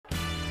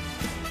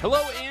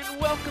Hello and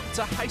welcome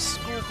to high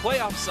school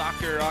playoff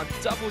soccer on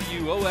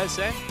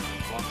WOSN.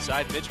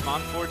 Alongside Mitch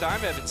Montfort,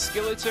 I'm Evan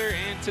Skillitzer,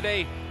 and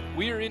today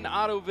we are in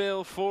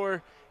Ottoville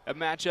for a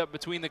matchup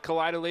between the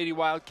Kalida Lady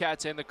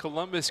Wildcats and the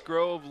Columbus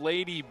Grove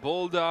Lady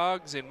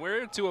Bulldogs. And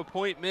we're to a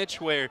point, Mitch,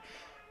 where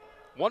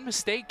one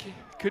mistake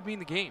could mean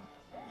the game.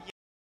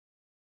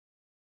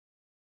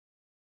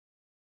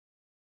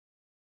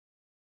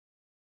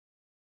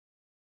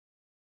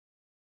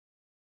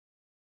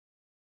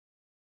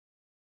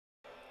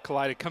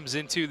 Kalida comes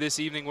into this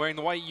evening wearing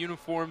the white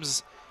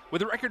uniforms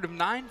with a record of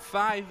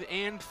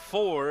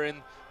 9-5-4. In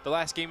the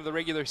last game of the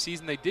regular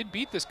season, they did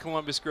beat this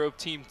Columbus Grove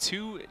team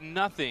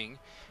 2-0.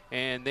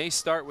 And they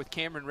start with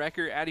Cameron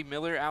Recker, Addie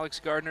Miller,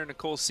 Alex Gardner,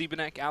 Nicole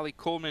Siebenek, Allie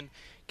Coleman,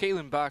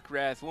 Kaylin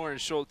Bachrath, Lauren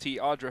Schulte,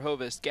 Audra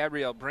Hovest,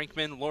 Gabrielle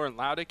Brinkman, Lauren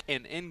Laudick,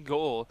 and in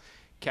goal,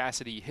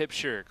 Cassidy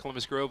Hipsher.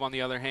 Columbus Grove, on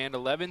the other hand,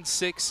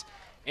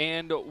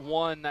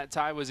 11-6-1. That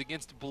tie was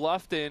against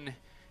Bluffton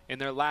in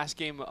their last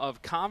game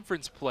of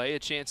conference play, a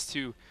chance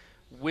to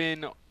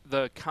win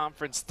the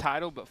conference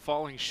title, but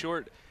falling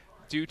short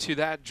due to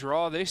that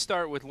draw. They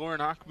start with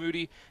Lauren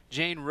Achmoody,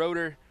 Jane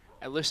Roeder,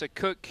 Alyssa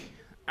Cook,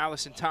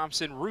 Allison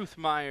Thompson, Ruth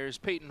Myers,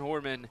 Peyton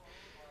Horman,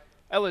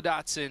 Ella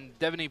Dotson,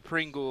 Devaney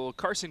Pringle,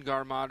 Carson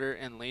Garmotter,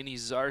 and Lainey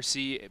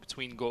Zarcy in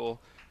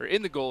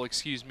the goal,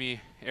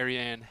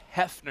 Ariane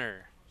Hefner.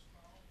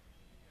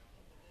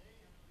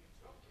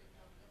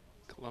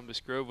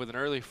 Columbus Grove with an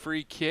early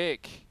free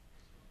kick.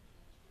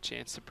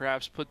 Chance to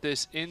perhaps put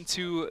this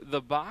into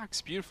the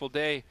box. Beautiful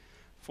day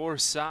for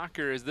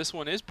soccer as this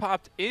one is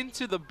popped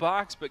into the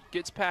box but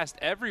gets past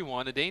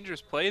everyone. A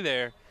dangerous play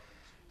there.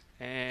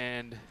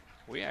 And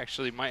we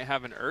actually might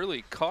have an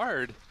early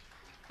card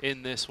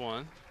in this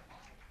one.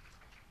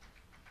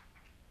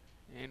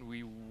 And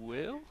we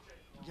will?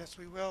 Yes,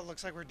 we will.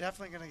 Looks like we're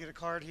definitely going to get a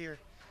card here.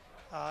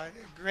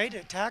 Great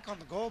attack on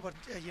the goal, but,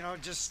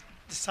 just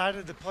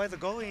decided to play the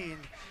goalie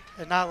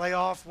and not lay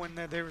off when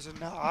there was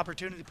an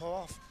opportunity to pull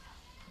off.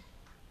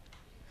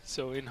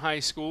 So in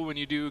high school, when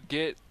you do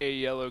get a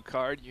yellow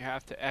card, you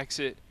have to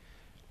exit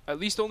at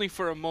least only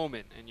for a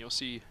moment, and you'll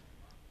see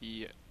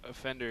the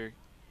offender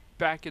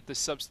back at the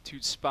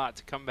substitute spot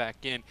to come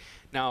back in.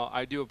 Now,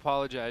 I do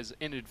apologize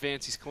in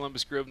advance. These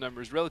Columbus Grove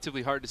numbers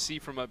relatively hard to see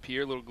from up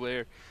here. A little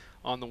glare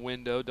on the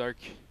window, dark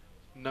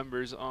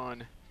numbers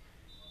on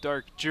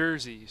dark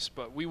jerseys,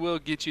 but we will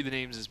get you the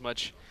names as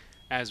much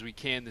as we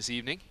can this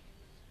evening.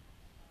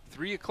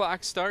 3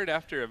 o'clock start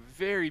after a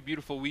very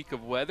beautiful week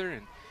of weather,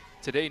 and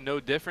today, no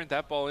different.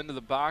 That ball into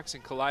the box,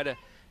 and Kalida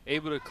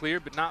able to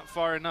clear, but not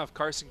far enough.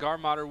 Carson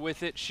Garmotter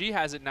with it. She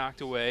has it knocked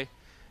away,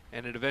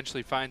 and it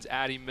eventually finds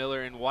Addie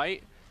Miller in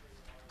white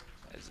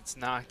as it's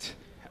knocked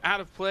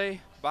out of play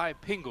by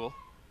Pingle.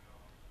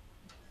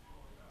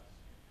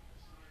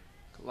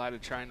 Kalida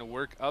trying to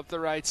work up the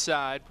right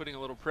side, putting a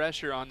little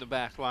pressure on the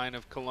back line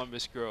of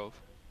Columbus Grove.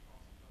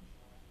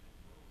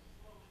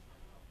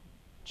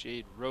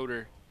 Jade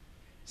Roeder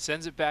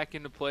sends it back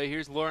into play.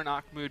 Here's Lauren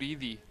Achmoody,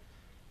 the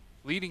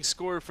leading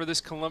scorer for this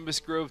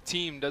Columbus Grove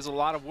team, does a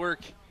lot of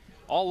work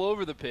all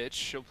over the pitch.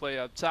 She'll play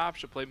up top,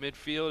 she'll play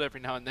midfield. Every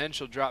now and then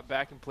she'll drop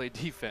back and play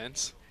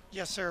defense.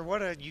 Yes, sir.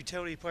 What a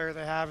utility player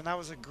they have, and that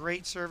was a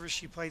great service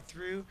she played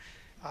through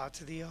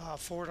to the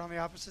forward on the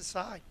opposite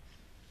side.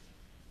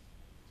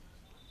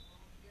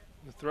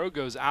 The throw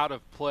goes out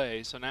of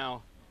play, so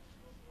now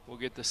we'll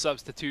get the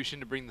substitution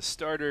to bring the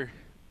starter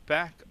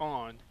back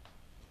on.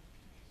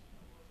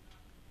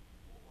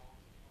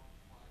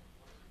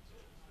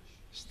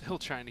 Still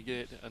trying to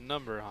get a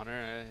number on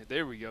her.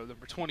 There we go,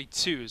 number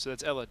 22, so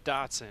that's Ella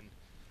Dotson.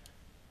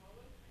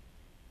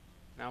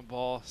 Now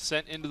ball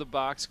sent into the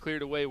box,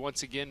 cleared away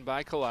once again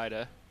by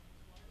Kalida.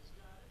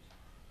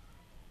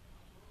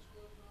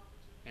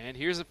 And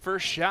here's the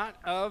first shot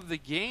of the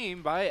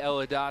game by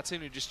Ella Dotson,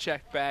 who just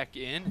checked back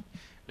in.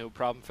 No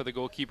problem for the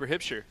goalkeeper,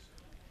 Hipsher.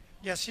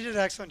 Yes, she did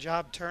an excellent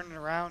job turning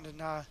around and,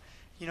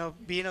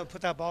 being able to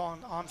put that ball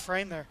on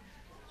frame there.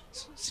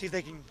 See if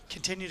they can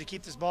continue to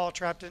keep this ball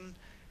trapped in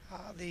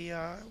the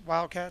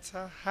Wildcats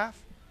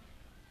half.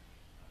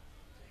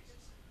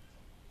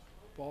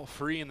 Ball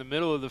free in the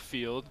middle of the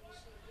field.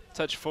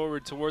 Touch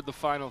forward toward the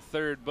final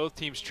third. Both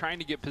teams trying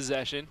to get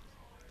possession.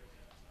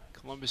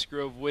 Columbus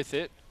Grove with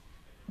it.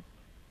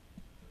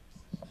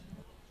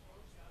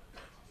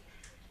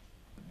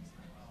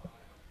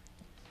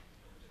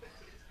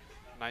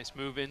 Nice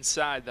move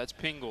inside. That's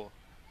Pingle.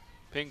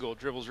 Pingle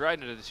dribbles right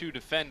into the two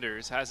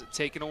defenders. Has it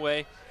taken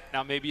away.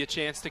 Now maybe a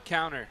chance to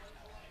counter.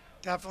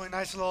 Definitely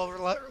nice little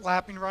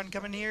overlapping run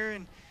coming here,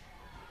 and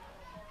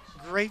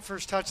great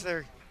first touch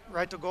there,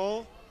 right to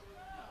goal.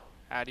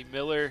 Addie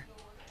Miller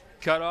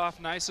cut off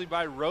nicely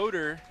by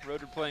Roeder.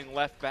 Roeder playing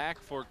left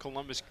back for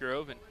Columbus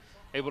Grove and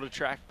able to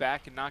track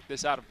back and knock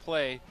this out of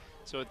play.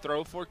 So a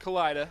throw for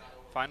Kalida,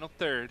 final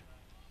third.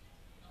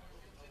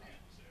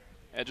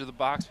 Edge of the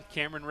box with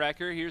Cameron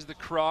Recker. Here's the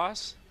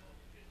cross.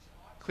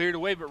 Cleared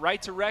away, but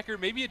right to Recker.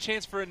 Maybe a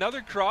chance for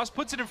another cross.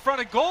 Puts it in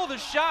front of goal. The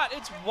shot,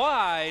 it's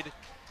wide.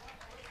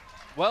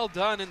 well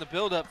done in the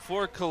build-up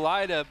for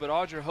Kalida, but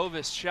Audra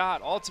Hovis'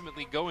 shot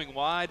ultimately going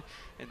wide,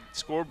 and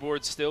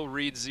scoreboard still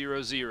reads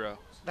 0-0.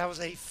 That was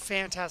a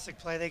fantastic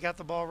play. They got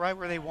the ball right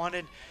where they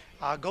wanted.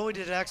 Goalie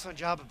did an excellent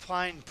job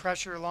applying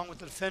pressure along with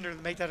the defender to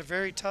make that a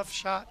very tough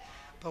shot,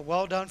 but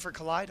well done for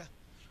Kalida.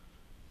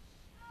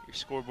 Your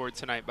scoreboard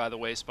tonight, by the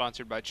way,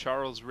 sponsored by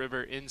Charles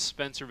River in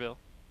Spencerville.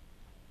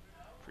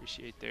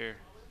 Appreciate their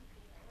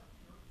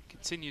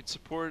continued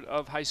support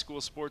of high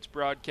school sports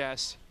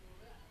broadcasts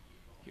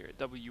here at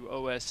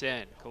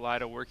WOSN.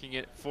 Kalida working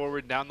it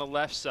forward down the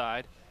left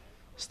side.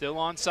 Still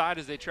onside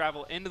as they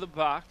travel into the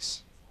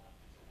box.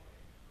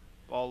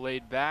 Ball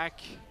laid back.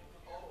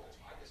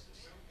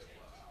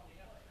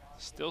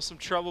 Still some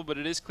trouble, but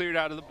it is cleared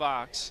out of the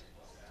box.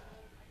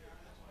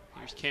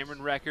 Here's Cameron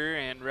Recker,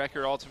 and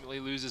Recker ultimately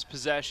loses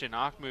possession.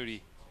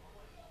 Achmoody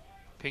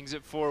pings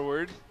it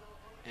forward,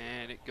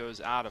 and it goes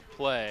out of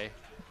play.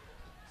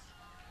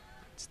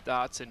 It's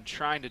Dotson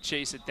trying to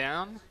chase it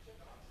down.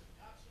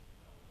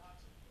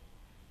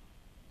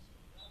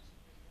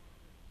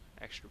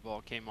 Extra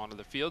ball came onto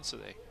the field, so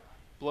they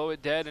blow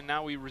it dead, and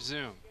now we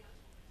resume.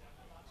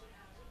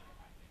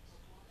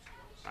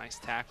 Nice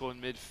tackle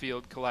in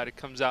midfield. Kalida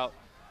comes out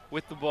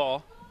with the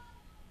ball.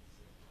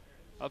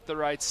 Up the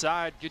right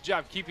side. Good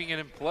job keeping it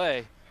in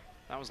play.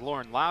 That was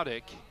Lauren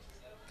Laudick.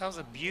 That was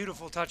a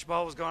beautiful touch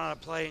ball. Was going on a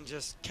play and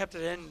just kept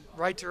it in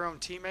right to her own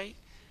teammate.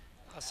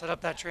 Set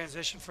up that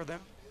transition for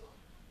them.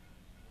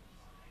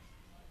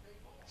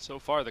 So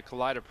far, the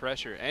Kalida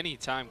pressure,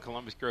 anytime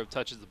Columbus Grove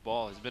touches the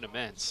ball, has been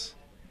immense.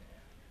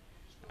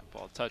 That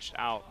ball touched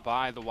out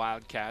by the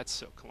Wildcats,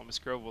 so Columbus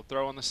Grove will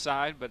throw on the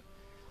side, but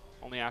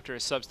only after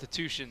a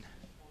substitution.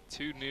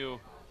 Two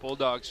new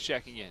Bulldogs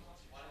checking in.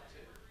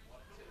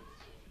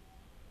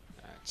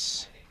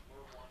 That's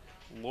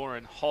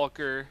Lauren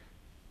Halker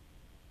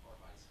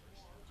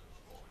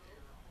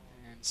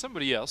and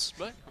somebody else,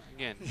 but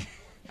again,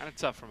 kind of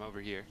tough from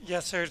over here.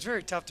 Yes, sir. It's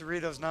very tough to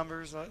read those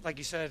numbers. Like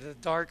you said, the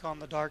dark on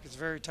the dark is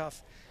very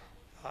tough.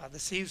 The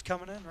C's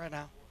coming in right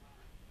now.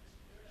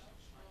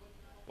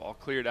 Ball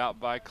cleared out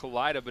by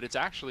Kalida, but it's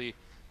actually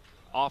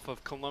off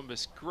of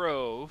Columbus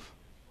Grove.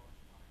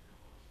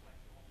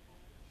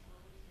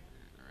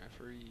 And the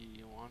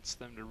referee wants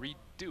them to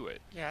redo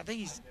it. Yeah, I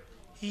think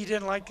he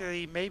didn't like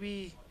the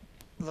maybe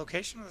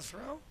location of the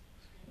throw.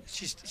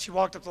 She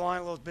walked up the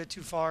line a little bit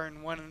too far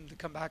and wanted him to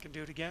come back and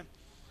do it again.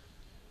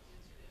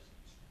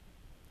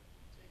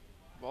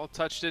 Ball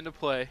touched into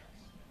play.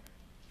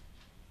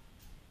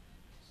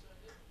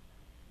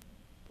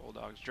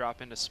 Bulldogs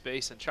drop into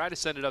space and try to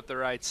send it up the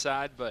right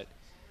side, but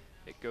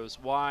it goes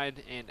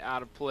wide and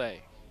out of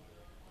play.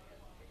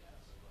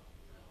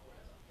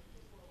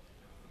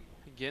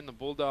 Again, the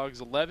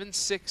Bulldogs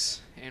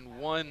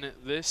 11-6-1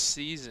 this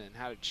season.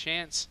 Had a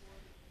chance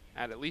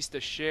at least a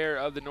share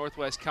of the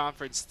Northwest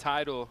Conference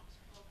title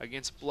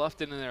against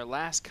Bluffton in their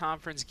last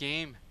conference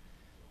game.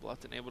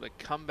 Bluffton able to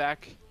come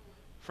back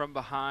from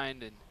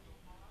behind and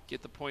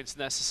get the points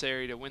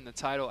necessary to win the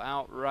title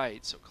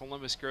outright. So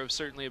Columbus Grove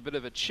certainly a bit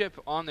of a chip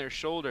on their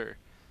shoulder,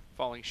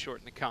 falling short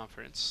in the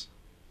conference.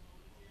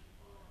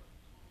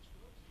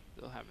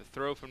 They'll have a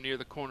throw from near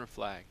the corner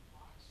flag.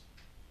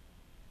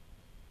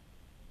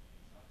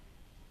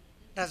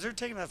 As they're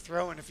taking that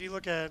throw, and if you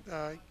look at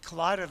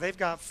Kalida, they've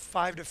got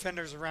 5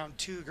 defenders around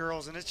 2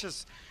 girls, and it's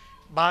just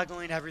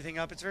boggling everything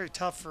up. It's very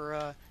tough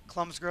for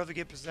Columbus Grove to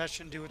get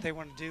possession, do what they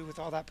want to do with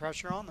all that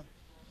pressure on them.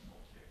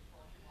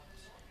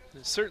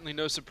 It's certainly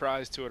no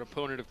surprise to an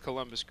opponent of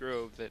Columbus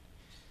Grove that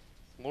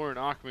Lauren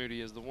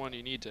Achmoody is the one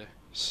you need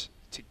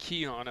to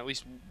key on, at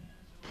least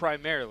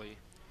primarily.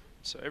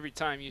 So every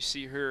time you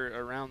see her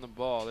around the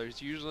ball,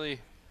 there's usually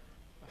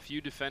a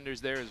few defenders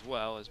there as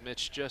well, as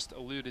Mitch just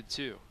alluded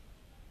to.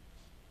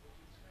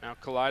 Now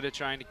Kalida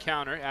trying to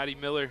counter. Addie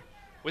Miller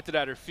with it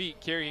at her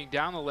feet, carrying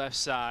down the left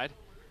side.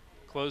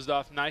 Closed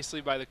off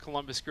nicely by the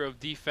Columbus Grove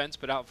defense,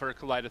 but out for a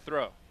Kalida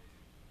throw.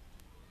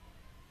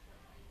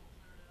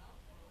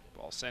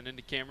 Ball sent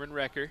into Cameron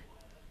Recker.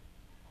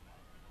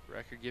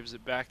 Recker gives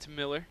it back to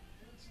Miller.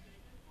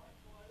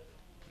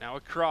 Now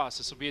a cross.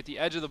 This will be at the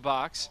edge of the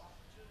box.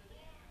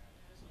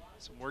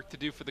 Some work to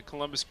do for the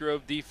Columbus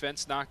Grove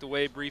defense. Knocked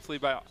away briefly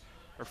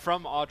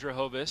from Audra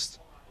Hovis.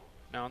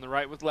 Now on the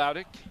right with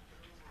Laudick.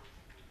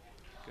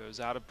 Goes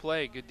out of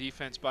play. Good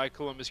defense by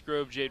Columbus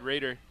Grove. Jade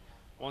Rader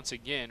once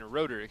again, or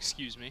Roder,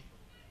 excuse me.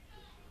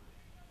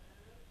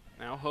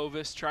 Now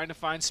Hovis trying to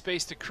find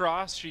space to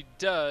cross. She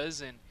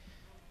does, and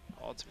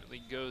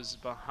ultimately goes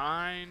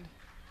behind.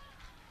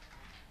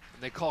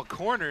 And they call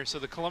corner, so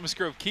the Columbus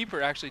Grove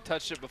keeper actually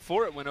touched it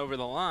before it went over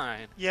the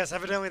line. Yes,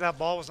 evidently that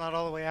ball was not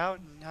all the way out,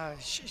 and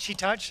she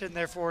touched it, and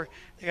therefore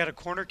they got a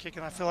corner kick,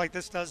 and I feel like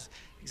this does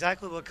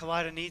exactly what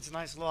Kalida needs, a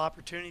nice little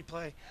opportunity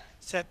play,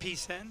 set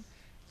piece in,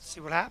 see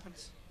what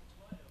happens.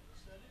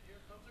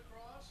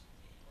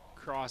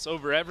 Cross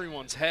over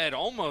everyone's head,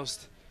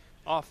 almost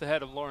off the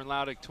head of Lauren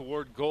Laudick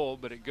toward goal,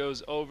 but it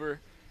goes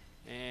over,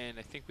 and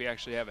I think we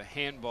actually have a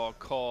handball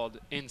called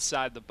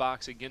inside the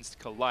box against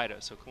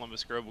Kalida, so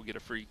Columbus Grove will get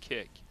a free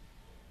kick.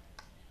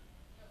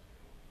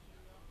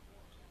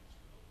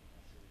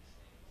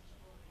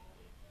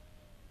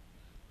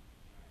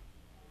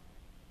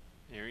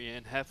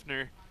 and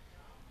Hefner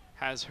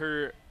has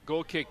her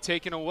goal kick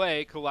taken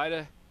away.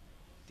 Kalida,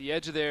 the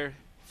edge of their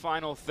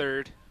final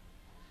third.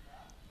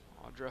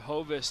 Audra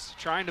Hovis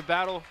trying to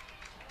battle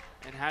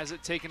and has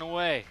it taken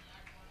away.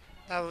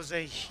 That was a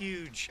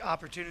huge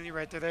opportunity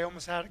right there. They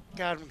almost had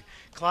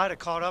Kalida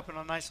caught up in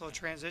a nice little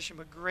transition,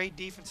 but great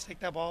defense to take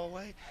that ball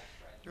away.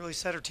 Really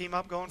set her team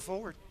up going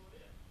forward.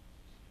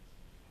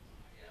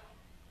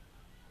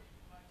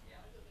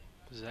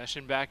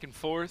 Possession back and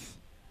forth.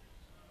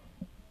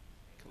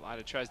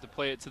 Kalida tries to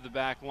play it to the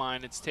back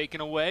line. It's taken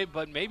away,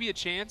 but maybe a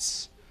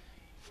chance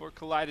for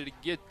Kalida to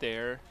get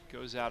there.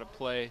 Goes out of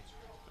play.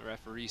 The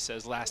referee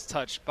says last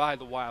touch by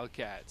the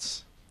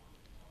Wildcats.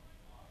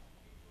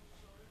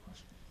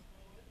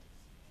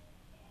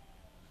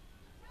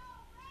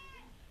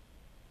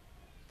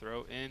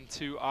 Throw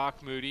into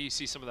Moody. You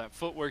see some of that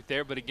footwork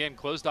there, but again,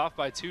 closed off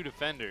by 2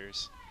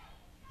 defenders.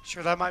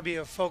 Sure, that might be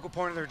a focal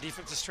point of their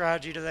defensive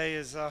strategy today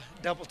is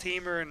double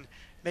team her and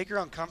make her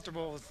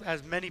uncomfortable with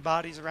as many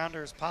bodies around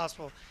her as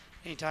possible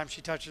anytime she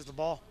touches the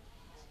ball.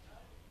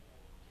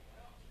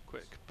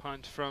 Quick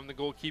punt from the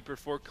goalkeeper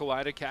for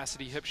Kalida,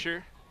 Cassidy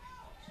Hipsher.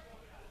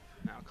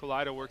 Now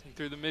Kalida working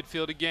through the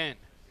midfield again.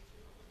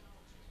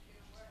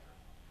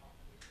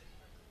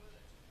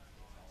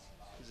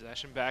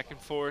 Possession back and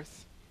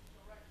forth.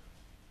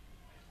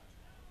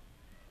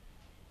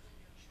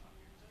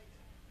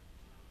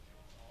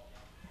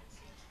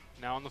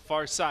 Now on the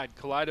far side,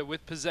 Kalida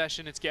with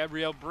possession. It's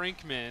Gabrielle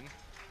Brinkman,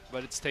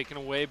 but it's taken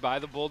away by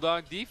the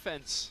Bulldog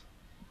defense.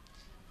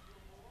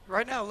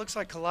 Right now, it looks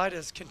like Kalida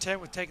is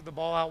content with taking the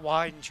ball out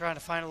wide and trying to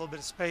find a little bit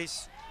of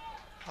space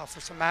for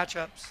some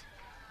matchups.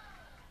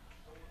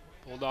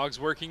 Bulldogs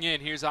working in.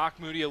 Here's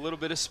Moody, a little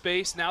bit of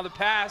space. Now the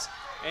pass,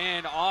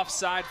 and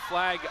offside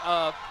flag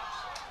up.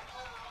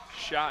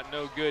 Shot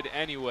no good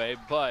anyway,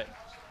 but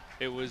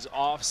it was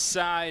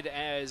offside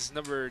as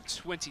number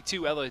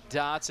 22, Ella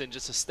Dotson,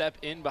 just a step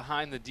in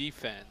behind the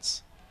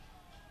defense.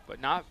 But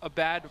not a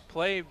bad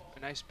play. A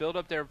nice build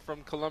up there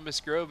from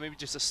Columbus Grove, maybe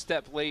just a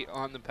step late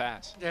on the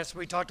pass. Yes,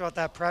 we talked about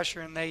that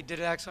pressure, and they did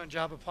an excellent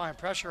job applying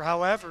pressure.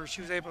 However,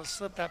 she was able to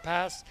slip that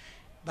pass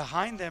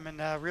behind them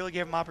and really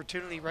gave them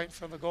opportunity right in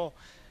front of the goal.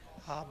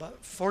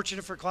 But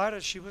fortunate for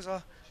Kalida, she was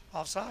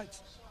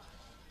offsides.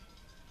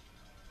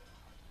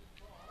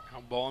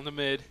 Now ball in the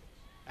mid,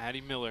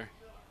 Addie Miller.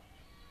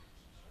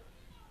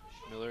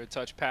 Miller a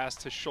touch pass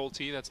to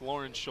Schulte. That's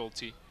Lauren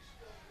Schulte.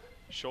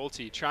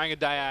 Schulte trying a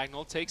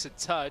diagonal, takes a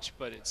touch,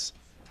 but it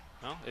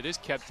is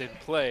kept in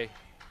play.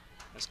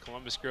 As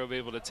Columbus Grove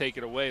able to take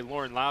it away.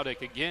 Lauren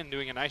Laudick again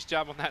doing a nice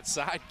job on that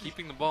side,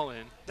 keeping the ball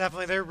in.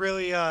 Definitely, they're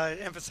really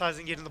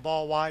emphasizing getting the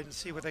ball wide and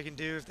see what they can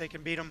do if they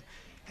can beat them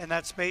in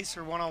that space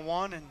or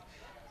one-on-one, and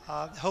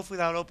hopefully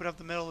that'll open up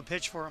the middle of the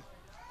pitch for them.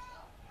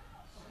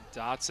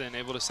 Dotson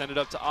able to send it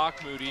up to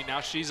Moody.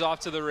 Now she's off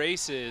to the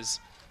races.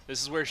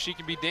 This is where she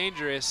can be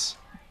dangerous.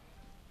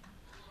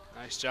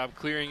 Nice job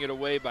clearing it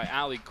away by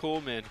Allie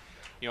Coleman.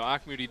 You know,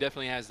 Moody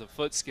definitely has the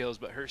foot skills,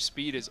 but her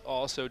speed is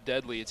also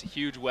deadly. It's a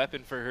huge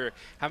weapon for her.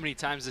 How many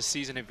times this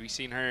season have we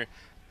seen her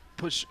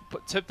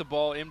tip the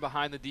ball in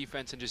behind the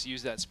defense and just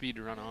use that speed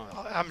to run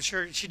off? I'm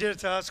sure she did it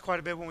to us quite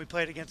a bit when we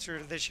played against her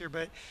this year,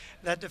 but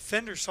that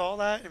defender saw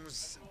that and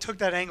took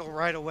that angle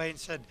right away and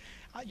said,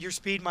 your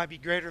speed might be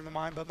greater than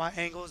mine, but my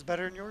angle is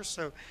better than yours.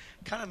 So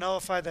kind of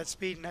nullified that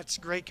speed, and that's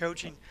great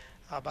coaching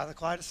by the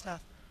Kalida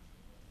staff.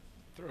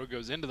 Throw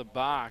goes into the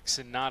box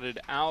and knotted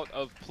out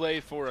of play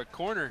for a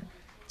corner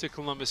to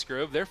Columbus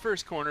Grove, their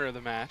first corner of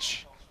the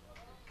match.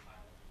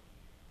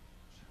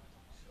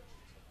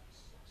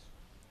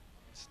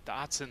 It's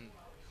Dotson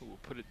who will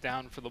put it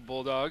down for the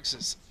Bulldogs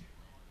as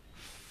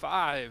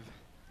 5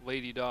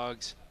 Lady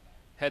Dogs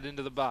head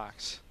into the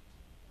box.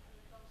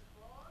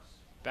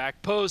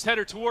 Back post,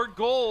 header toward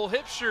goal.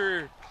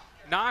 Hipsher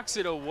knocks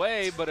it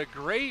away, but a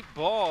great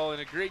ball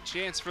and a great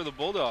chance for the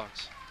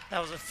Bulldogs.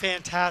 That was a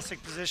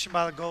fantastic position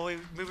by the goalie,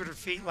 moving her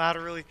feet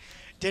laterally.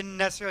 Didn't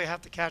necessarily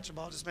have to catch the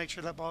ball, just make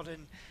sure that ball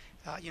didn't,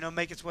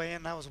 make its way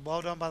in. That was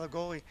well done by the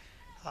goalie.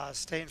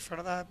 Stay in front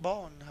of that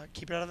ball and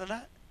keep it out of the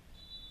net.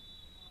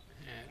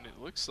 And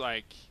it looks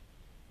like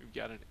we've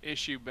got an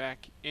issue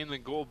back in the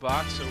goal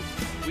box, so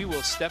we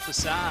will step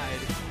aside.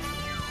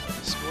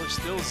 The score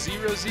still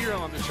 0-0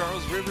 on the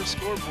Charles River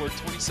scoreboard.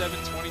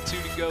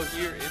 27-22 to go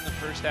here in the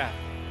first half.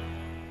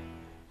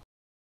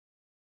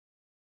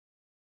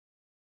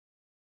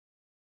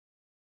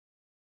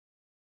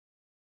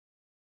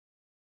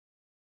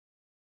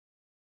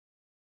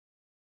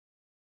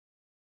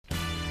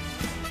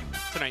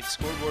 Tonight's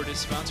scoreboard is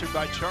sponsored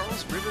by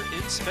Charles River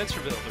in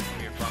Spencerville. The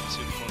premier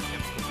pharmaceutical and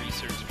chemical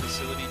research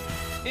facility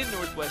in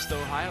Northwest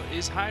Ohio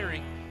is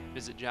hiring.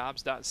 Visit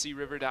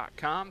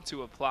jobs.criver.com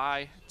to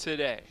apply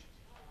today.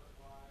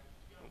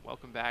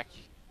 Welcome back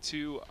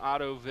to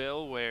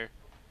Ottoville, where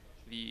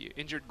the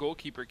injured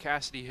goalkeeper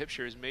Cassidy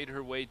Hipsher has made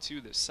her way to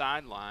the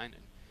sideline.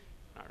 And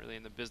not really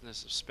in the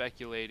business of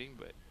speculating,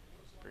 but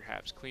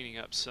perhaps cleaning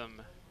up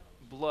some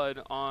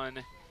blood on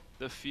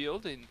the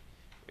field. And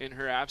in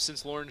her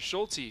absence, Lauren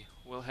Schulte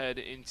will head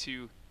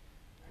into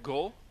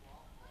goal.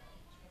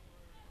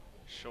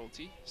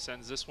 Schulte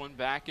sends this one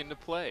back into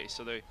play.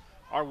 So they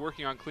are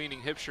working on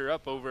cleaning Hipscher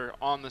up over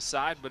on the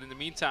side, but in the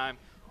meantime,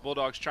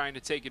 Bulldogs trying to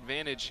take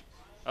advantage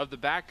of the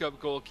backup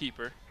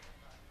goalkeeper.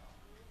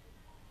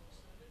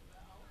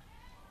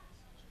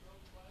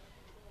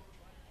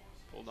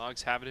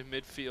 Bulldogs have it in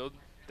midfield.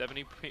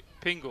 Devaney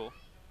Pingle.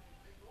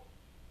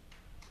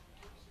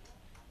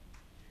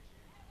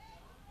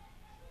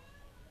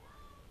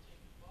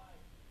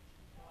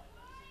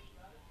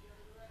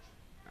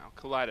 Now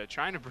Kalida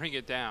trying to bring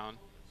it down.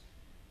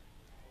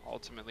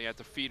 Ultimately at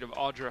the feet of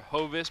Audra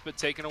Hovis, but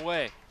taken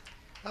away.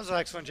 That was an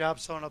excellent job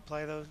sewing up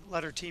play, though.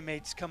 Let her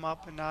teammates come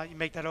up and you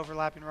make that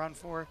overlapping run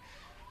for her.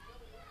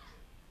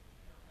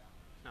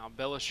 Now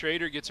Bella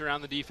Schrader gets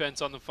around the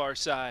defense on the far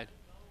side.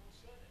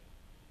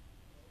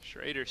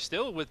 Schrader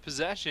still with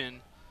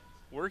possession,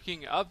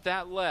 working up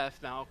that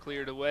left. Now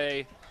cleared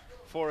away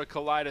for a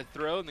Kalida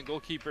throw, and the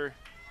goalkeeper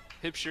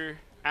Hipscher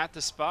at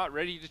the spot,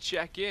 ready to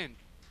check in.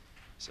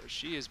 So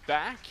she is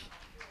back.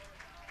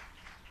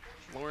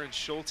 Lauren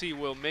Schulte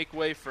will make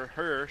way for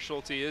her.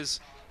 Schulte is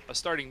a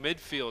starting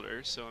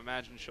midfielder, so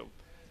imagine she'll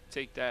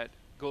take that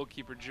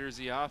goalkeeper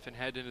jersey off and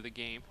head into the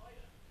game.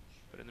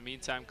 But in the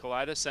meantime,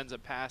 Kalida sends a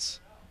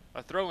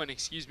throw-in,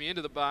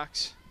 into the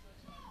box.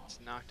 It's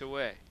knocked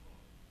away.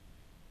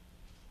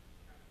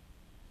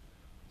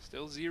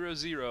 Still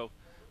 0-0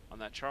 on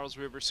that Charles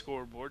River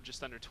scoreboard.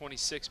 Just under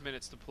 26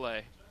 minutes to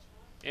play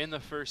in the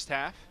first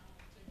half.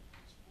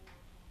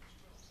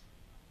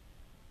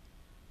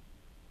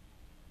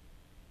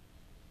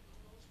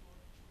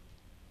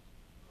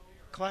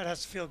 Clyde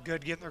has to feel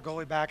good getting their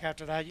goalie back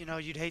after that. You know,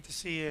 you'd hate to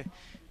see a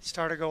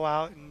starter go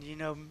out and, you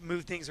know,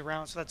 move things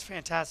around. So that's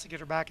fantastic to get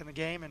her back in the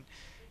game. And,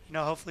 you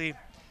know, hopefully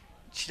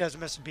she doesn't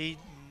miss a beat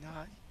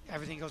and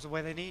everything goes the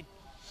way they need.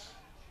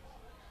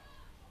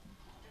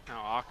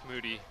 Now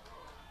Moody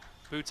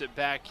boots it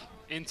back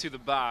into the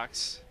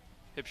box.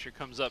 Hipscher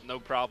comes up no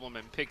problem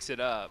and picks it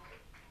up.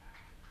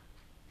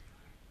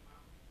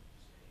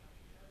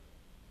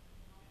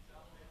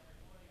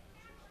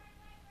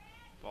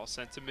 Ball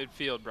sent to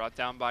midfield, brought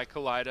down by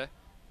Kalida.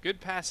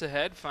 Good pass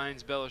ahead,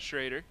 finds Bella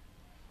Schrader.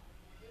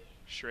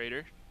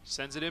 Schrader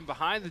sends it in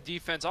behind the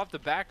defense off the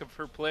back of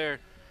her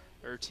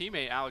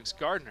teammate Alex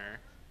Gardner.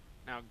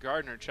 Now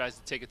Gardner tries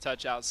to take a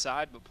touch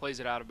outside, but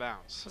plays it out of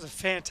bounds. It was a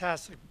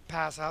fantastic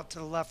pass out to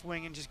the left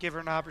wing and just give her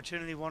an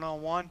opportunity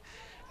one-on-one.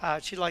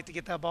 She'd like to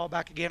get that ball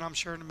back again, I'm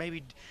sure, and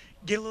maybe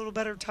get a little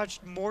better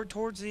touch more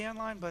towards the end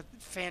line, but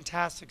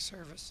fantastic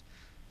service.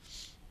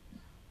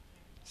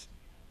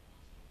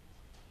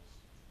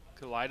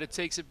 Kalida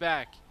takes it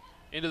back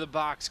into the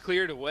box,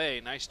 cleared away.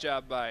 Nice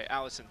job by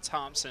Allison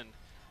Thompson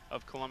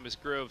of Columbus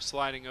Grove,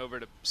 sliding over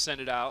to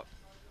send it out.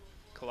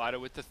 Kalida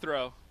with the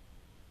throw.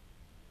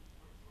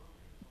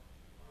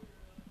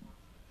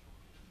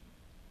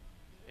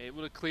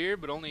 Able to clear,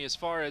 but only as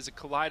far as a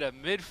Kalida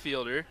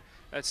midfielder.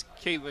 That's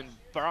Caitlin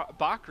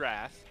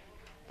Bachrath.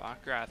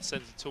 Bachrath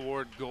sends it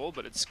toward goal,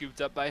 but it's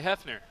scooped up by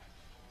Hefner.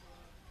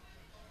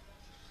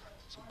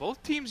 So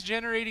both teams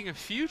generating a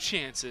few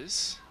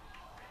chances.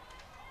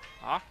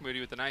 Moody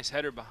with a nice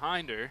header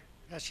behind her.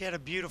 Yeah, she had a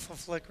beautiful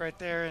flick right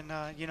there,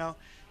 and you know,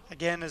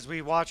 again, as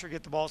we watch her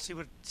get the ball, see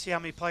how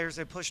many players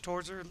they push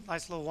towards her.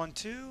 Nice little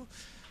 1-2.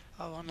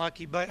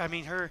 Unlucky, but I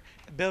mean, her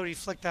ability to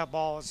flick that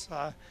ball is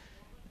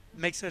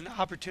makes it an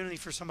opportunity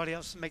for somebody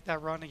else to make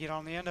that run and get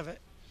on the end of it.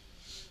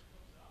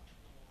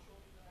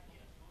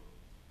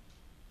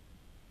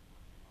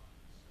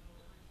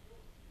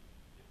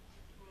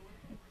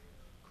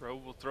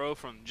 Grove will throw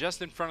from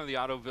just in front of the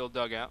Ottoville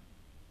dugout.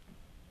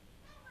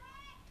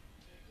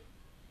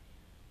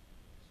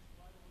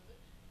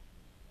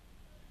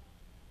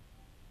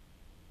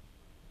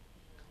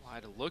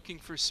 Kalida looking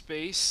for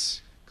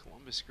space.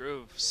 Columbus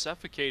Grove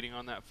suffocating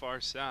on that far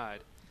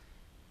side.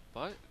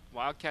 But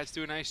Wildcats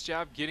do a nice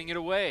job getting it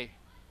away.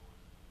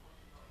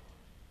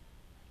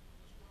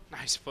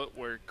 Nice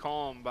footwork,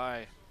 calm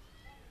by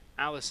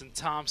Allison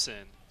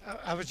Thompson.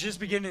 I was just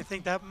beginning to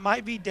think that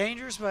might be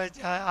dangerous, but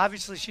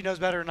obviously she knows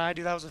better than I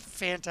do. That was a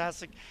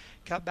fantastic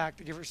cutback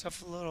to give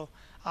herself a little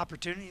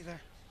opportunity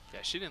there.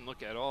 Yeah, she didn't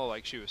look at all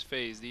like she was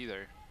phased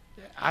either.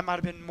 Yeah, I might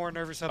have been more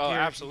nervous up here. Oh,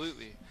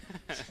 absolutely.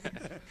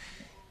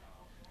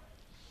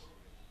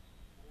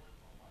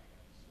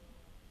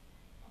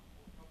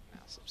 Now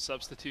some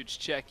substitutes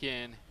check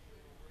in.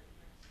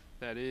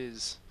 That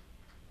is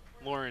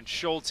Lauren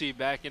Schulte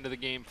back into the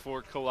game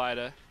for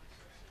Kalida.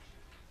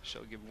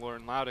 She'll give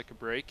Lauren Laudick a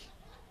break.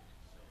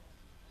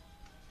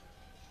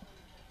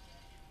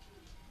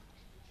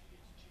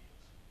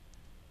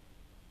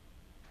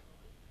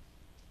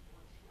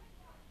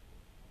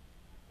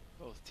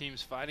 Both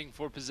teams fighting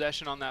for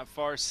possession on that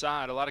far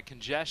side. A lot of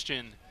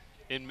congestion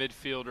in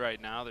midfield right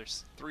now.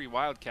 There's 3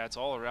 Wildcats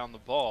all around the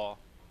ball.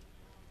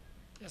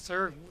 Yes,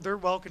 they're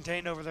well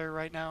contained over there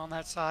right now on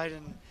that side,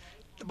 and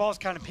the ball's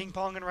kind of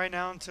ping-ponging right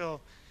now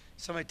until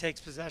somebody takes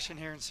possession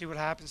here and see what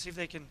happens. See if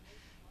they can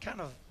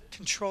kind of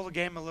control the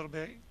game a little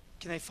bit.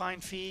 Can they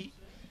find feet,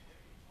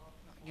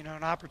 you know,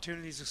 and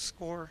opportunities to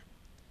score?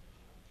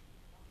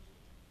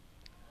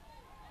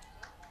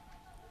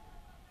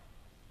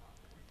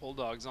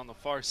 Bulldogs on the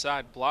far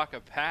side block a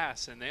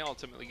pass, and they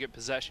ultimately get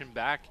possession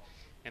back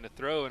and a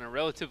throw in a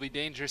relatively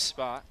dangerous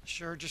spot.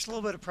 Sure, just a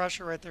little bit of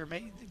pressure right there.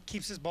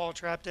 Keeps his ball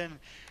trapped in,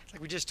 like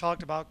we just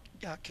talked about,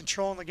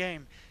 controlling the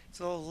game.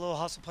 It's a little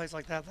hustle plays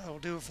like that that'll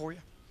do it for you.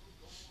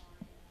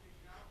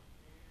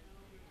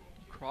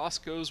 Cross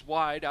goes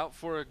wide, out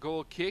for a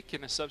goal kick,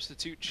 and a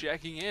substitute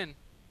checking in.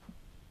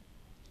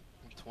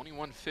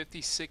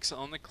 21:56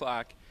 on the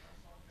clock.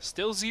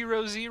 Still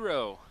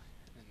 0-0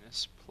 in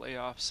this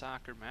playoff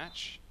soccer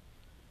match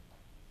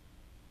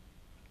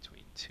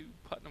between two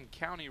Putnam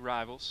County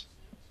rivals.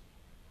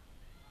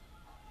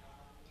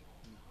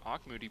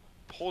 Moody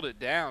pulled it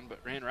down, but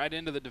ran right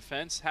into the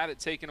defense, had it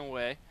taken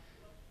away.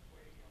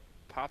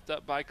 Popped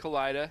up by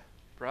Kalida,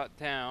 brought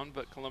down,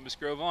 but Columbus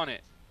Grove on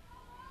it.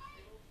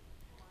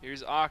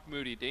 Here's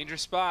Moody,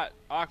 dangerous spot.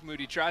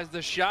 Moody tries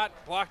the shot,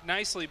 blocked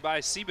nicely by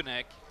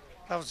Siebenek.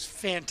 That was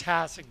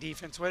fantastic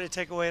defense. Way to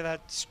take away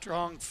that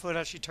strong foot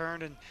as she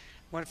turned and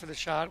went for the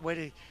shot. Way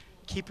to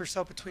keep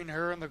herself between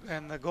her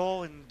and the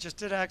goal, and just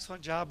did an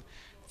excellent job.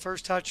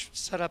 First touch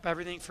set up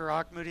everything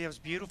for Moody. It was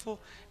beautiful,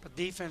 but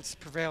defense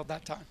prevailed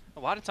that time. A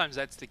lot of times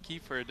that's the key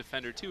for a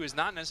defender too, is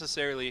not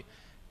necessarily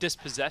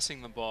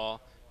dispossessing the ball,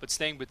 but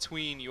staying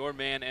between your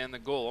man and the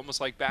goal, almost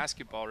like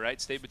basketball,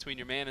 right? Stay between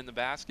your man and the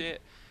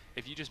basket.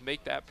 If you just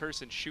make that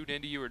person shoot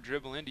into you or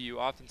dribble into you,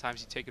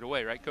 oftentimes you take it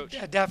away, right, Coach?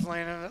 Yeah,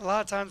 definitely. And a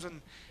lot of times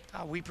when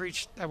we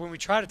preach that when we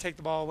try to take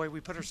the ball away, we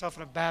put ourselves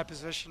in a bad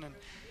position, and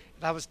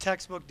that was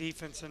textbook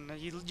defense, and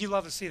you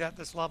love to see that at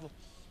this level.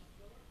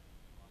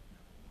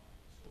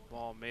 The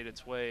ball made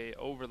its way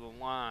over the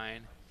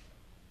line.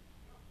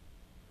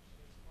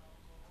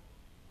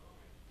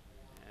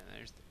 And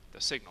there's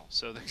the signal.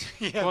 So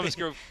the Columbus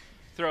Grove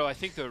throw, I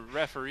think the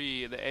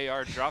referee, the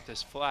AR, dropped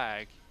his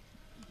flag.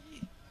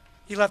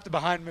 He left it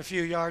behind him a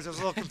few yards. I was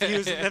a little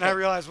confused, and then I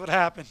realized what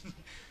happened.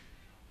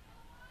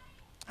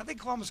 I think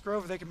Columbus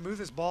Grove, if they can move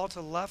this ball to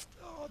the left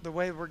the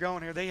way we're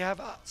going here, they have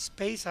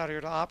space out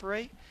here to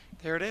operate.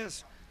 There it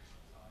is.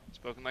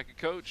 Spoken like a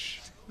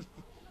coach.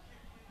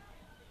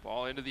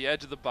 Ball into the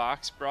edge of the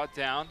box, brought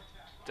down.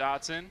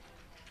 Dotson.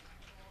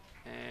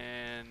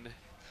 And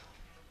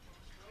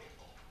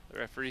the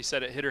referee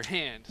said it hit her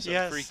hand, so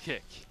yes. Free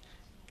kick.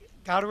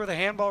 Got her with a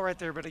handball right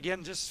there, but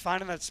again, just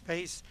finding that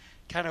space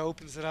kind of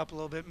opens it up a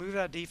little bit. Move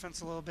that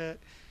defense a little bit,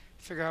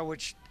 figure out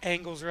which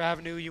angles or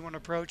avenue you want to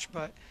approach.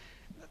 But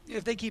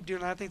if they keep doing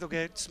that, I think they'll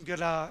get some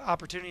good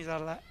opportunities out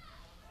of that.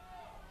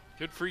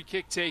 Good free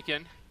kick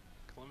taken.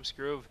 Columbus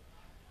Grove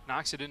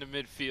knocks it into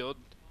midfield.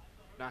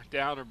 Knocked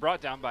down or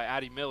brought down by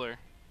Addie Miller.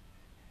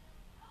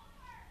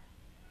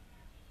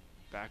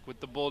 Back with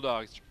the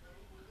Bulldogs.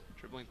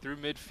 Dribbling through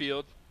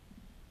midfield.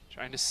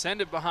 Trying to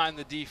send it behind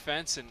the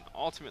defense, and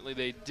ultimately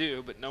they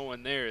do, but no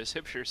one there as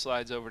Hipshire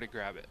slides over to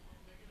grab it.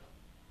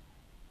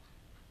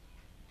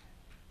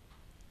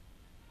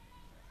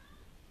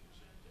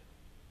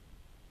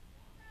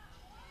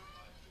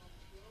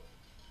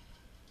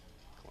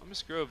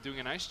 Columbus Grove doing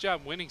a nice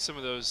job winning some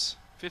of those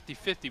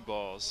 50-50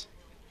 balls.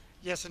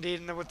 Yes, indeed,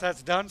 and what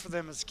that's done for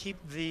them is keep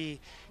the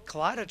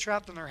Kalida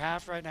trapped in their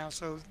half right now.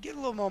 So get a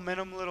little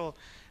momentum, a little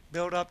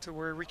build up to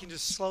where we can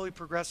just slowly,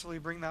 progressively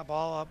bring that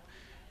ball up.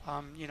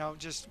 You know,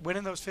 just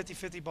winning those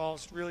 50-50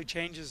 balls really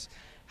changes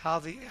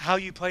how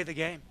you play the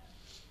game.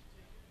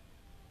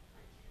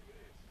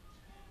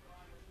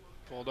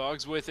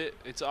 Bulldogs with it.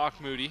 It's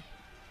Moody.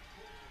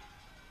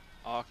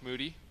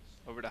 Moody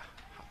over to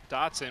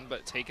Dotson,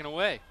 but taken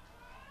away.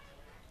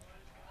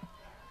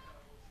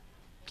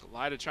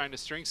 Kalida trying to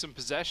string some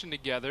possession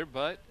together,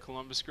 but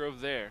Columbus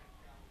Grove there.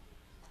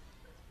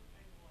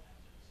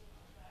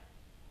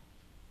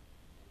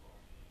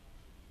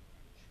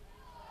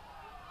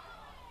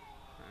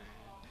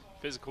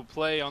 Physical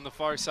play on the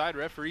far side.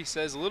 Referee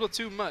says a little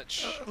too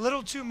much. A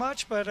little too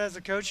much, but as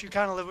a coach, you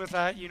kind of live with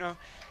that. You know,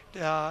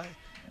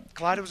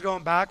 Kalida was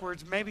going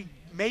backwards, maybe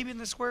in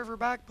the square of her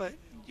back, but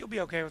you'll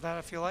be okay with that,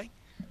 I feel like.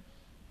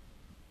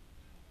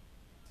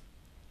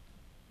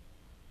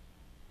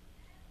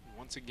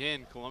 Once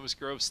again, Columbus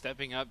Grove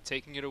stepping up,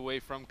 taking it away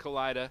from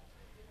Kalida.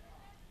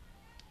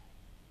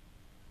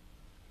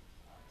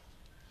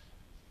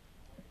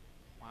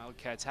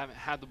 Wildcats haven't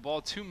had the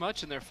ball too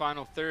much in their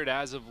final third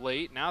as of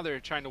late. Now they're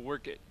trying to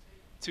work it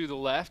to the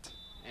left,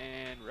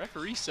 and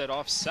referee said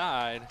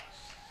offside.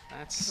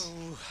 That's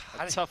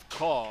a tough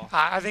call.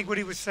 I think what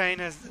he was saying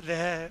is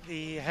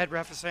the head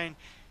ref is saying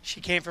she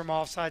came from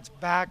offsides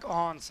back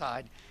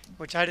onside,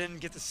 which I didn't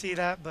get to see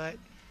that, but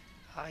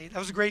that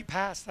was a great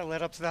pass that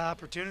led up to that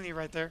opportunity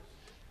right there.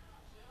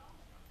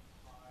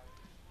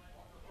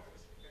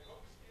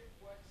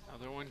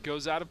 Another one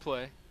goes out of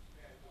play.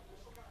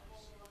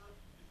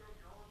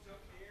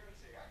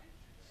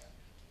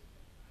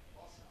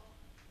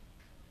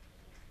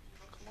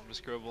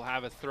 Columbus Grove will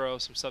have a throw.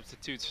 Some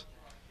substitutes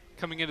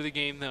coming into the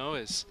game, though,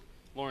 as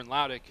Lauren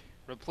Laudick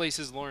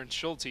replaces Lauren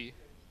Schulte.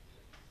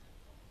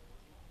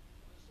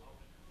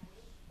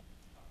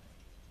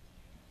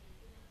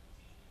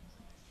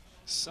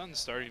 Sun's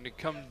starting to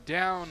come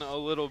down a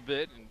little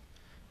bit and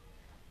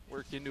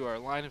work into our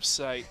line of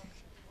sight.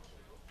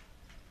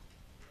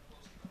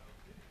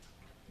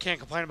 Can't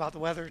complain about the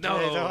weather today, No,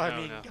 though. no, I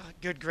mean, no.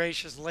 good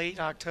gracious, late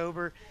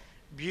October,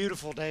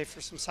 beautiful day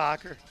for some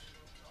soccer.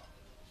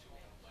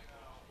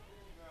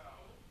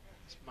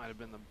 This might have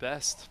been the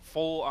best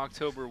full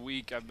October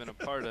week I've been a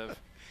part of.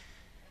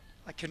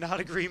 I could not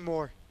agree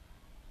more.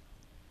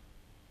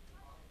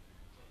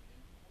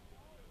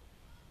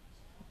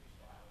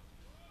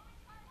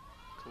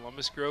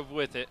 Columbus Grove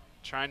with it,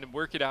 trying to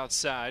work it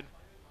outside.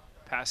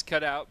 Pass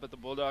cut out, but the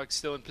Bulldogs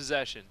still in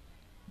possession.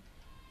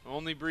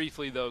 Only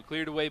briefly, though,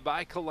 cleared away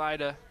by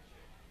Kalida.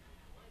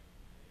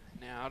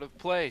 Now out of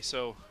play,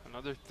 so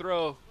another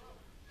throw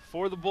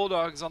for the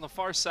Bulldogs on the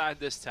far side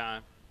this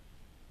time.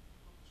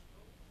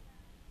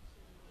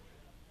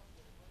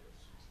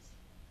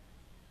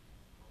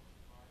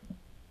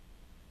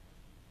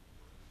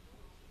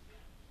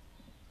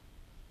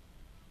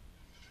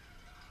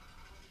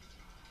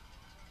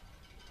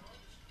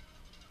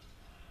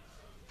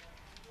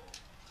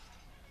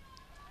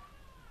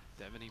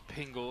 Devaney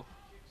Pingle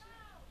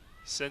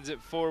sends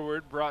it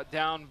forward, brought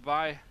down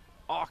by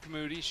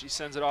Moody. She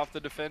sends it off the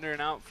defender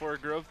and out for a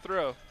Grove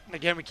throw. And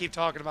again, we keep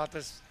talking about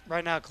this.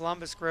 Right now,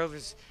 Columbus Grove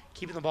is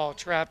keeping the ball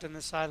trapped in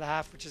this side of the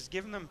half, which is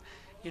giving them,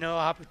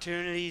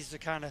 opportunities to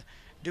kind of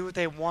do what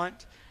they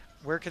want.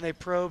 Where can they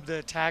probe to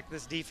attack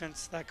this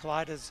defense that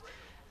Kalida's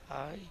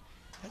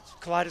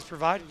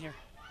providing here?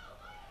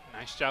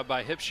 Nice job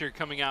by Hipshire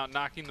coming out,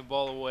 knocking the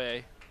ball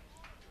away.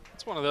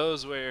 It's one of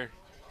those where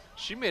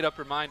she made up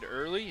her mind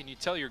early, and you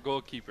tell your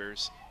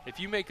goalkeepers, if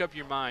you make up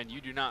your mind,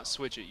 you do not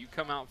switch it. You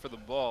come out for the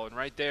ball. And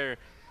right there,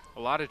 a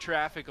lot of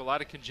traffic, a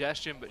lot of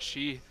congestion, but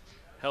she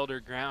held her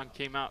ground,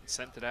 came out, and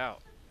sent it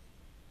out.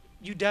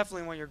 You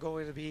definitely want your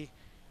goalie to be,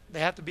 they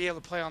have to be able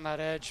to play on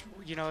that edge.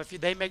 If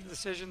they make the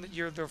decision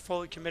that they're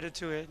fully committed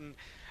to it, and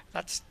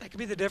that could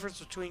be the difference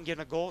between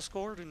getting a goal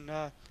scored and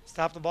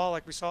stop the ball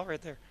like we saw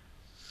right there.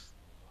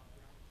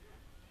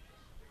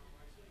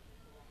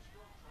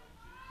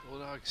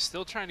 Bulldogs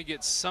still trying to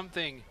get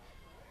something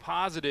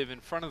positive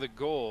in front of the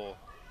goal.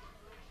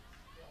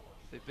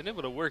 They've been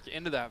able to work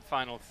into that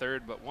final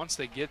third, but once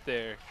they get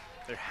there,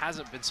 there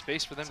hasn't been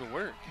space for them to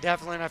work.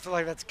 Definitely, and I feel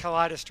like that's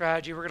Kalida's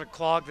strategy. We're going to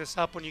clog this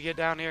up when you get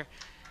down here,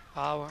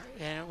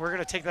 and we're going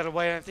to take that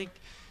away. I think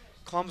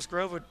Columbus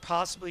Grove would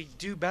possibly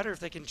do better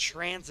if they can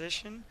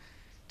transition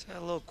to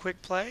a little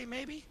quick play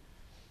maybe.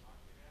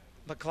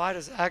 But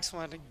Kalida's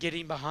excellent at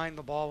getting behind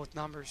the ball with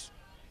numbers.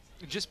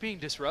 Just being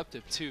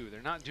disruptive, too.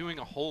 They're not doing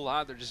a whole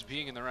lot. They're just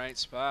being in the right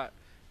spot.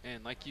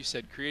 And like you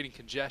said, creating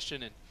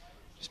congestion and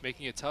just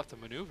making it tough to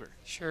maneuver.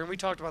 Sure, and we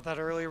talked about that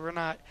earlier.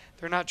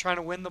 They're not trying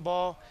to win the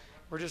ball.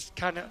 We're just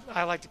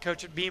I like to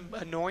coach it, being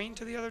annoying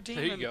to the other team.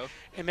 There you go.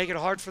 And make it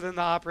hard for them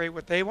to operate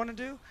what they want to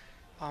do.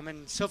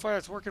 And so far,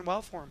 it's working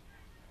well for them.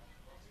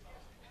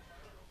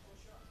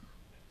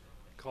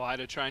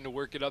 Kalida trying to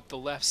work it up the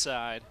left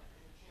side.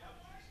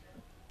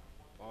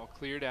 Ball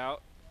cleared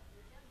out.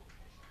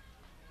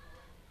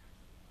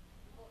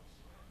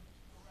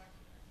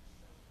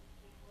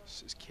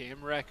 This is Cam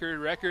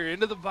Recker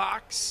into the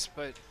box,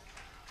 but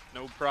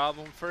no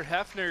problem for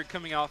Hefner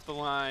coming off the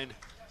line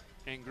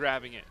and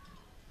grabbing it.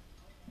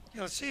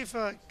 Let's see if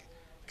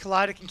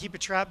Kalida can keep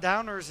it trapped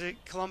down, or is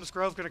it Columbus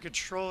Grove going to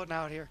control it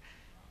out here?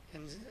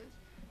 And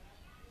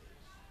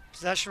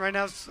possession right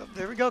now,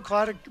 there we go.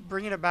 Kalida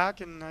bringing it back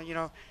and,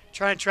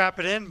 try and trap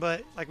it in.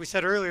 But like we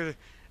said earlier,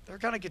 they're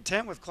kind of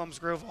content with Columbus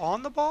Grove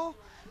on the ball,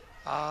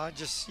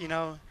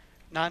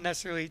 not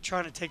necessarily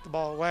trying to take the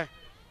ball away.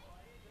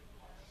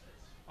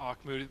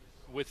 Moody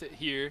with it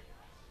here.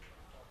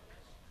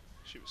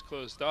 She was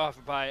closed off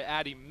by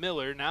Addie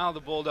Miller. Now the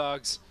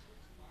Bulldogs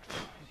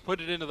put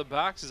it into the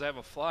box as I have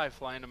a fly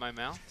into my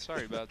mouth.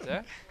 Sorry about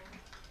that.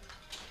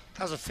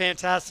 That was a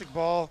fantastic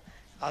ball.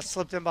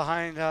 Slipped in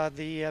behind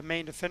the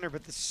main defender,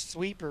 but the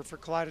sweeper for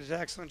Kalida did an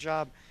excellent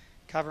job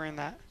covering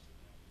that.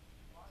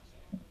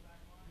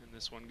 And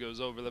this one goes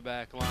over the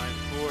back line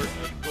for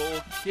a goal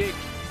kick.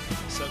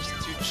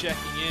 Substitute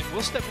checking in.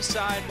 We'll step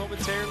aside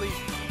momentarily.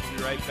 We'll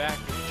be right back.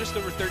 Just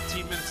over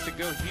 13 minutes to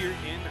go here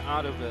in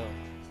Ottoville.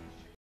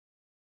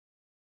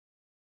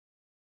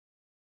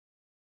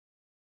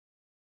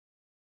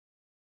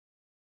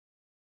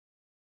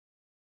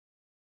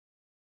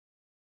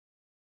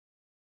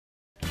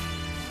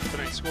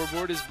 Tonight's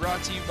scoreboard is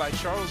brought to you by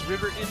Charles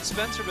River in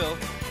Spencerville.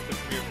 The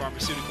premier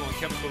pharmaceutical and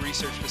chemical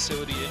research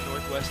facility in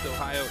Northwest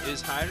Ohio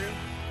is hiring.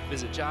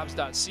 Visit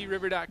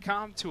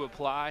jobs.criver.com to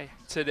apply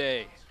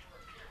today.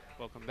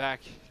 Welcome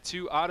back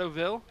to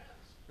Ottoville.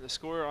 The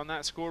score on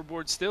that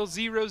scoreboard still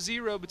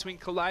 0-0 between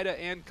Kalida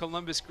and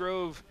Columbus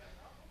Grove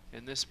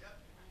in this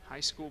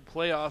high school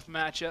playoff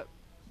matchup.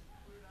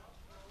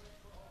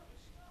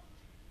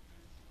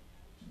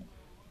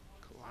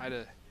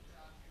 Kalida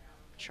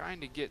trying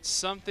to get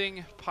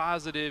something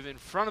positive in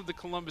front of the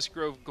Columbus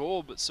Grove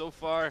goal, but so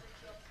far,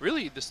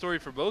 really the story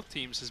for both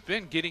teams has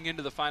been getting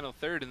into the final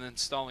third and then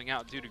stalling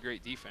out due to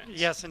great defense.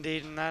 Yes,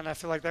 indeed, and I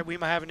feel like that we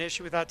might have an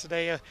issue with that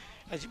today.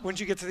 Once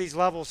you get to these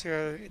levels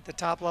here, at the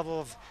top level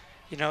of,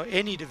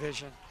 any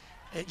division,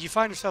 you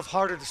find yourself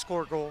harder to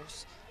score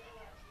goals.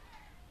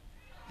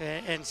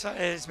 And so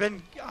it's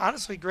been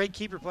honestly great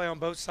keeper play on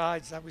both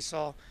sides that we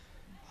saw.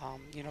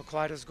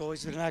 Kalida's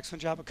goalies did an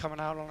excellent job of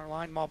coming out on our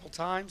line multiple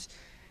times,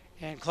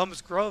 and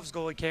Columbus Grove's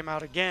goalie came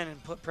out again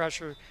and put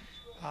pressure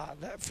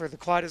for the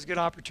Kalida's good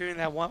opportunity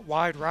that went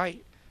wide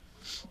right.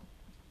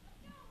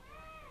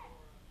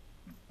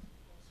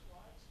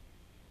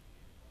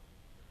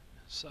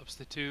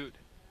 Substitute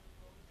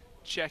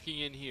checking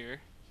in here.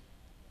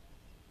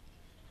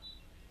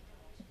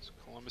 So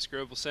Columbus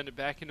Grove will send it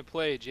back into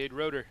play. Jade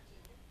Roeder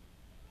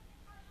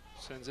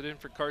sends it in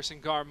for Carson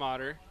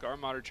Garmotter.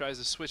 Garmotter tries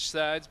to switch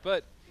sides,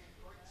 but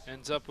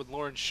ends up with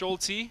Lauren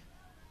Schulte.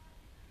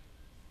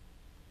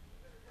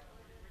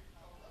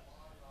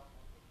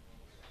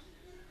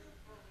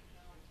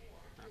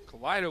 Now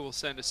Kalida will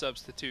send a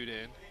substitute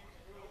in.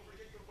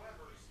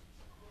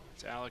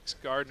 It's Alex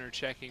Gardner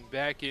checking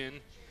back in,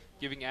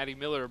 giving Addie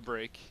Miller a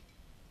break.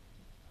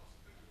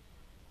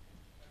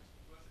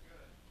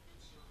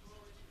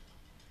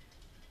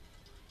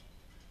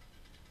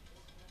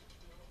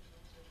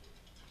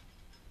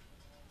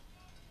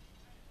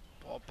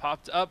 Ball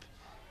popped up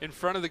in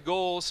front of the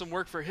goal. Some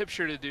work for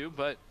Hipsher to do,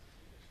 but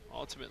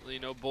ultimately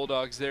no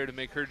Bulldogs there to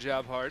make her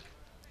job hard.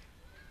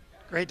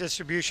 Great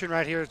distribution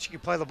right here. She can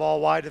play the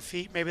ball wide of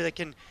feet. Maybe they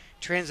can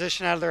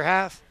transition out of their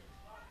half.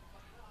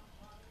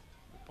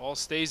 Ball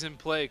stays in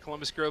play.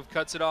 Columbus Grove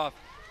cuts it off.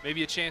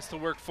 Maybe a chance to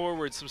work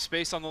forward. Some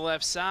space on the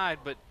left side,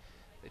 but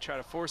they try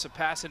to force a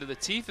pass into the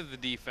teeth of the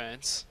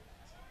defense.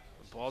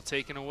 The ball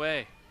taken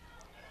away.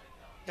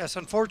 Yes,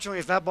 unfortunately,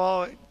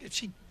 if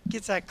she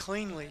gets that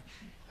cleanly,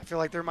 I feel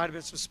like there might have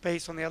been some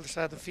space on the other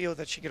side of the field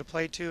that she could have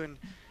played to, and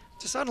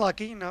just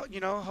unlucky.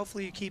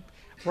 Hopefully you keep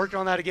working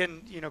on that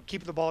again.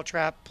 Keeping the ball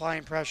trapped,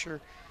 applying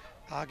pressure.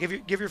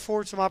 Give your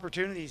forward some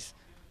opportunities.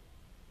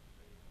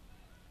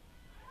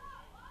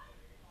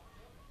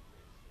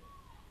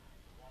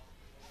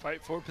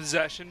 Fight for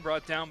possession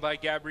brought down by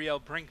Gabrielle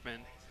Brinkman.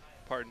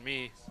 Pardon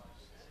me.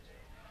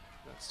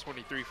 That's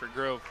 23 for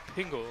Grove.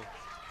 Pingle.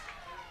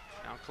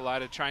 Now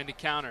Kalida trying to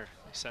counter.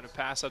 They send a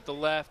pass up the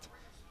left.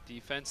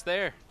 Defense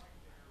there.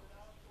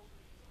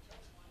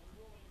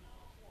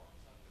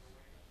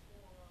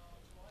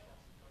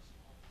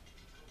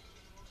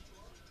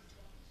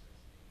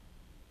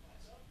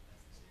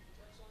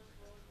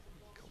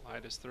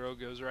 Kalida's throw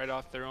goes right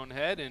off their own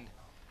head, and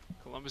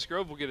Columbus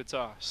Grove will get a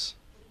toss.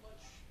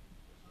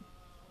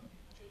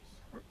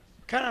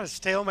 Kind of a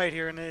stalemate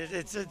here, and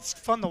it's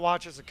fun to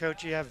watch as a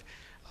coach. You have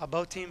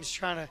both teams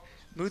trying to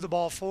move the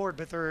ball forward,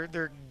 but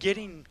they're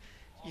getting,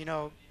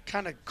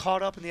 kind of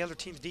caught up in the other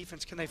team's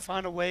defense. Can they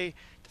find a way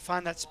to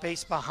find that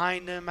space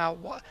behind them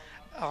out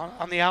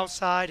on the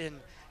outside, and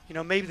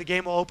maybe the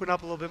game will open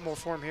up a little bit more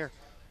for them here.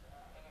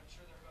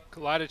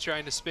 Kalida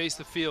trying to space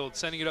the field,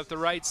 sending it up the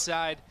right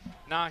side,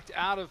 knocked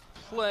out of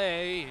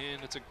play,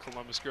 and it's a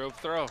Columbus Grove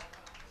throw.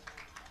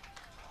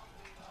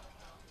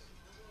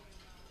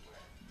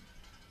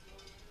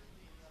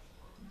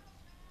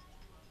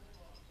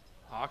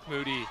 Hawk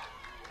Moody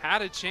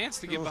had a chance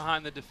to get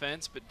behind the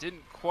defense, but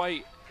didn't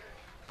quite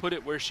put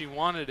it where she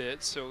wanted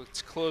it, so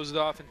it's closed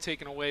off and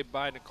taken away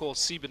by Nicole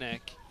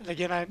Siebenek. And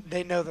again,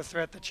 they know the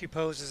threat that she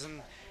poses,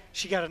 and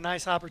she got a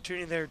nice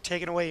opportunity there,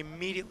 taken away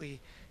immediately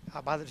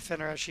by the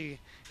defender as she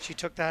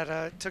took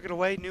it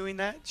away, knowing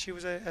that she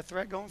was a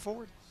threat going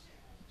forward.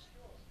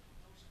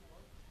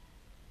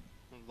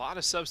 A lot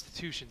of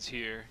substitutions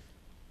here.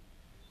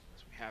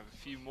 So we have a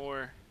few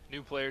more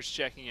new players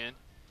checking in.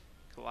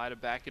 Kalida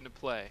back into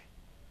play.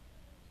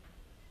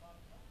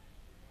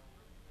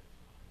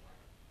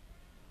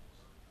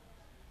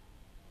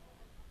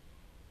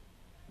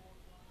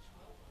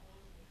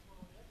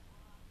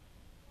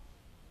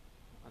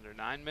 Under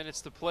 9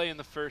 minutes to play in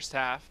the first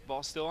half.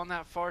 Ball still on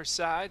that far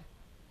side.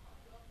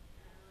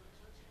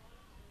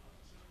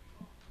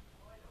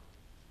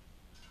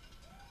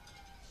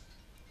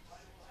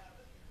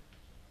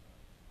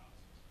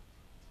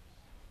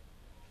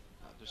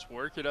 They'll just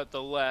work it up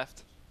the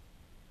left.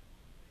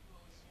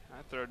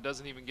 That throw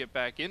doesn't even get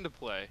back into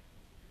play.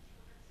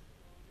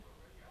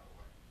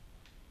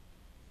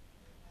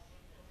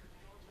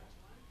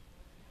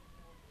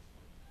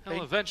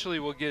 Well, eventually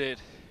we'll get it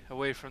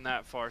away from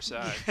that far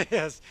side.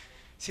 Yes.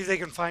 See if they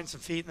can find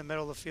some feet in the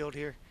middle of the field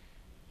here.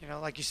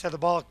 Like you said, the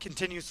ball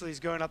continuously is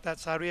going up that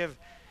side. We have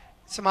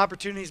some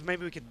opportunities.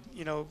 Maybe we could,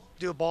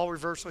 do a ball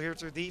reversal here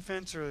through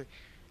defense, or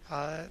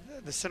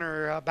the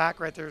center back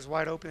right there is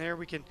wide open there.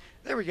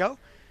 There we go.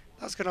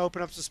 That's going to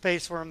open up some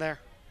space for him there.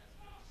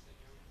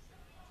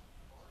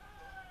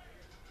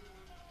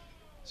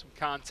 Some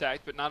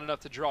contact, but not enough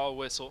to draw a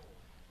whistle.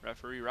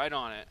 Referee right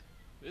on it.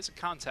 It's a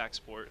contact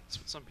sport. That's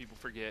what some people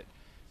forget.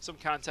 Some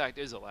contact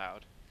is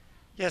allowed.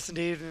 Yes,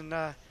 indeed, and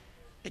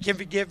it can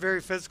get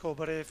very physical,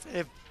 but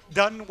if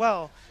done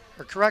well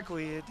or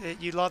correctly,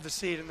 you'd love to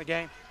see it in the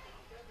game.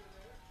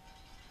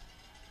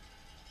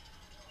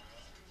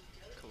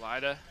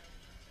 Kalida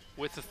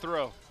with the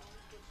throw.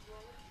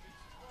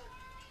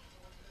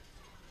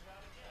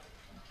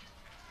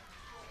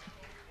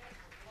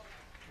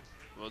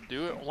 We'll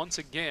do it once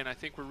again. I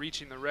think we're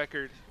reaching the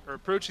record, or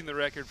approaching the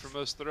record for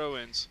most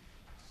throw-ins.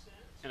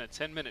 in a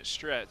 10-minute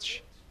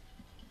stretch.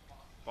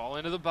 Ball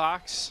into the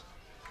box.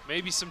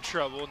 Maybe some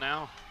trouble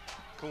now.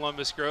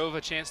 Columbus Grove,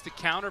 a chance to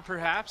counter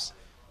perhaps.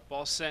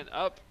 Ball sent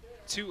up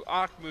to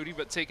Moody,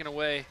 but taken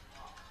away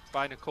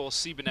by Nicole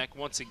Siebenek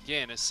once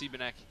again, as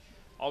Siebenek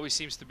always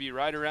seems to be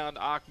right around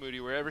Moody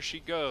wherever she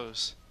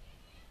goes.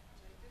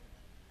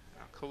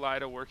 Now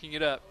Kalida working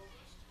it up.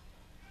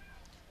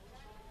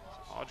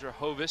 Audra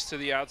Hovis to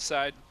the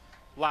outside.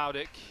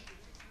 Laudick.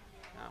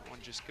 That one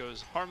just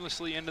goes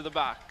harmlessly into the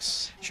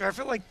box. Sure, I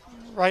feel like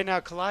right now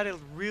Kalida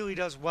really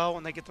does well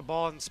when they get the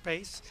ball in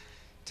space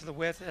to the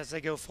width as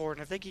they go forward.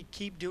 And if they can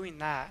keep doing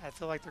that, I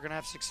feel like they're going to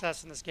have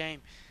success in this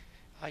game.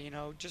 You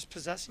know, just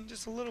possessing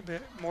just a little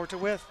bit more to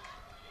width.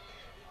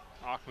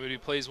 Moody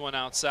plays one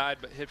outside,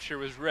 but Hipsher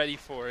was ready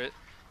for it.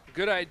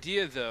 Good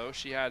idea, though.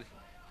 She had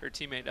her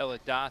teammate Ella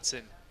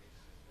Dotson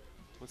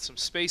with some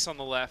space on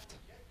the left.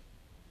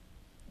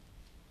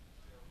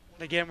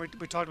 Again,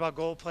 we talked about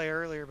goal play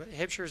earlier, but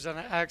Hipsher's done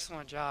an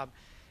excellent job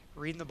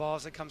reading the ball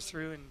as it comes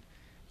through and,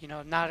 you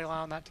know, not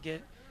allowing that to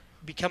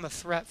become a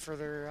threat for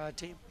their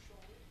team.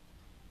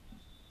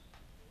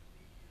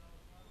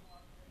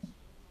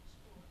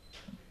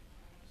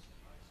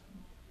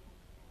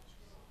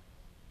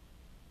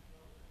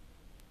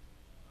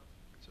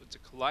 So it's a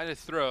Kalida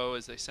throw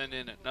as they send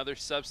in another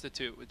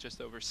substitute with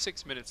just over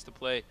 6 minutes to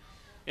play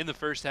in the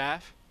first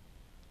half.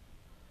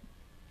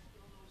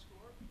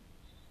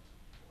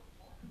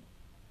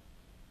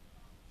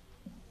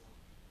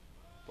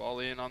 Ball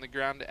in on the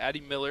ground to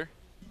Addie Miller.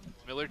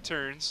 Miller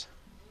turns.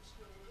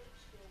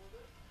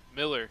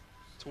 Miller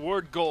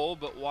toward goal,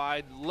 but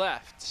wide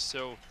left.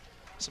 So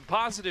some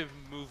positive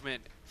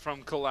movement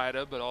from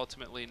Kalida, but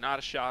ultimately not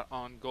a shot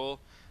on goal.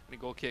 And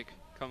a goal kick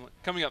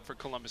coming up for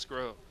Columbus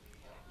Grove.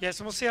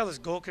 Yes, and we'll see how this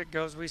goal kick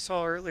goes. We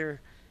saw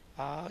earlier,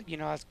 you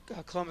know, as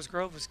Columbus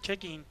Grove was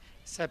kicking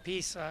set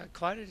piece,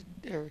 Kalida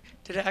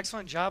did an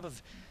excellent job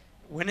of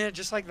winning it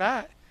just like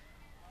that.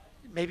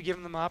 Maybe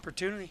giving them an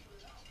opportunity.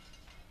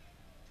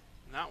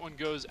 And that one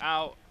goes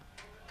out.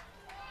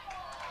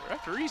 The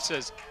referee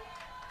says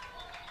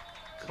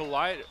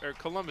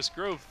Columbus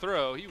Grove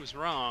throw. He was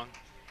wrong,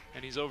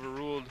 and he's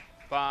overruled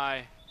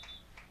by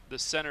the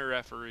center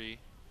referee.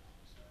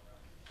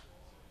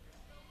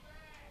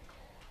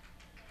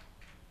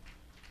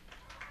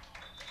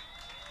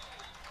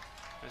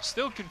 There's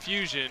still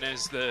confusion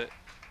as the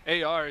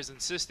AR is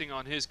insisting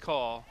on his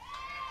call.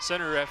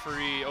 Center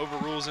referee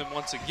overrules him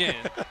once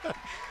again.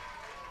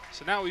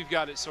 So now we've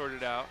got it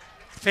sorted out.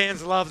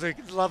 Fans love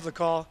the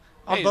call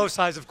on both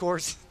sides, of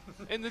course.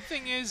 And the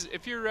thing is,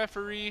 if you're a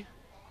referee,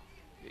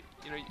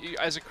 you know,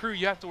 as a crew,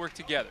 you have to work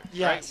together.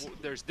 Yes.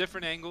 Right? There's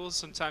different angles.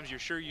 Sometimes you're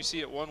sure you see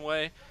it one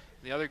way, and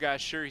the other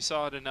guy's sure he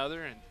saw it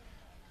another, and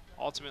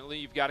ultimately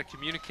you've got to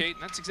communicate,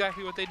 and that's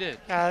exactly what they did.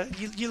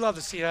 You love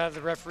to see that out of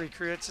the referee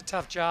crew. It's a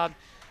tough job,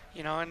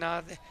 you know, and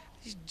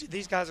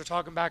these guys are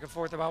talking back and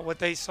forth about what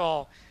they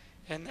saw.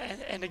 And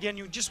again,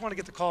 you just want to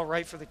get the call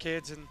right for the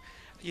kids, and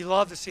you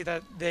love to see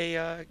that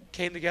they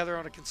came together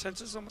on a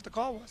consensus on what the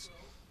call was.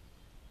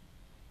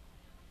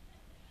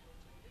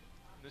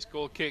 This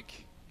goal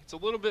kick, it's a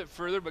little bit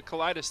further, but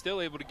Kalida still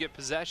able to get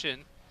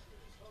possession.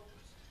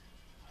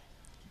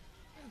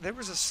 There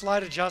was a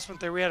slight adjustment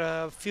there. We had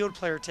a field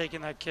player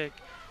taking that kick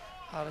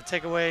to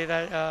take away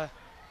that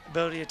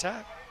ability to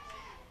attack.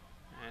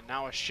 And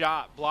now a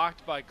shot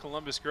blocked by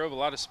Columbus Grove. A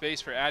lot of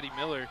space for Addie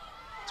Miller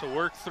to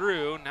work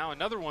through. Now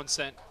another one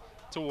sent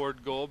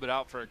toward goal, but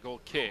out for a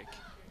goal kick.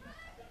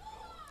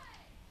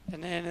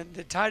 And then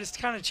the tide is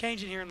kind of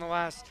changing here in the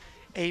last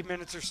 8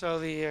 minutes or so.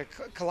 The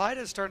Kalida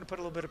is starting to put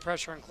a little bit of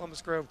pressure on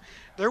Columbus Grove.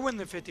 They're winning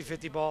the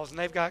 50-50 balls, and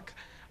they've got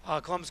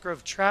Columbus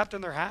Grove trapped in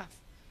their half.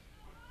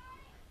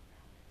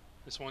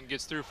 This one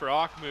gets through for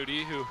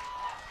Moody, who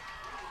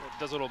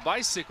does a little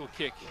bicycle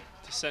kick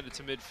to send it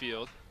to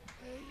midfield.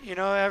 You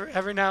know,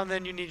 every now and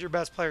then you need your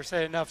best player to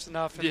say enough's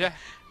enough. And yeah.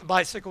 The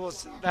bicycle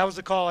that was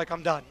the call, like,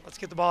 I'm done. Let's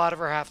get the ball out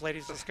of our half,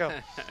 ladies. Let's go.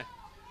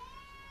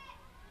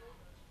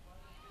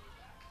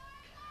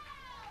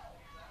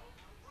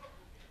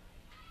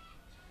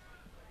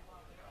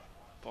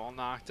 Ball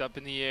knocked up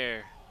in the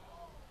air.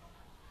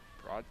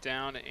 Brought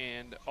down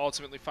and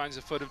ultimately finds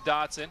the foot of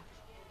Dotson.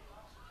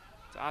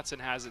 Dotson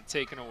has it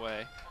taken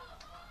away.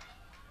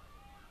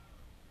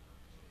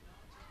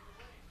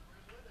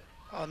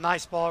 Oh,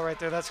 nice ball right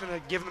there. That's going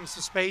to give them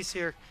some space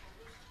here.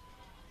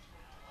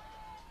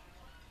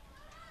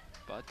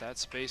 But that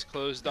space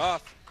closed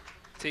off.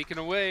 Taken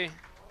away.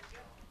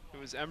 It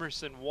was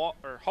Emerson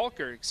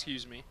Halker,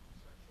 excuse me.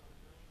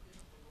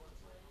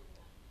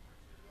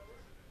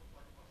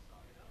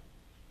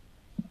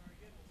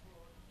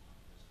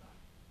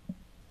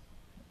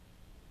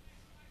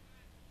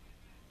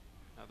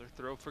 Another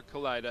throw for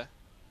Kalida.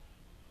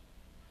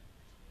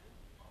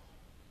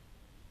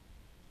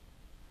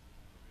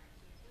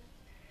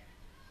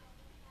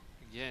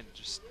 Again,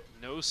 just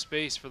no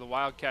space for the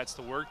Wildcats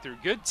to work through.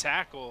 Good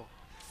tackle.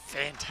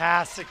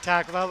 Fantastic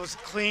tackle. That was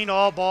clean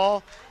all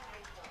ball.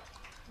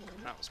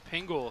 That was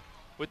Pingle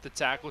with the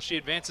tackle. She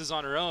advances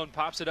on her own,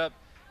 pops it up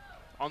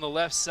on the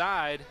left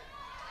side.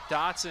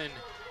 Dotson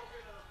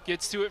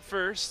gets to it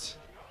first.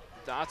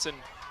 Dotson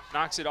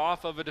knocks it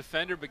off of a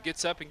defender, but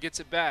gets up and gets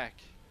it back.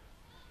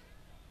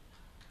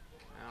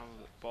 Now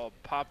the ball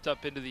popped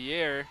up into the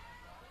air.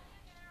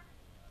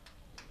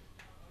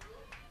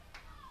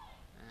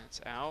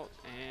 That's out,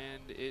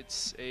 and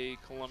it's a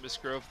Columbus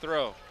Grove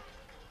throw.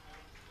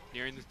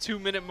 Nearing the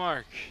 2-minute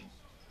mark.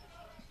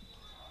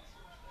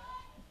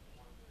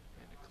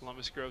 And a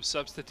Columbus Grove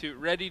substitute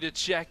ready to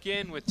check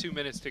in with 2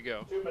 minutes to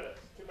go. 2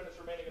 minutes. 2 minutes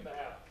remaining in the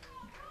half.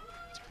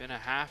 It's been a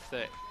half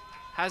that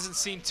hasn't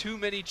seen too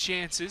many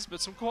chances, but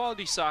some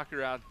quality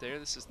soccer out there.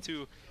 This is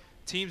two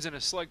teams in a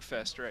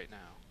slugfest right now.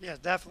 Yeah,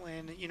 definitely.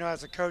 And, you know,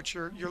 as a coach,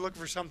 you're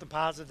looking for something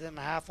positive in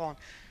the half on.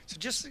 So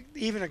just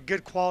even a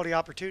good quality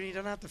opportunity. You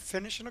don't have to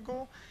finish in a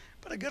goal,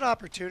 but a good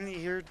opportunity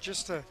here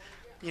just to,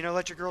 you know,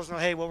 let your girls know,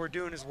 hey, what we're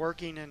doing is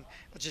working, and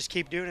let's just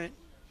keep doing it.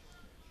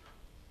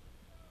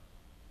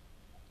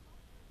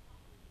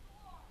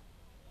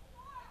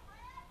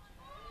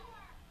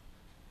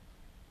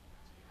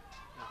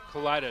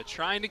 Kalida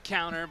trying to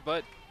counter,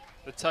 but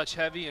the touch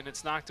heavy, and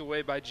it's knocked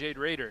away by Jade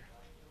Rader.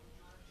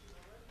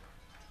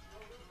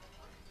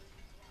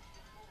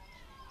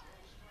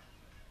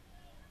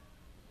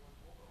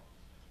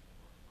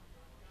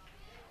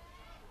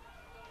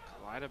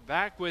 Kalida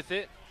back with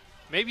it.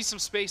 Maybe some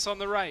space on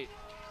the right.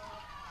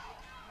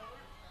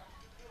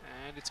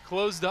 And it's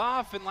closed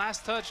off and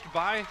last touched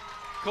by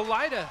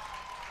Kalida.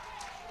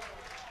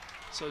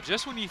 So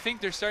just when you think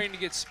they're starting to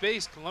get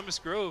space, Columbus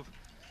Grove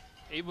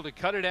able to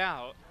cut it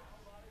out.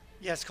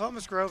 Yes,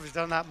 Columbus Grove has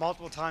done that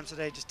multiple times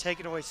today, just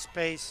taking away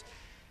space,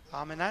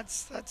 and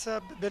that's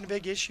been a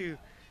big issue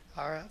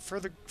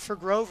for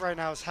Grove right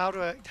now. Is how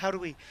do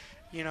we,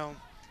 you know,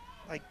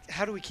 like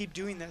how do we keep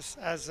doing this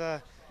as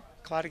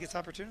Kalida gets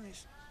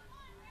opportunities?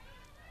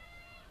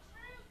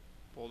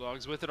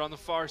 Bulldogs with it on the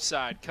far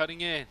side, cutting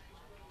in.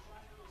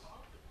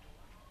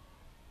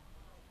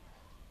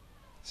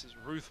 This is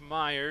Ruth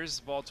Myers,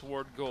 ball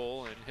toward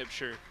goal, and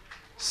Hipsher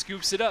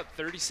scoops it up.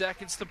 30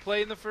 seconds to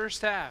play in the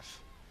first half.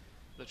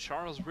 The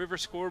Charles River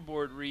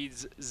scoreboard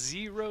reads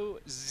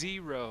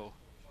 0-0.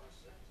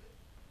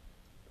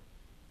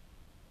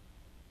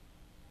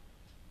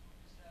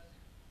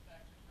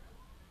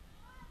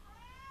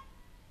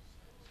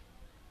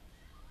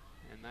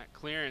 And that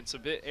clearance a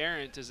bit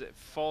errant as it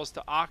falls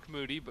to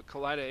Akmoody, but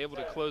Kalida able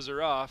to close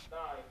her off. 9,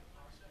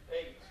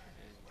 8,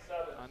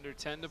 7, under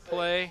 10 to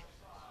play.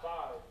 5.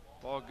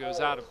 Ball goes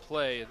out of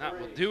play, and that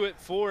will do it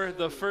for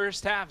the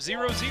first half.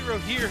 0-0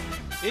 here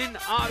in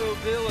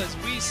Ottoville as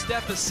we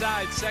step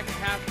aside. Second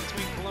half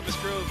between Columbus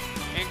Grove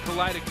and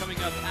Kalida coming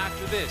up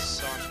after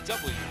this on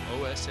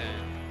WOSN.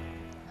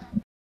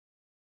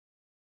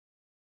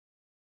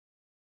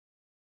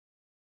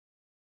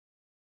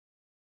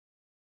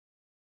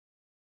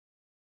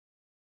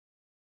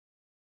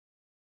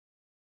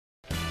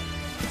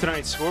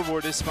 Tonight's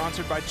scoreboard is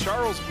sponsored by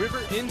Charles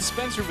River in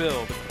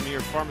Spencerville. The premier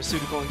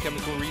pharmaceutical and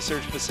chemical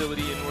research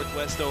facility in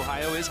Northwest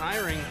Ohio is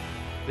hiring.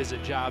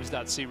 Visit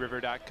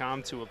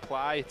jobs.criver.com to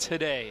apply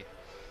today.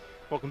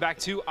 Welcome back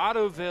to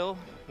Ottoville,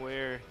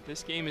 where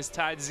this game is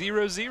tied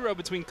 0-0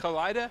 between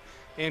Kalida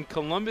and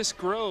Columbus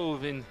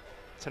Grove in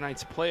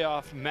tonight's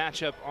playoff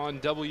matchup on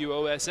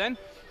WOSN.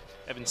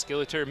 Evan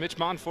Skilleter, Mitch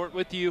Monfort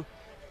with you,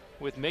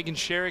 with Megan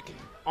Sherrick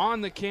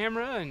on the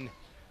camera. And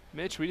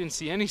Mitch, we didn't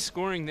see any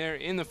scoring there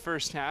in the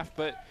first half,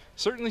 but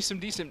certainly some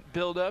decent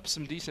build-up,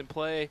 some decent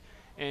play,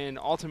 and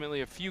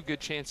ultimately a few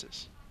good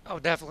chances. Oh,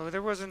 definitely.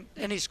 There wasn't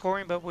any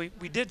scoring, but we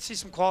did see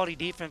some quality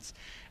defense,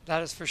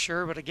 that is for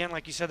sure. But again,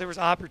 like you said, there was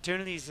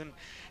opportunities, and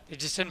they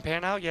just didn't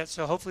pan out yet.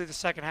 So hopefully the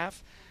second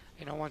half,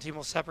 you know, one team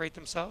will separate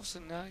themselves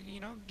and, you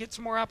know, get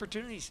some more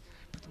opportunities,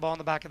 put the ball in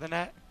the back of the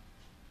net.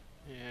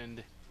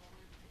 And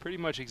pretty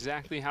much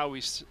exactly how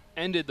we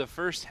ended the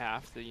first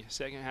half. The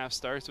second half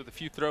starts with a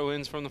few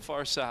throw-ins from the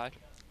far side.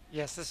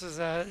 Yes, this is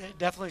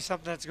definitely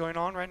something that's going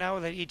on right now.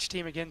 That each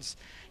team, again, is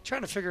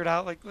trying to figure it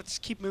out. Like, let's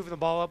keep moving the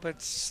ball up, but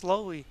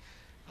slowly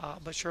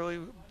but surely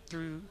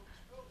through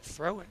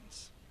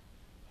throw-ins.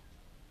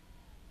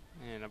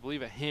 And I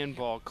believe a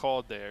handball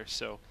called there,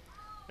 so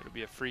it'll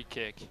be a free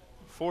kick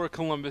for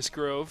Columbus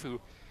Grove, who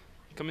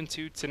come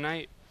into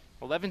tonight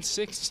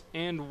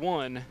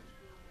 11-6-1.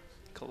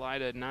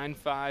 Kalida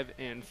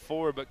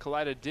 9-5-4, but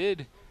Kalida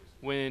did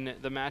win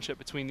the matchup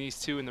between these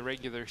two in the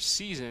regular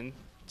season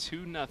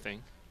 2-0.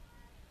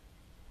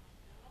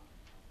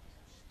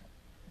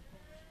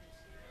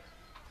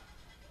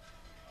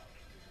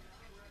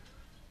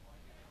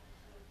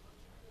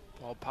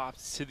 Ball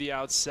popped to the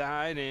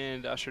outside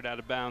and ushered out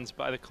of bounds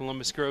by the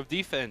Columbus Grove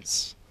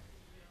defense.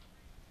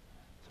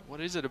 What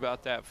is it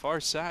about that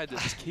far side that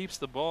just keeps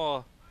the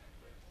ball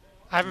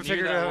I haven't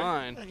figured that out.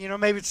 line? You know,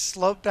 maybe it's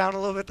sloped down a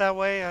little bit that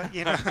way.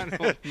 You know, I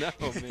don't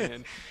know,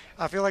 man.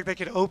 I feel like they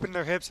could open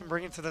their hips and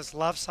bring it to this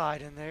left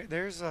side, and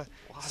there's a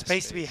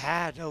space to be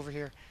had over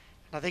here.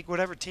 And I think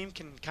whatever team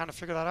can kind of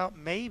figure that out,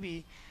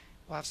 maybe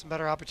we'll have some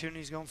better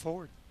opportunities going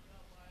forward.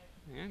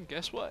 And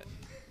guess what?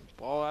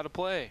 Ball out of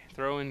play.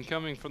 Throw in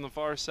coming from the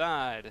far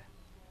side.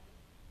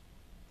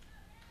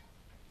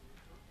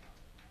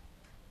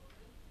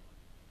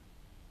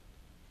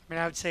 I mean,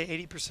 I would say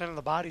 80% of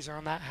the bodies are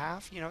on that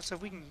half. So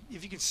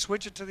if you can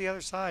switch it to the other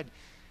side,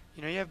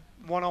 you have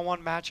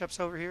one-on-one matchups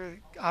over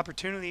here,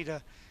 opportunity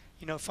to,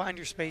 find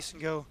your space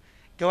and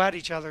go at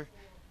each other,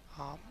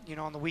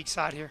 on the weak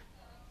side here.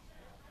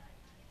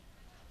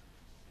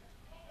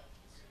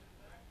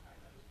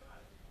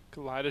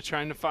 Kalida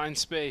trying to find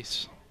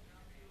space.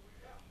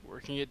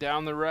 Working it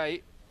down the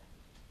right.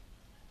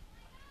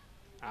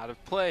 Out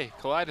of play.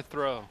 Kalida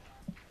throw.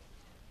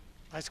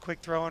 Nice quick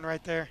throw in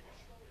right there.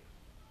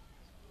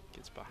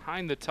 Gets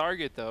behind the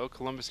target, though.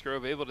 Columbus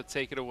Grove able to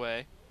take it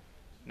away.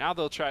 Now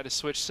they'll try to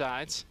switch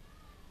sides,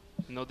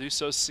 and they'll do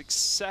so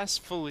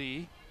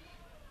successfully,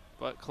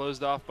 but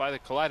closed off by the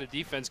Kalida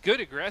defense.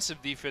 Good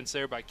aggressive defense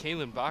there by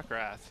Kaylin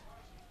Bachrath.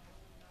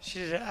 She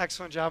did an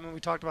excellent job when we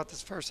talked about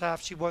this first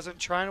half. She wasn't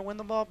trying to win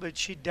the ball, but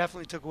she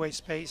definitely took away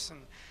space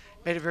and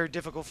made it very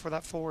difficult for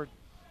that forward.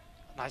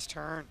 Nice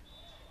turn.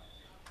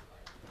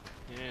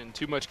 And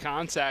too much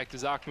contact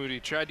as Akhmoudi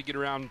tried to get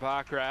around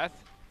Bachrath.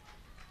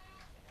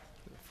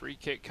 Free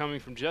kick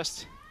coming from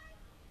just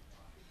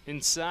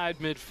inside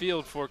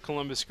midfield for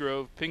Columbus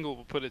Grove. Pingle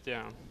will put it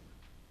down.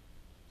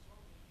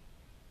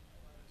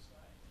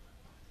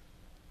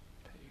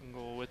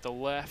 Pingle with the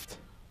left.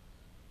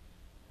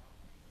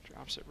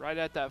 Drops it right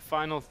at that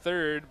final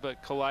third,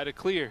 but Kalida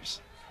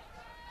clears.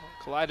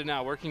 Kalida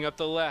now working up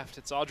the left.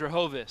 It's Audra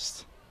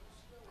Hovist.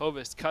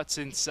 Hovist cuts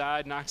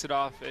inside, knocks it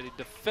off at a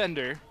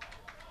defender.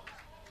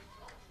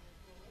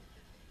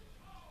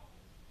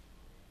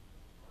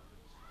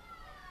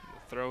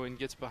 The throw-in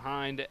gets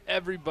behind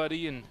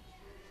everybody and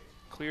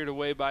cleared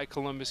away by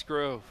Columbus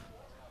Grove.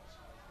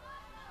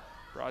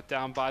 Brought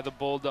down by the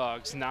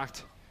Bulldogs.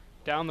 Knocked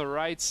down the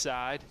right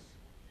side.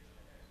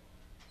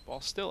 Ball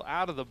still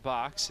out of the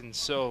box, and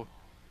so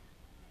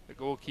the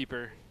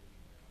goalkeeper,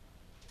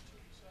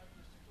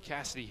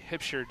 Cassidy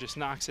Hipsher, just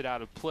knocks it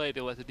out of play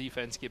to let the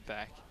defense get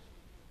back.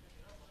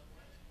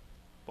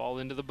 Ball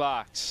into the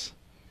box.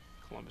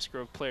 Columbus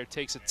Grove player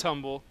takes a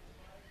tumble.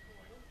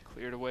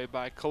 Cleared away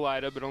by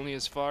Kalida, but only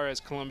as far as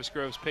Columbus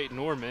Grove's Peyton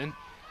Orman.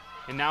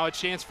 And now a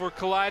chance for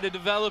Kalida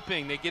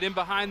developing. They get in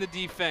behind the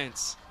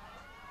defense.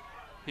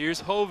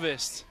 Here's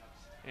Hovist,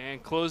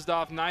 and closed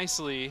off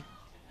nicely.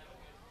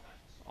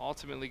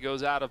 Ultimately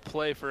goes out of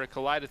play for a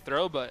Kalida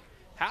throw, but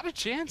had a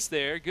chance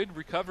there. Good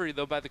recovery,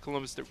 though, by the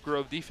Columbus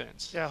Grove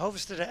defense. Yeah,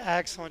 Hovist did an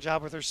excellent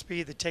job with her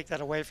speed to take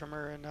that away from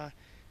her. And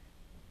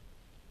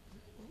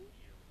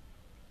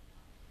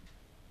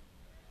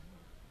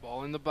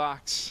ball in the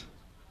box.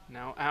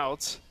 Now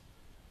out.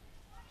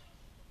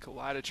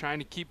 Kalida trying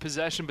to keep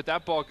possession, but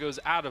that ball goes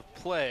out of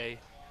play.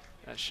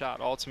 That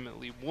shot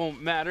ultimately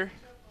won't matter.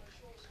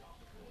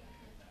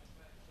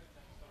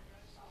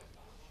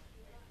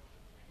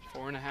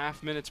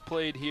 4.5 minutes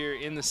played here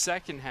in the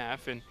second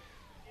half, and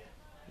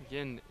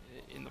again,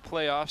 in the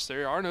playoffs,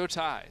 there are no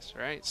ties,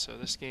 right? So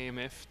this game,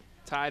 if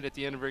tied at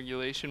the end of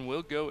regulation,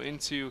 will go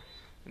into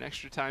an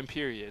extra time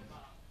period.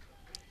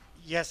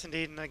 Yes,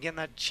 indeed, and again,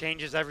 that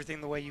changes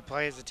everything the way you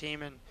play as a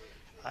team. And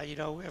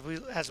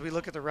as we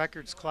look at the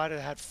records, Kalida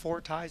had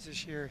 4 ties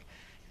this year,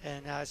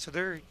 and so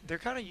they're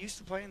kind of used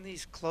to playing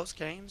these close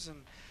games,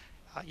 and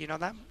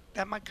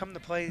that might come to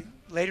play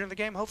later in the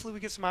game. Hopefully, we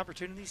get some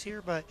opportunities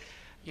here, but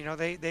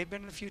they've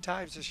been in a few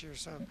ties this year,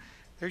 so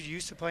they're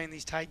used to playing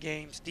these tight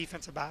games,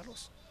 defensive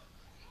battles.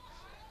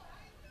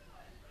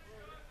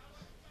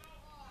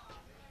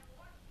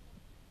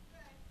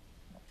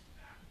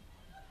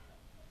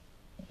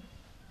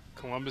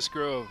 Columbus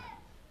Grove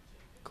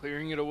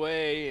clearing it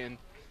away, and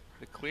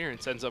the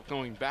clearance ends up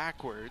going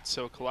backwards,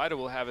 so Kalida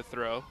will have a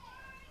throw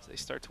as they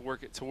start to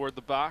work it toward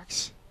the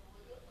box.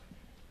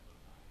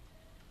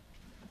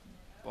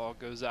 Ball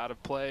goes out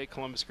of play.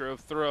 Columbus Grove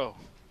throw.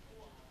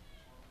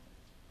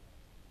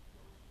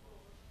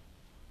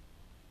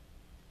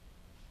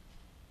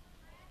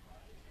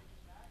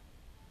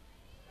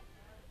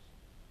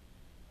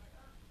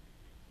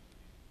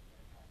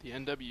 The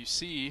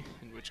NWC,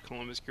 in which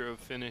Columbus Grove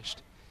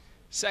finished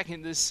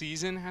second this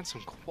season, had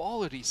some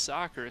quality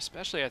soccer,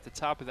 especially at the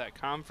top of that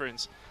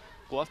conference.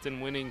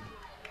 Bluffton winning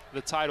the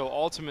title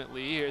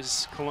ultimately.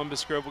 As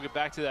Columbus Grove, we'll get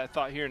back to that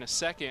thought here in a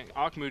second.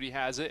 Akhmoudi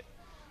has it.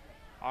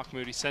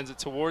 Akhmoudi sends it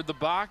toward the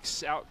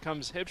box. Out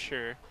comes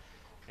Hipsher,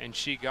 and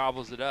she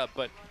gobbles it up.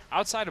 But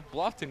outside of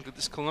Bluffton,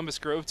 this Columbus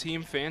Grove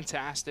team,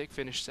 fantastic.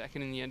 Finished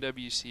second in the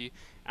NWC.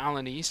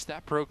 Allen East,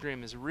 that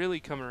program has really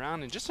come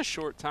around in just a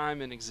short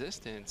time in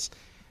existence.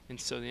 And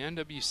so the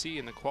NWC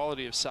and the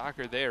quality of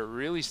soccer there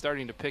really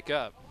starting to pick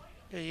up.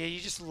 Yeah, you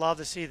just love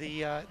to see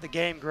the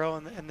game grow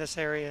in this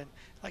area. And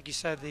like you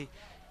said,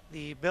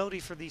 the ability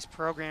for these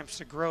programs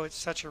to grow at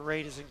such a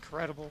rate is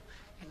incredible.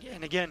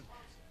 And again,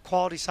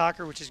 quality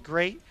soccer, which is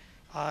great.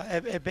 I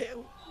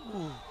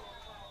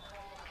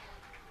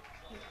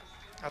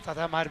thought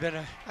that might have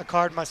been a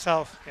card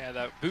myself. Yeah,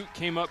 that boot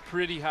came up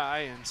pretty high,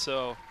 and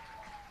so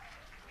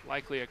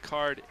likely a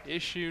card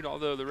issued,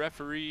 although the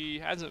referee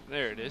hasn't.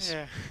 There it is.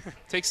 Yeah.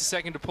 Takes a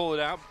second to pull it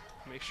out.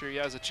 Make sure he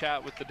has a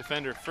chat with the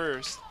defender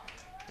first.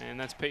 And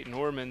that's Peyton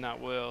Orman that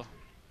will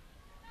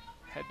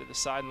head to the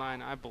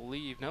sideline, I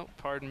believe. Nope,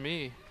 pardon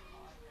me.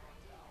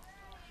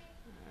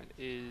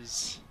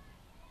 is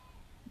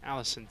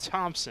Allison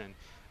Thompson.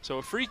 So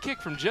a free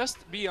kick from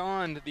just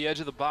beyond the edge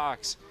of the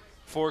box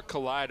for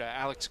Kalida.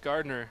 Alex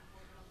Gardner,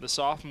 the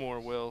sophomore,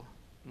 will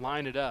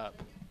line it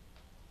up.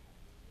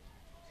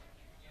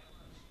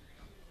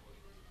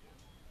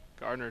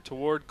 Gardner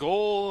toward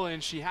goal,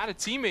 and she had a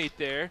teammate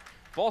there.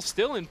 Ball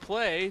still in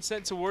play,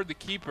 sent toward the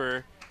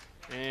keeper,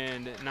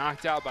 and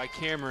knocked out by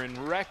Cameron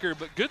Recker.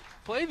 But good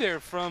play there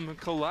from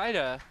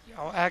Kalida.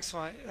 Oh,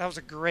 excellent. That was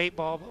a great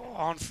ball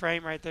on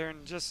frame right there,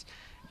 and just,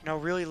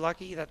 really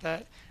lucky that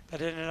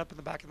ended up in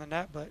the back of the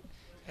net. But,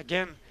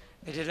 again,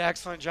 they did an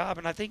excellent job,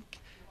 and I think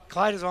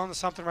Kalida's on to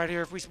something right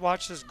here. If we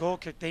watch this goal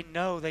kick, they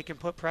know they can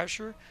put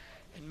pressure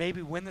and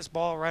maybe win this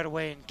ball right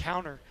away and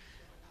counter.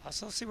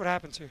 So let's see what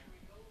happens here.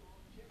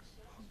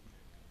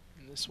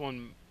 This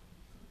one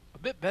a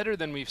bit better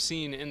than we've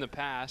seen in the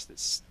past.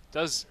 It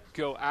does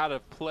go out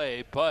of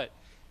play, but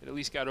it at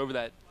least got over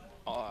that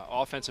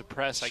offensive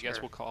press, I guess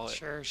we'll call it.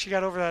 Sure. She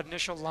got over that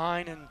initial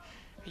line, and,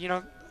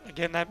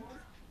 again,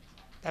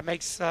 that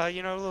makes, a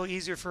little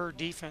easier for her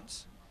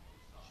defense.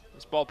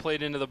 This ball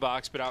played into the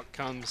box, but out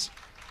comes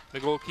the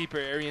goalkeeper,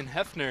 Arian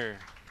Hefner.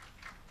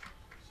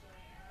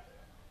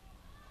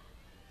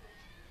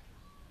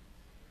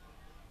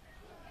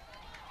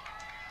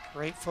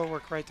 Great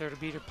footwork right there to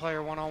beat her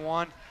player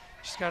one-on-one.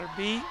 She's got her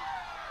beat.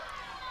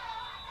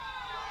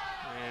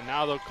 And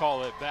now they'll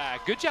call it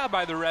back. Good job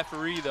by the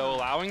referee, though,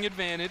 allowing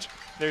advantage.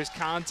 There's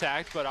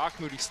contact, but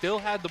Akmoudi still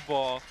had the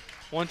ball.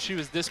 Once she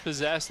was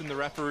dispossessed and the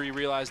referee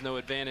realized no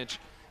advantage,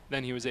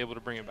 then he was able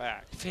to bring it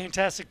back.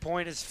 Fantastic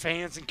point. As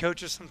fans and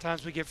coaches,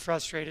 sometimes we get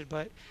frustrated,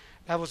 but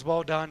that was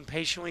well done,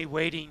 patiently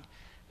waiting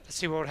to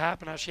see what would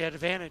happen as she had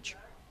advantage.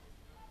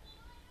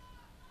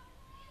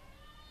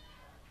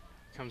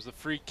 Comes the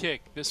free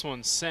kick. This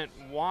one sent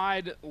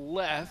wide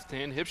left,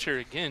 and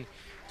Hipscher again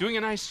doing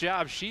a nice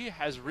job. She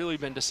has really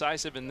been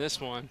decisive in this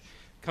one,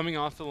 coming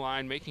off the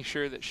line, making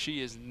sure that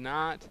she is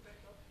not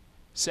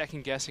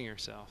second-guessing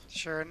herself.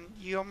 Sure, and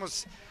you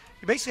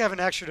basically have an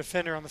extra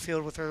defender on the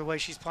field with her the way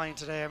she's playing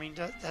today. I mean,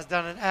 has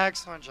done an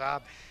excellent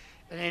job.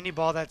 And any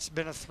ball that's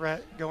been a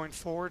threat going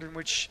forward in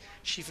which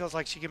she feels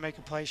like she can make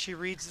a play. She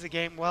reads the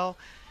game well,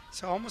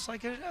 so almost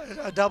like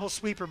a double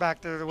sweeper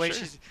back there the way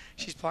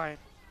she's playing.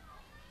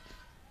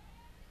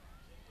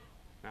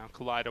 Now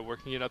Kalida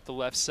working it up the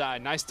left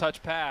side. Nice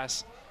touch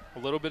pass. A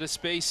little bit of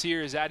space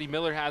here as Addie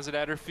Miller has it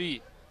at her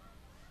feet.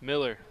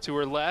 Miller to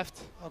her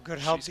left. Oh, good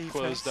help She's defense.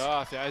 Closed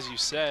off, as you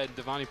said.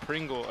 Devani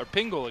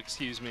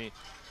Pingle,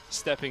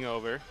 stepping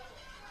over.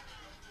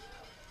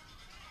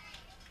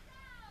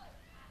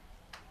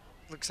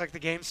 Looks like the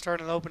game's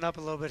starting to open up a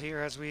little bit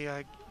here as we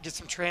get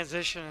some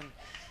transition,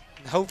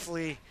 and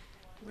hopefully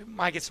we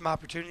might get some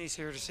opportunities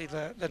here to see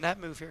the net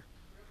move here.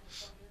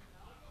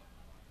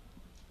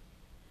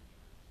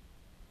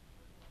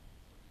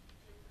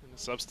 And a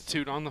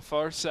substitute on the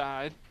far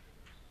side.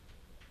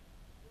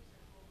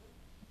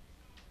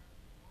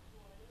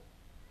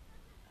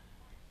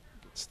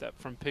 Good step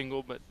from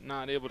Pingle, but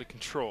not able to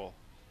control.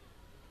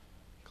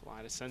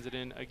 Kalida sends it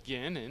in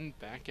again and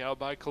back out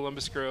by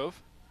Columbus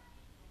Grove.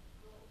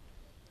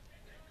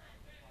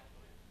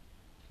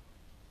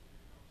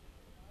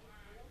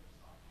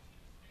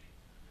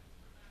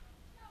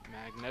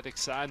 Magnetic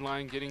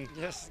sideline getting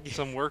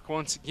some work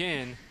once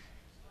again.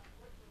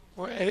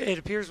 Well, it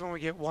appears when we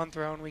get one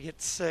thrown, we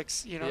get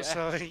six,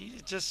 so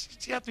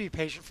you have to be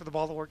patient for the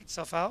ball to work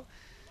itself out.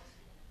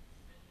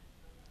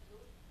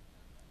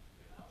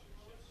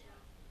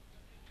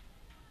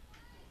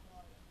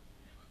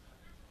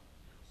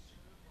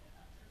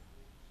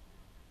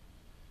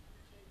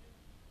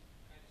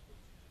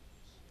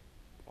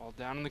 Ball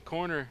down in the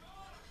corner.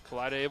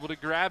 Kalida able to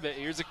grab it.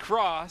 Here's a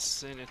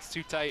cross, and it's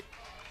too tight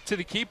to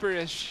the keeper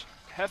as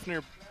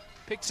Hefner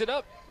picks it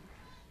up.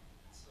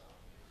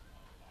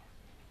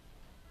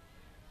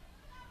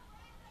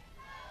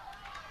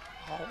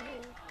 Oh.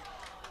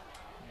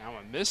 Now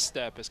a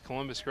misstep as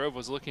Columbus Grove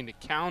was looking to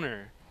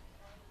counter.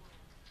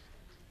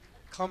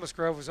 Columbus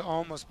Grove was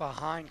almost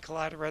behind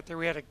Kalida right there.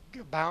 We had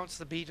a bounce,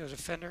 the beat of the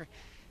defender,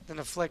 then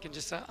a flick, and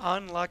just an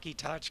unlucky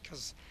touch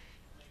because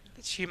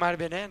she might have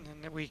been in,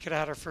 and we could have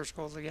had our first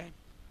goal of the game.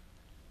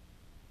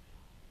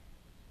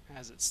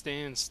 As it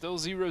stands, still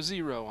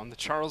 0-0 on the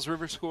Charles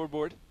River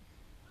scoreboard.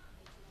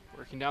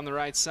 Working down the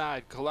right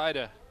side,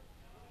 Kalida,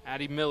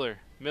 Addie Miller.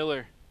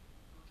 Miller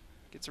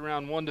gets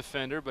around one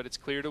defender, but it's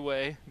cleared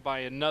away by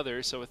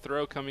another, so a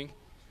throw coming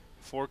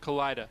for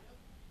Kalida.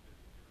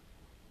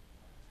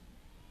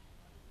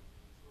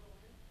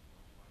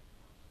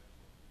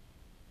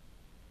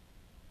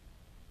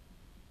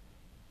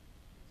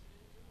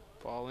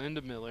 Ball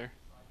into Miller.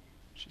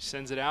 She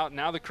sends it out.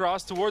 Now the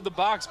cross toward the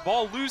box.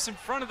 Ball loose in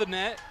front of the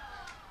net.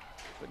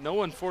 But no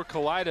one for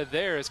Kalida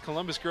there as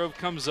Columbus Grove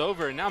comes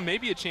over. And now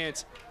maybe a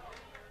chance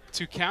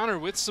to counter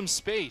with some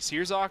space.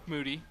 Here's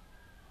Akmoudi.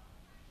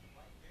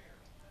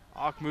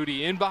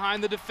 Akmoudi in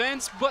behind the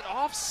defense, but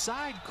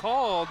offside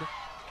called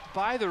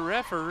by the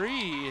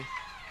referee.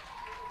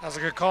 That was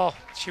a good call.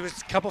 She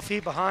was a couple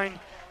feet behind,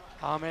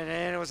 and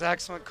it was an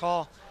excellent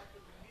call.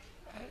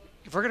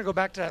 if we're going to go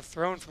back to that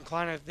throwing from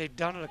Kalida, they've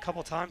done it a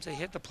couple times. They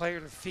hit the player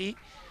to the feet.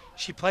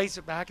 She plays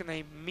it back, and they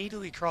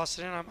immediately cross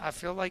it in. I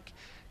feel like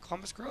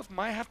Columbus Grove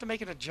might have to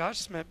make an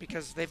adjustment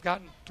because they've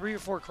gotten 3 or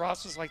 4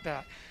 crosses like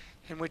that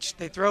in which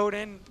they throw it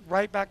in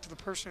right back to the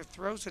person who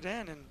throws it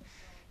in, and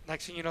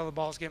next thing you know, the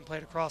ball's getting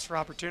played across for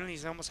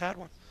opportunities. They almost had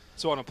one.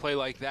 So on a play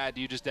like that,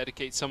 do you just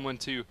dedicate someone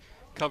to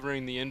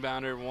covering the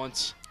inbounder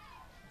once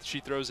she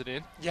throws it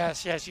in?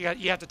 Yes, you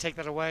have to take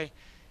that away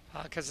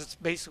because it's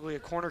basically a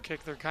corner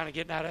kick they're kind of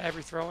getting out of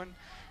every throw-in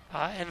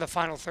in the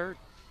final third.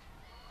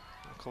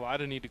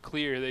 Kalida need to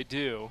clear. They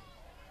do.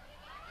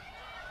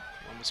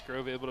 Columbus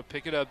Grove able to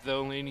pick it up,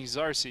 though. Laney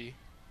Zarcy.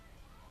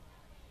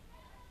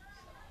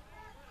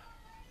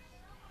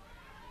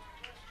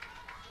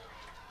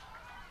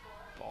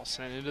 Ball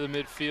sent into the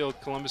midfield.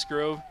 Columbus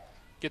Grove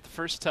get the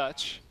first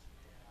touch.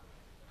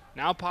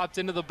 Now popped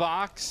into the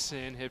box,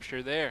 and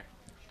Hipsher there.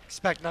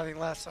 Expect nothing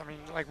less. I mean,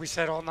 like we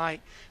said all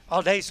night,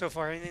 all day so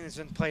far, anything that's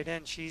been played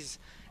in, she's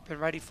been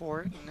ready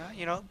for it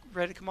and,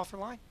 ready to come off her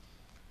line.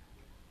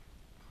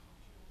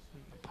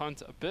 The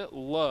punt a bit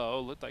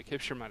low. Looked like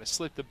Hipsher might have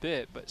slipped a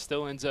bit, but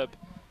still ends up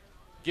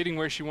getting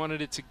where she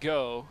wanted it to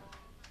go.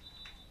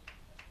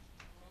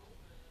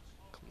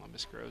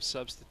 Columbus Grove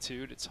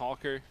substitute. It's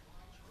Halker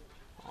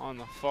on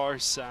the far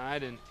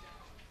side, and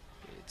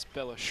it's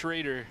Bella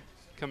Schrader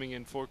coming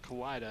in for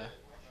Kalida.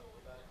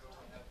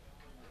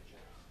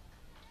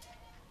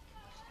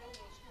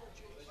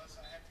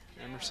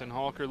 Emerson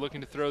Halker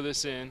looking to throw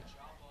this in.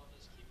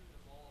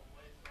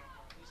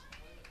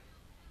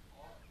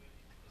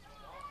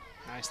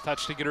 Nice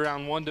touch to get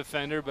around one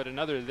defender, but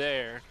another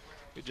there.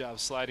 Good job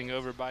sliding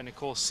over by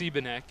Nicole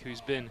Siebenek, who's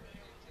been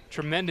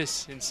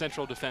tremendous in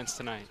central defense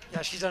tonight.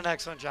 Yeah, she's done an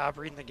excellent job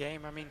reading the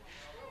game. I mean,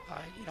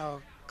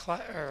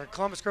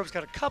 Columbus Grove's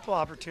got a couple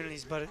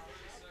opportunities, but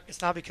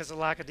it's not because of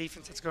lack of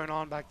defense that's going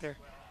on back there.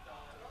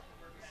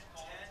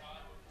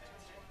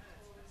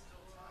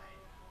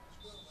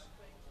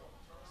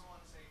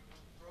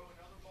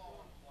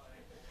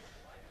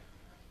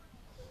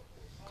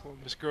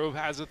 Columbus Grove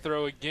has a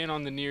throw again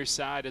on the near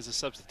side as a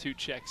substitute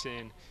checks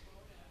in.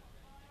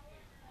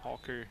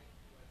 Halker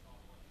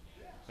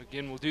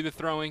again will do the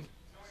throwing,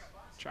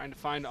 trying to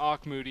find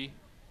Moody.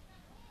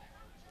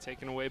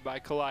 Taken away by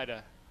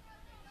Kalida.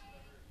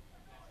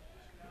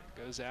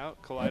 Goes out,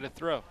 Kalida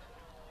throw.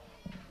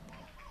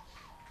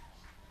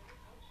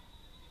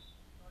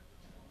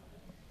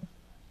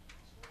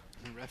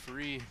 The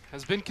referee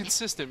has been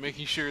consistent,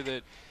 making sure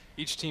that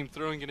each team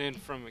throwing it in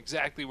from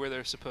exactly where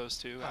they're supposed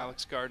to.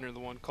 Alex Gardner, the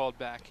one called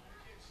back.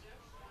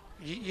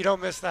 You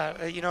don't miss that.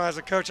 As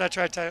a coach, I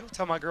try to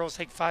tell my girls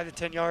take 5 to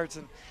 10 yards,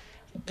 and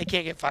they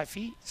can't get 5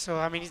 feet. So,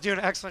 I mean, he's doing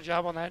an excellent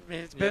job on that. I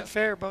mean, it's been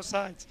fair both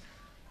sides.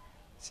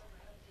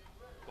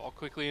 Ball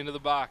quickly into the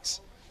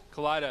box.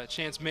 Kalida, a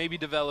chance maybe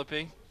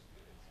developing.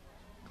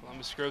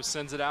 Columbus Grove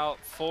sends it out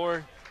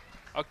for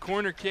a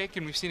corner kick,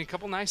 and we've seen a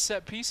couple nice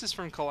set pieces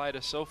from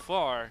Kalida so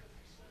far.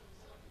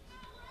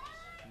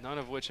 None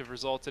of which have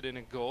resulted in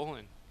a goal.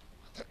 And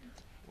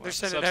they're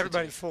sending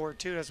everybody forward,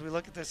 too, as we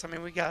look at this. I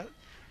mean,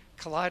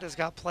 Kalida's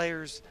got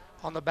players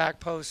on the back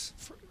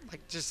post,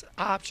 like just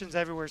options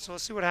everywhere. So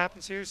let's see what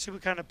happens here, see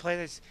what kind of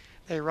play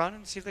they run,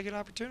 and see if they get an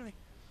opportunity.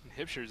 And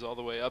Hipsher's all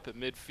the way up at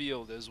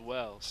midfield as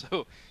well.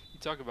 So you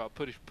talk about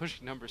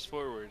pushing numbers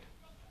forward.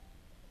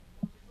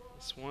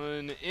 This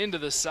one into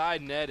the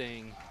side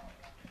netting.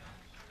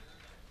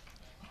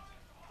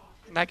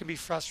 And that can be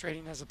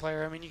frustrating as a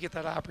player. I mean, you get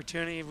that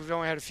opportunity. We've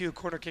only had a few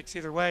corner kicks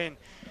either way, and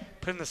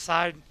putting the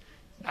side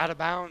out of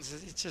bounds,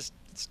 it's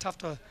tough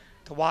to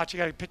watch. You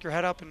got to pick your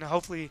head up, and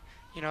hopefully,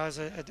 as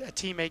a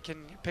teammate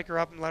can pick her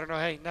up and let her know,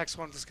 hey, next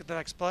one, let's get the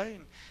next play,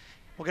 and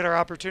we'll get our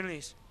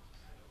opportunities.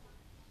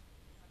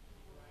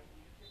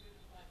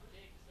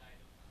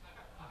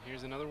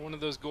 Here's another one of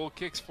those goal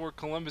kicks for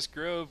Columbus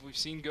Grove. We've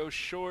seen go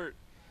short.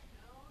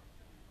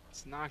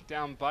 It's knocked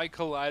down by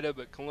Kalida,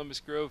 but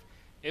Columbus Grove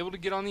able to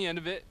get on the end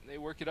of it. They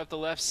work it up the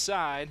left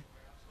side,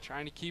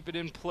 trying to keep it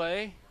in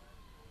play.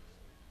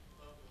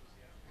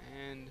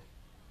 And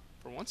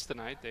for once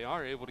tonight, they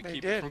are able to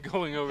keep it from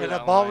going over that line.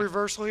 And a ball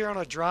reversal here on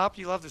a drop,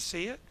 you love to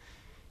see it.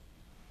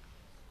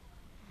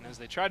 And as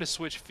they try to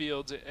switch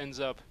fields, it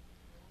ends up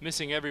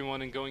missing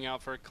everyone and going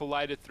out for a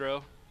Kalida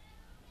throw.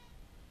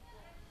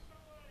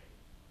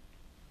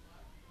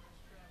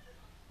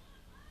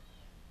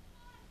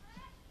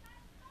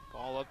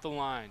 Ball up the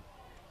line.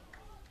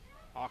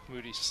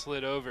 Moody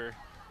slid over,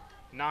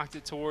 knocked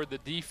it toward the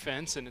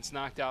defense, and it's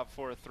knocked out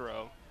for a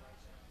throw.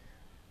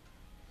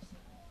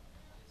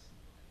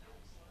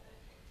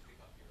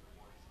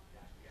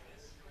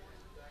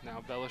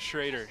 Now Bella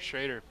Schrader.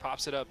 Schrader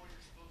pops it up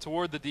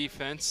toward the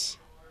defense.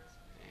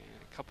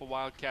 And a couple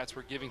Wildcats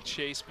were giving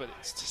chase, but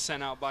it's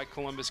sent out by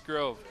Columbus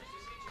Grove.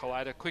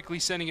 Kalida quickly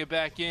sending it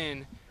back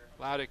in.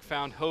 Laudick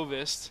found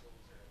Hovist.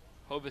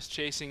 Hovist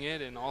chasing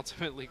it, and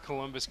ultimately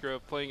Columbus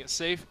Grove playing it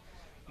safe,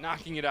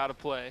 knocking it out of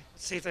play.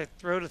 Let's see if they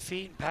throw to the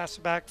feet and pass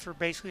it back for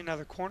basically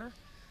another corner.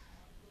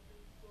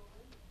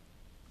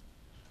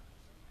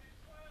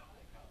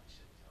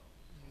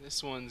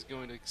 This one's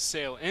going to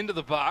sail into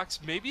the box.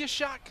 Maybe a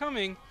shot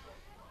coming.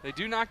 They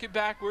do knock it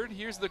backward.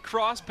 Here's the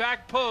cross,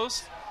 back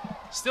post.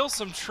 Still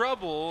some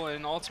trouble,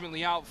 and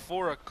ultimately out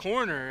for a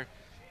corner.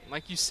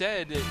 Like you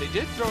said, they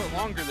did throw it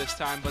longer this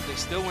time, but they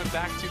still went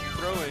back to the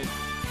throw-in.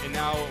 And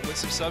now with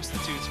some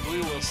substitutes,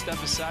 Blue will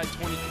step aside.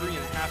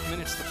 23.5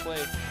 minutes to play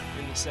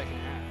in the second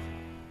half.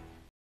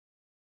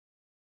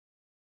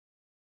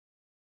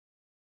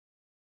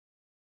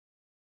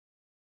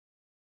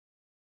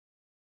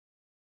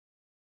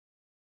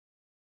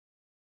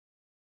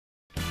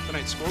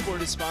 Tonight's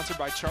scoreboard is sponsored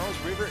by Charles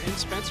River in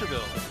Spencerville.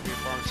 A premier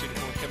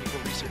pharmaceutical and chemical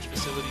research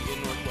facility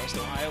in Northwest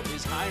Ohio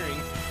is hiring.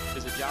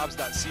 Visit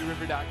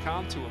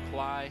jobs.criver.com to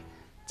apply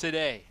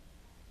today.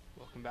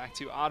 Welcome back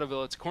to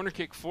Ottoville. It's corner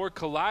kick for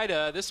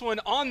Kalida. This one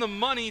on the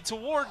money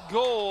toward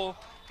goal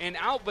and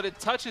out, but it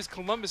touches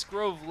Columbus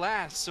Grove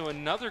last. So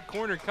another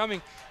corner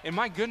coming. And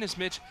my goodness,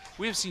 Mitch,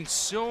 we have seen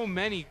so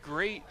many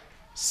great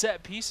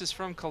set pieces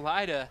from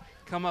Kalida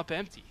come up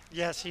empty.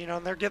 Yes, you know,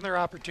 and they're getting their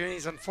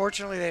opportunities.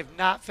 Unfortunately, they've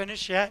not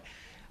finished yet.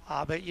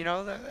 But, you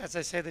know, as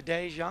I say, the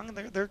day is young, and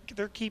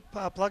they're keep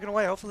plugging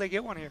away. Hopefully they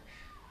get one here.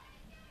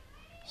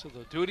 So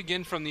they'll do it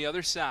again from the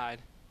other side.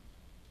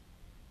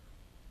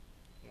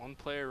 One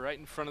player right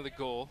in front of the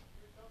goal.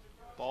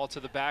 Ball to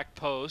the back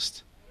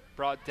post.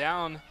 Brought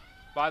down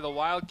by the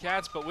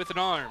Wildcats, but with an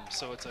arm.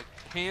 So it's a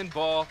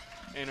handball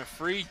and a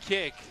free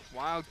kick.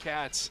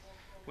 Wildcats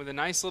with a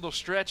nice little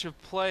stretch of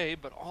play,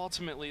 but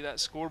ultimately that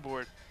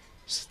scoreboard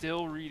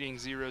still reading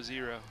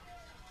 0-0.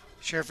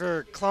 Sure, for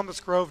a Columbus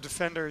Grove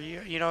defender,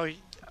 you know,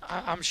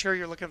 I'm sure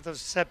you're looking at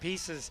those set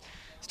pieces,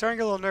 starting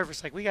to get a little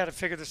nervous. Like, we got to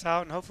figure this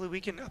out, and hopefully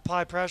we can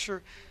apply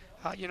pressure,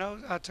 to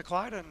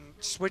Kalida and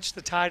switch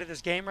the tide of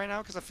this game right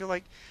now, because I feel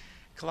like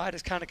Kalida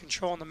is kind of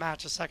controlling the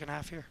match the second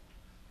half here.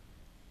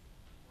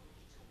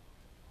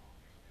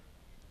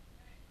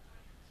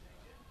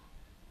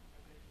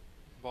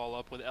 Ball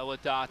up with Ella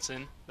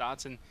Dotson.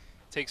 Dotson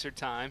takes her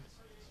time,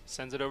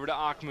 sends it over to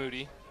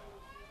Akmoudi.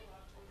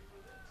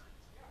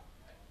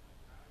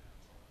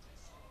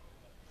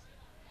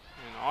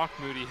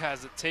 Akmoudi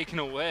has it taken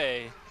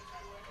away.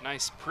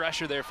 Nice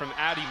pressure there from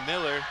Addie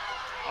Miller.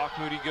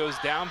 Akmoudi goes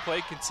down,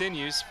 play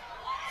continues.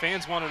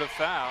 Fans wanted a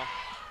foul,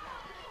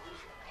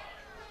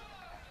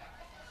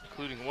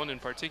 including one in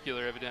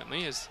particular,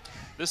 evidently, as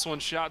this one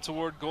shot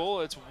toward goal.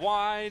 It's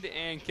wide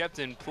and kept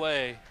in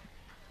play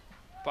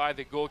by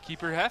the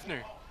goalkeeper,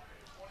 Hefner.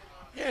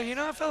 Yeah, you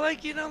know, I felt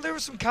like, you know, there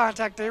was some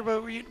contact there,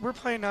 but we're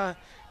playing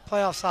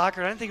playoff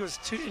soccer. I didn't think it was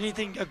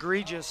anything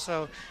egregious,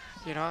 so,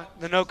 you know,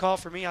 the no call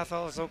for me, I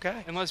thought was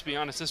okay. And let's be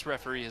honest, this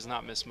referee has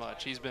not missed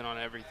much. He's been on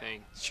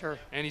everything. Sure.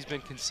 And he's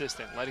been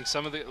consistent,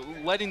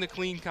 letting the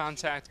clean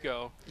contact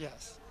go.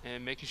 Yes.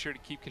 And making sure to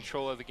keep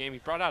control of the game. He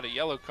brought out a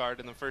yellow card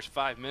in the first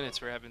 5 minutes,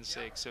 for heaven's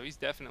sake. So he's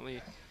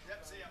definitely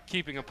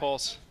keeping a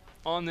pulse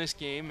on this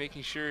game,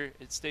 making sure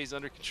it stays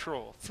under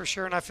control. For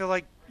sure, and I feel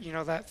like, you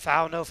know, that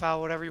foul, no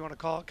foul, whatever you want to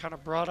call it, kind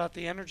of brought out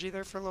the energy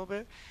there for a little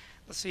bit.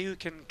 Let's see who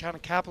can kind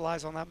of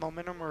capitalize on that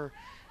momentum or,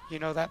 you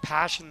know, that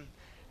passion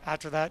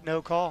after that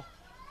no call.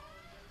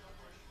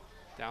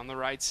 Down the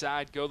right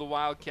side go the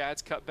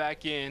Wildcats, cut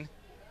back in.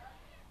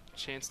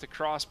 Chance to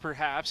cross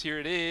perhaps, here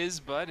it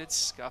is, but it's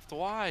scuffed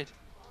wide.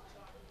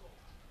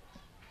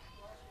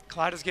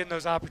 Kalida's getting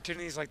those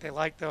opportunities like they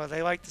like, though.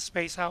 They like to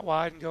space out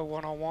wide and go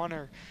one-on-one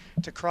or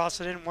to cross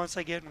it in once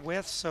they get in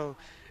width. So,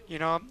 you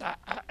know,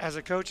 as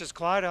a coach, as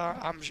Kalida,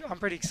 I'm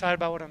pretty excited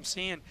about what I'm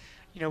seeing.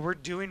 You know, we're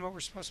doing what we're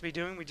supposed to be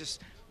doing. We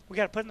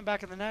got to put it in the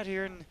back of the net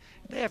here, and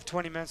they have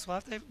 20 minutes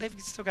left. They've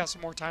still got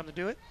some more time to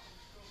do it.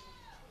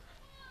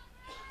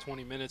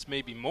 20 minutes,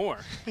 maybe more.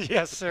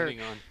 Yes, sir.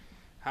 Depending on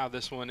how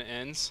this one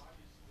ends.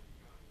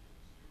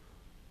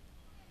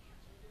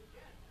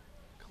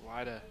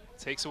 Kalida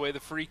takes away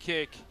the free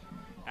kick.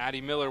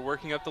 Addie Miller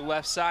working up the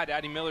left side.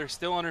 Addie Miller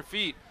still on her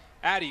feet.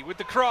 Addie with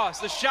the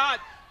cross, the shot.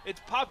 It's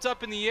popped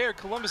up in the air.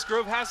 Columbus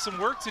Grove has some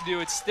work to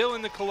do. It's still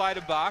in the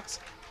Kalida box.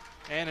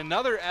 And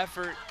another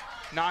effort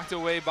knocked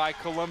away by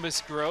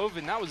Columbus Grove,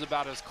 and that was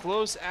about as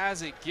close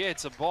as it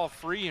gets. A ball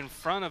free in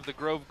front of the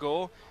Grove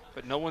goal,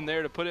 but no one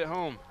there to put it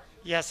home.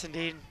 Yes,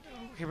 indeed.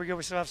 Here we go.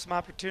 We still have some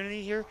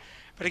opportunity here.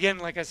 But again,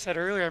 like I said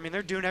earlier, I mean,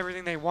 they're doing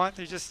everything they want.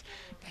 They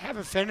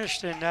haven't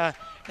finished, and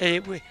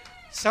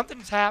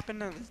something's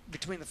happened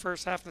between the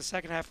first half and the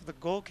second half of the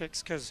goal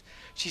kicks, because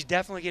she's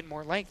definitely getting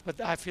more length.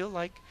 But I feel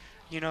like,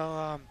 you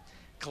know,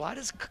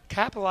 Kalida's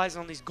capitalizing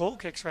on these goal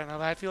kicks right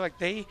now. I feel like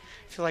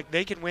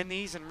they can win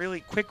these and really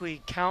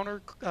quickly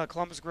counter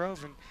Columbus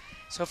Grove, and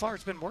so far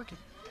it's been working.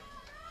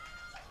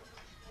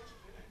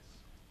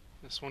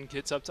 This one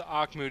gets up to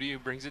Akmoudi, who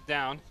brings it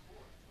down,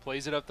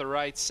 plays it up the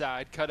right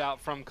side, cut out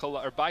from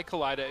by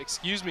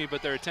Kalida,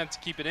 but their attempt to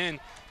keep it in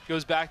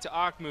goes back to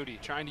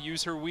Akmoudi, trying to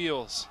use her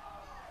wheels.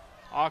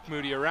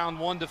 Akmoudi around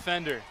one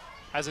defender,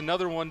 has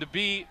another one to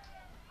beat.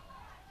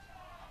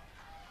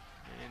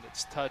 And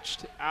it's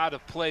touched out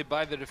of play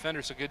by the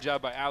defender, so good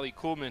job by Allie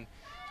Kuhlman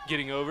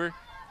getting over.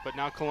 But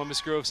now Columbus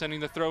Grove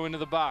sending the throw into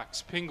the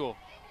box. Pingle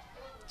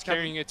is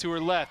carrying it to her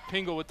left.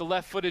 Pingle with the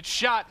left-footed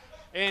shot.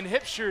 And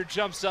Hipsher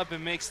jumps up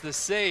and makes the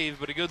save,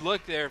 but a good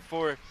look there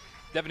for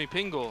Devaney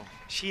Pingle.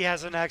 She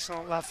has an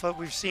excellent left foot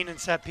we've seen in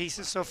set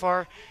pieces so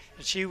far,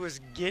 and she was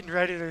getting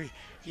ready to,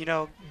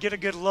 get a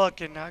good look,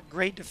 and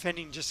great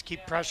defending just to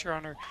keep pressure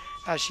on her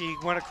as she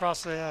went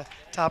across the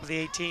top of the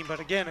 18. But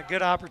again, a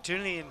good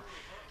opportunity, and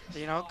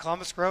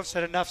Columbus Grove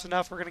said enough's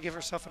enough. We're going to give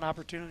ourselves an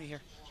opportunity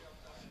here.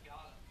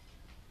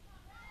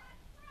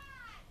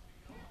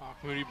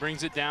 Moody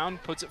brings it down,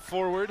 puts it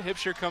forward.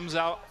 Hipsher comes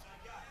out,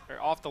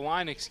 or off the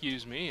line,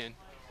 excuse me, and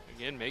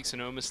again makes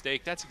no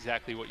mistake. That's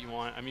exactly what you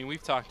want. I mean,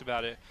 we've talked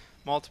about it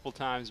multiple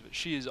times, but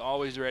she is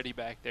always ready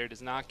back there,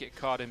 does not get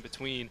caught in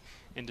between,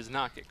 and does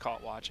not get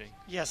caught watching.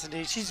 Yes,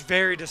 indeed. She's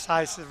very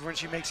decisive when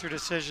she makes her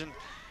decision.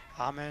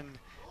 And,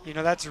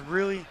 that's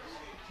really,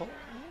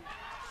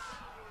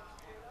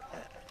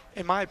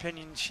 in my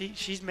opinion,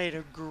 she's made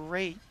a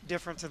great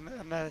difference in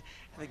the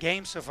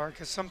game so far,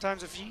 because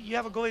sometimes if you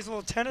have a goalie's a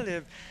little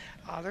tentative,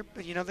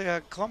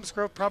 the Columbus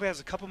Grove probably has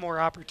a couple more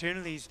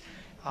opportunities,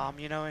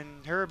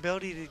 and her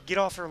ability to get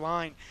off her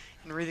line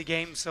and read the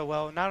game so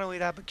well. Not only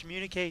that, but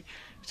communicate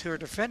to her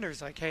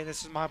defenders like, hey,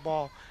 this is my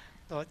ball.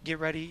 Get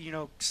ready,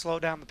 slow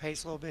down the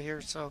pace a little bit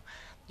here. So,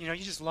 you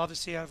just love to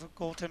see out of a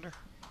goaltender.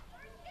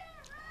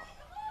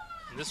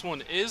 And this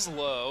one is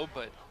low,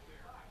 but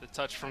the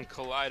touch from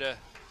Kalida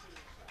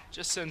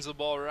just sends the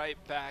ball right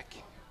back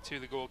to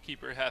the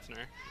goalkeeper,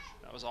 Hefner.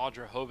 That was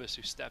Audra Hovis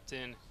who stepped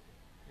in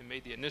and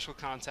made the initial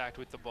contact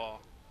with the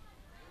ball.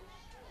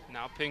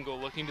 Now Pingle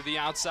looking to the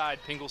outside.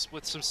 Pingle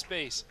splits some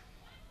space.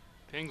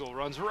 Pingle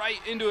runs right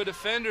into a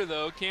defender,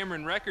 though.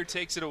 Cameron Recker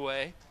takes it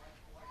away.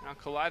 Now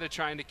Kalida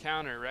trying to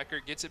counter.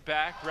 Recker gets it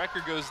back.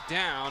 Recker goes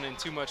down, and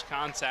too much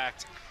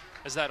contact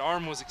as that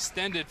arm was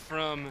extended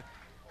from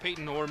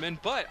Peyton Norman.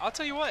 But I'll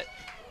tell you what,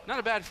 not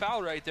a bad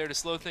foul right there to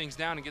slow things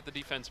down and get the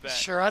defense back.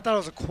 Sure, I thought it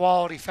was a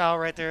quality foul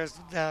right there.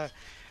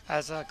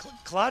 As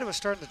Kalida was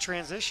starting to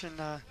transition,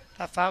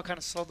 that foul kind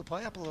of slowed the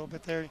play up a little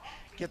bit there.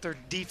 Get their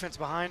defense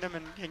behind them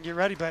and get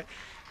ready. But,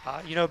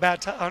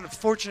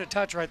 unfortunate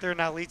touch right there, and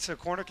that leads to a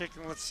corner kick.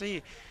 And let's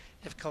see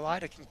if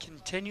Kalida can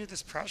continue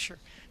this pressure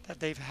that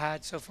they've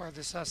had so far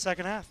this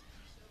second half.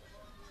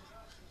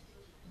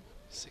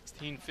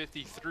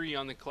 16:53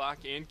 on the clock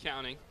and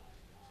counting.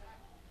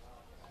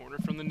 Corner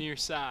from the near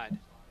side.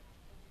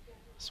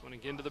 This one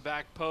again to the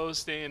back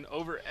post and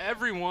over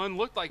everyone.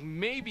 Looked like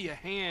maybe a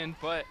hand,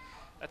 but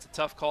that's a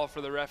tough call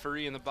for the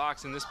referee in the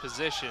box in this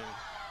position.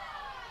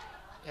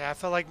 Yeah, I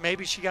felt like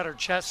maybe she got her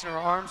chest and her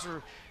arms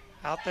were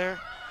out there.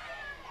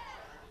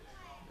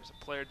 There's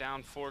a player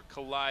down for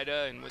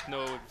Kalida, and with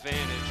no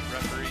advantage,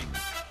 referee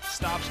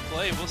stops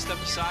play. We'll step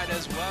aside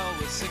as well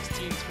with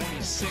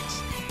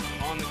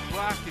 16:26 on the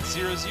clock. It's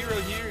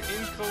 0-0 here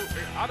in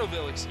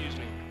Ottoville, excuse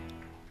me.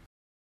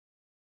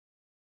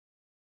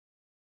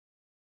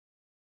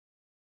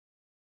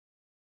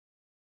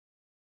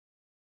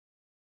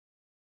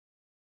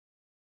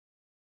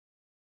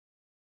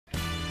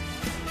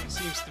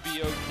 Seems to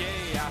be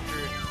okay after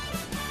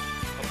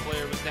a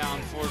player was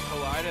down for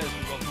Kalida, as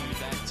we welcome you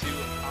back to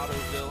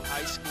Ottoville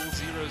High School.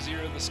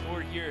 0-0 the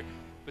score here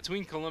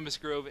between Columbus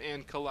Grove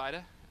and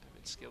Kalida.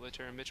 Evan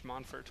Skilleter and Mitch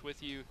Monfort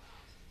with you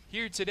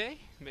here today.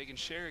 Megan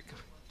Sherrick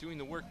doing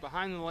the work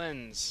behind the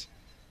lens.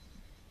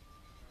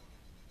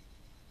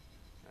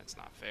 That's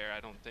not fair, I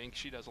don't think.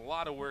 She does a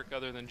lot of work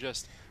other than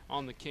just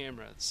on the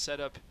camera.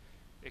 Setup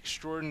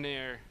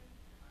extraordinaire,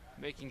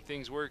 making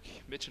things work.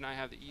 Mitch and I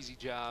have the easy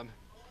job.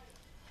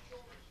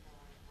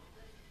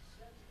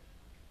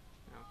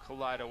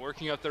 Kalida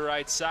working up the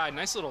right side.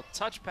 Nice little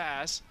touch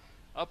pass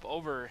up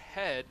over her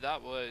head.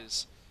 That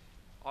was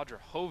Audra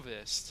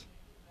Hovist.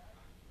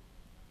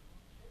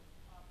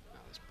 Now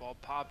this ball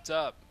popped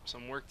up.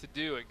 Some work to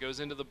do. It goes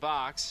into the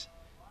box,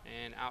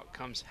 and out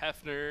comes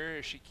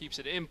Hefner. She keeps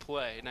it in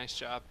play. Nice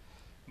job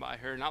by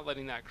her, not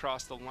letting that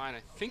cross the line.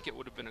 I think it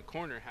would have been a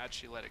corner had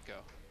she let it go.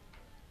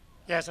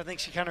 Yes, I think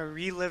she kind of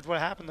relived what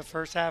happened the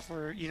first half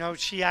where,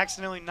 she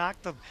accidentally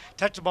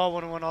touched the ball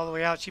when it went all the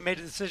way out. She made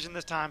a decision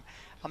this time.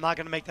 I'm not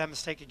going to make that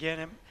mistake again.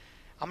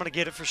 I'm going to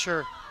get it for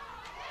sure.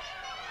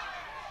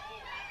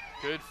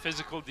 Good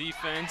physical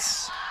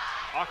defense.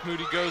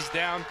 Moody goes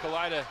down.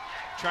 Kalida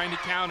trying to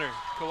counter.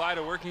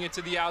 Kalida working it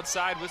to the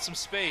outside with some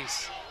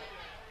space.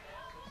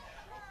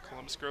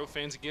 Columbus Grove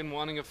fans again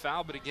wanting a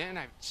foul, but again,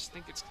 I just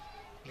think it's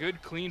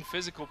good, clean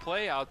physical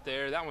play out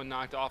there. That one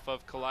knocked off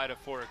of Kalida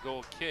for a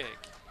goal kick.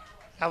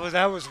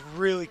 That was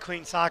really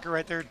clean soccer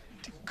right there.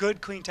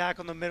 Good, clean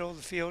tackle in the middle of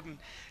the field, and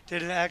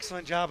did an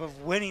excellent job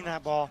of winning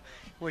that ball,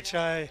 which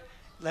led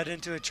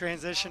into a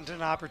transition to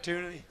an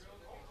opportunity.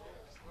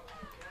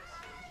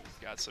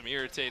 We've got some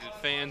irritated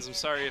fans. I'm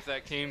sorry if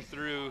that came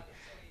through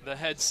the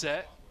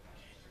headset.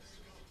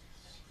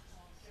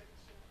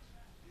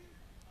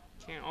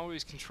 Can't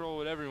always control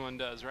what everyone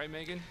does, right,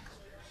 Megan?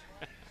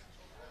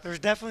 There's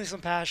definitely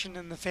some passion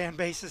in the fan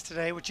bases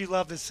today, which you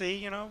love to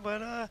see,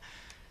 but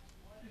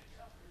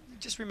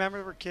just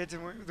remember we're kids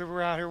and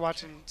we're out here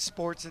watching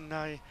sports, and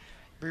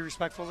be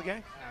respectful of the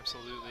game.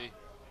 Absolutely.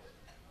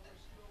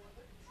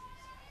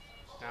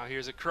 Now Now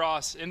here's a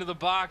cross into the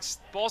box.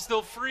 Ball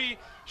still free.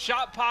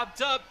 Shot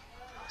popped up.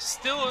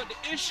 Still an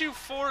issue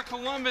for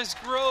Columbus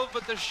Grove,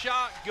 but the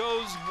shot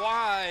goes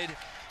wide.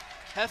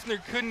 Hefner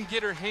couldn't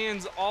get her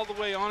hands all the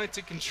way on it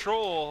to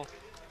control,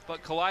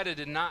 but Kalida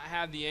did not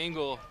have the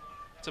angle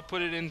to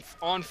put it in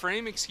on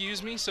frame,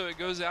 so it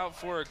goes out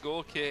for a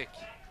goal kick.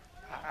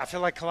 I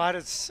feel like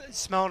Kalida's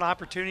smelling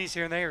opportunities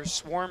here, and they are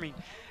swarming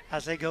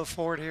as they go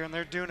forward here, and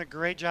they're doing a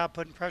great job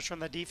putting pressure on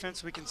the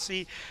defense. We can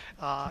see,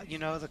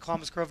 the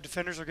Columbus Grove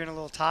defenders are getting a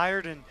little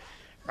tired, and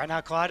right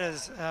now Kalida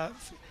is,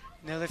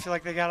 they feel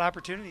like they got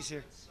opportunities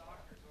here.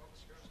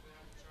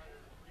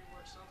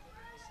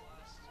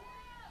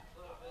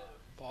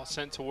 Ball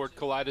sent toward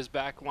Kalida's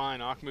back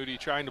line. Moody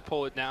trying to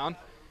pull it down.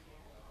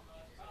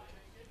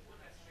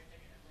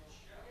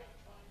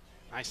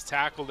 Nice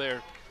tackle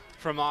there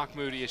from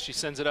Moody as she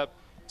sends it up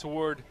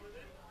toward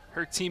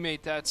her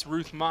teammate, that's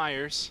Ruth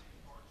Myers.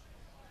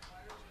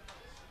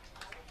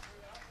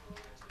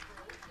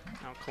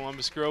 Now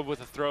Columbus Grove with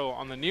a throw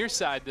on the near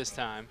side this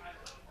time.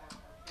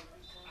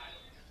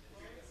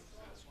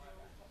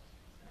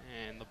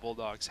 And the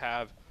Bulldogs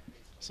have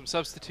some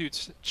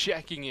substitutes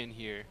checking in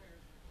here.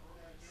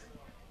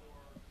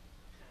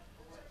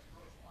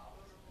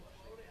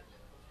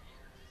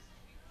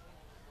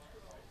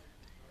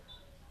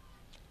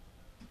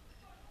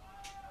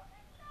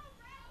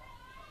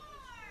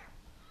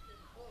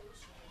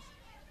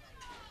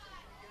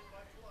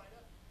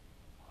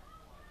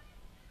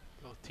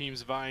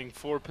 Teams vying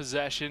for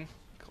possession.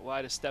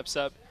 Kalida steps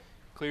up,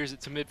 clears it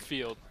to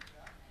midfield.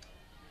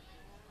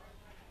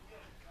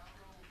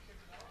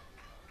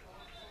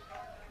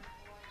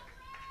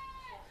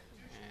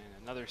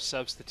 And another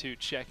substitute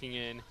checking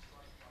in.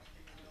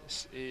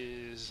 This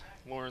is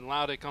Lauren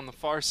Laudick on the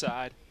far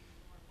side.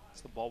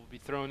 So the ball will be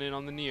thrown in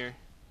on the near.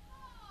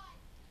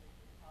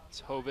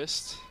 It's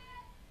Hovist.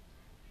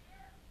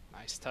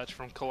 Nice touch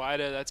from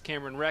Kalida. That's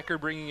Cameron Recker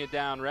bringing it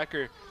down.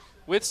 Recker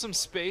with some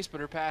space,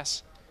 but her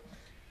pass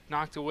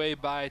knocked away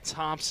by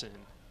Thompson.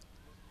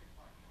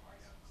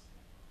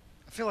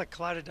 I feel like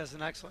Kalida does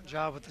an excellent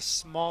job with the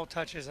small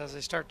touches as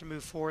they start to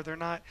move forward. They're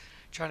not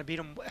trying to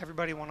beat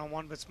everybody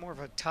one-on-one, but it's more of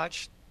a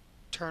touch,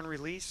 turn,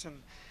 release,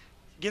 and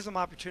gives them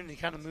opportunity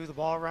to kind of move the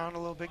ball around a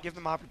little bit, give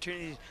them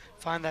opportunity to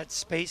find that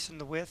space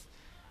and the width,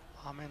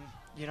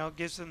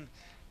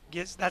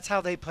 that's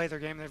how they play their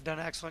game. They've done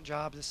an excellent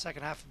job the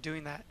second half of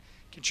doing that,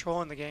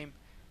 controlling the game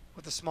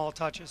with the small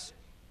touches.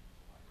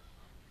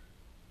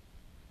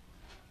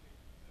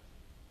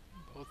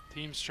 Both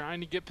teams trying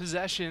to get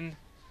possession.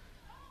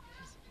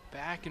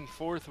 Back and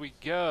forth we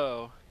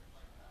go.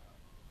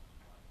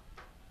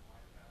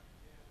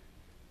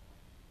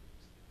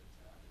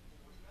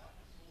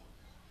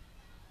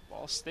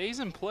 Ball stays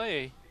in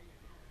play.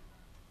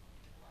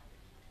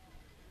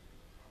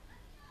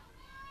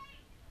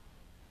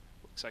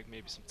 Looks like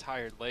maybe some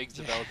tired legs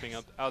developing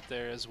out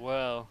there as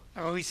well.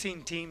 We've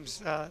seen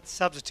teams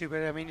substitute,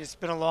 but I mean it's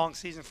been a long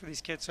season for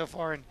these kids so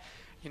far, and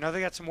they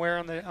got some wear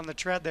on the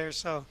tread there,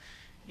 so.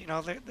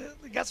 They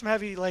got some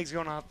heavy legs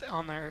going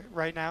on there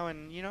right now,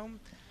 and,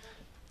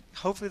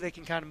 hopefully they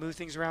can kind of move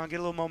things around, get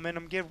a little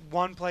momentum, get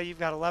one play. You've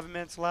got 11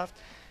 minutes left,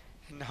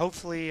 and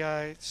hopefully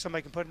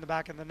somebody can put it in the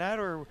back of the net,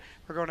 or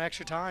we're going to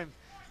extra time.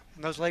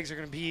 And those legs are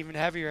going to be even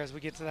heavier as we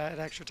get to that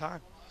extra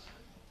time.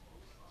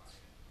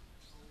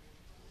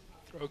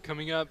 Throw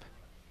coming up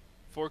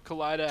for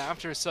Kalida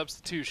after a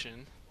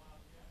substitution.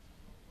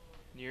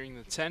 Nearing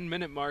the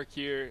 10-minute mark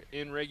here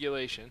in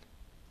regulation.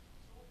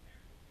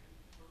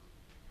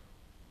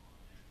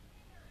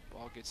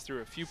 Ball gets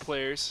through a few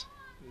players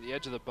to the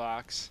edge of the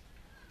box.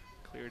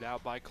 Cleared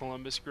out by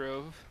Columbus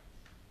Grove.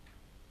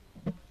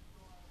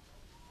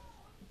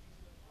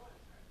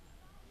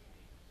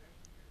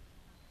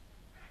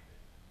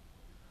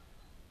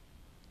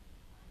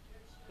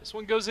 This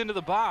one goes into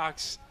the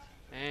box,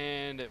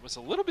 and it was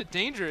a little bit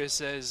dangerous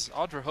as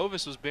Audra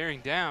Hovis was bearing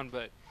down,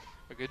 but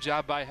a good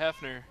job by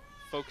Hefner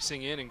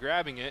focusing in and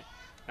grabbing it.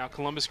 Now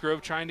Columbus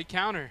Grove trying to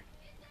counter.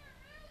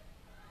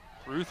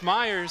 Ruth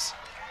Myers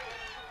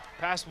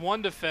past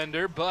one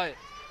defender, but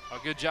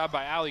a good job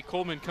by Allie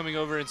Coleman coming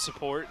over in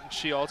support.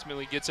 She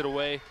ultimately gets it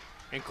away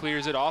and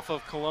clears it off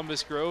of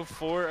Columbus Grove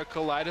for a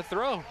Kalida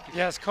throw.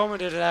 Yes, Coleman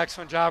did an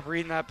excellent job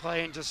reading that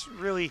play and just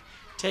really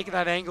taking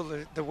that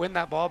angle to win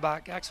that ball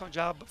back. Excellent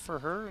job for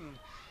her and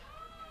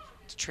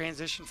to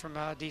transition from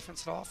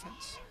defense to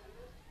offense.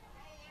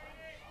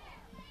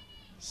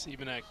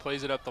 Siebenek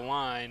plays it up the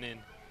line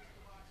and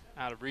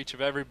out of reach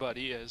of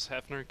everybody as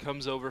Hefner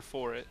comes over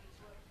for it.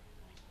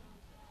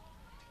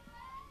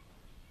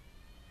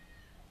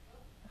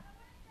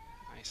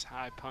 Nice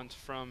high punt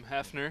from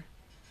Hefner.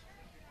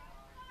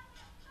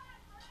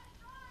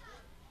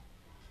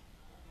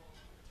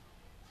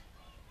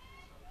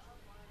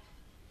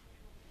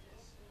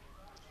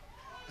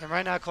 And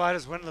right now,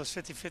 Kalida's winning those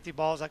 50-50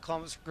 balls that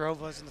Columbus Grove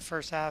was in the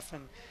first half,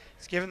 and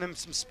it's giving them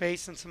some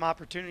space and some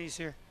opportunities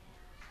here.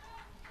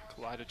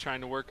 Kalida trying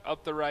to work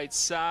up the right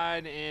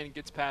side and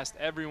gets past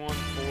everyone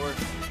for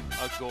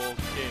a goal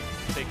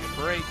kick. Take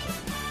a break.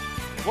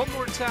 one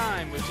more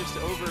time with just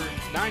over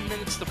 9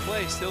 minutes to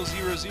play. Still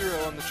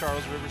 0-0 on the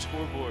Charles River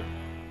scoreboard.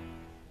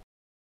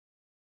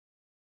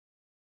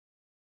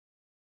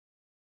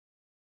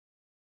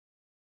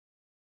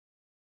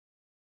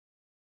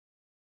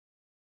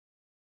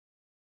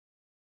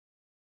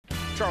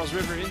 Charles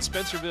River in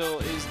Spencerville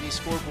is the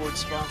scoreboard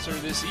sponsor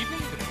this evening.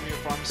 The premier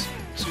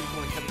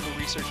pharmaceutical and chemical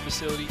research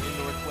facility in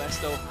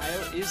Northwest Ohio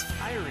is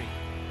hiring.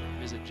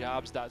 Visit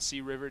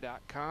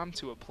jobs.criver.com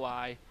to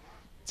apply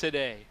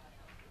today.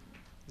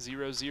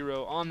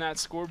 0-0 on that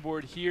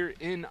scoreboard here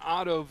in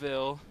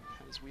Ottoville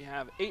as we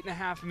have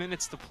 8.5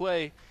 minutes to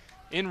play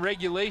in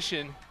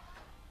regulation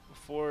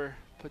before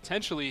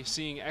potentially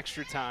seeing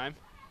extra time.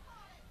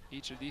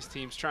 Each of these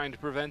teams trying to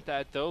prevent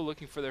that, though,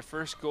 looking for their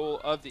first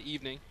goal of the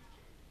evening.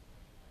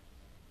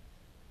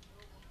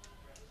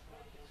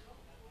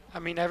 I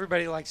mean,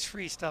 everybody likes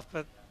free stuff,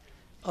 but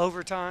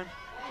overtime.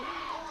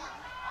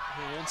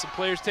 And some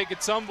players take a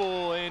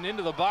tumble, and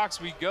into the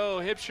box we go.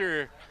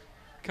 Hipsher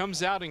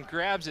comes out and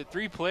grabs it.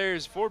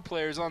 4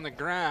 players on the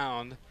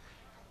ground.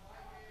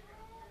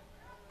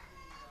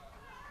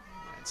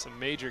 And some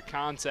major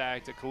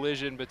contact, a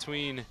collision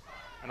between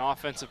an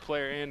offensive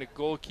player and a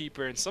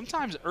goalkeeper. And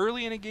sometimes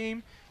early in a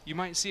game, you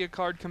might see a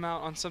card come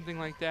out on something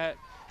like that.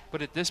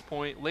 But at this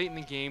point, late in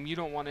the game, you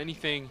don't want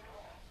anything.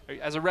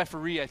 As a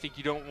referee, I think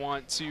you don't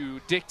want to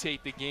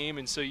dictate the game,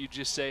 and so you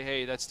just say,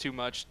 hey, that's too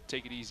much,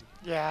 take it easy.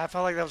 Yeah, I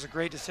felt like that was a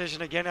great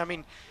decision. Again, I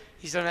mean,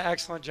 he's done an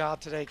excellent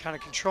job today kind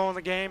of controlling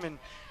the game and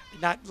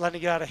not letting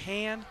it get out of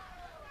hand.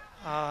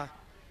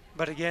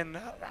 But again,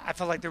 I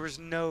felt like there was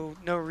no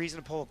reason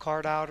to pull a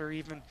card out or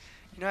even,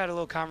 had a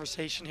little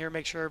conversation here,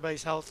 make sure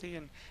everybody's healthy,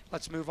 and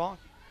let's move on.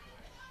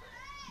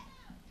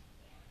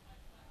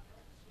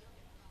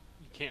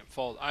 You can't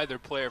fault either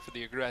player for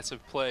the aggressive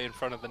play in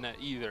front of the net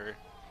either.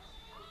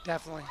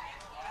 Definitely.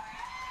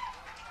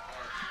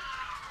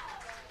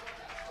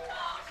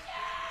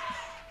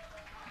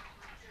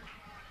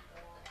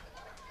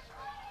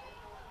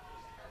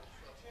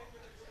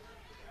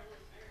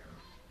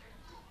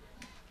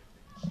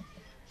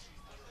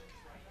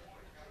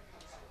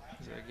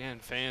 Again,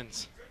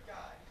 fans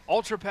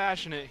ultra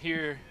passionate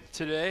here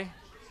today.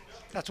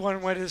 That's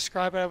one way to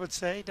describe it, I would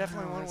say.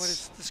 Definitely one way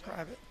to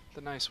describe it.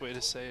 The nice way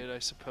to say it, I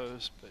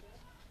suppose. But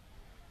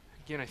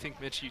again, I think,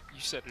 Mitch, you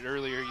said it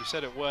earlier. You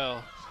said it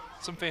well.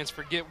 Some fans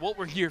forget what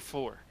we're here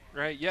for,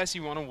 right? Yes,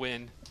 you want to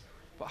win,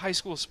 but high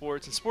school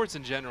sports and sports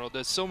in general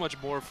does so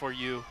much more for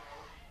you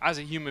as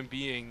a human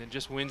being than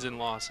just wins and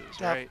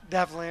losses, right?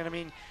 Definitely. And, I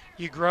mean,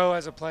 you grow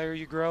as a player.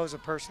 You grow as a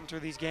person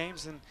through these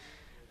games. And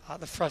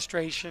the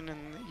frustration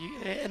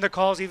and the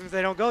calls, even if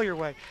they don't go your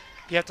way,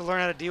 you have to learn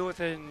how to deal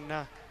with it.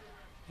 And,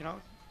 you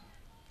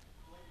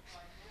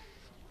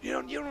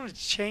don't want to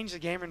change the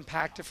game or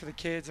impact it for the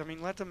kids. I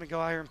mean, let them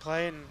go out here and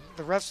play. And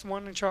the ref's the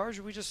one in charge.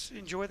 We just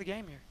enjoy the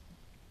game here.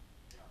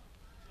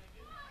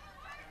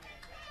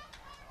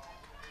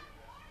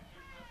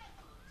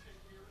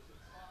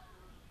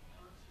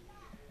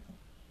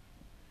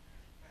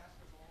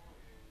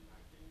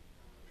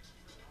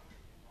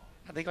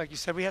 I think, like you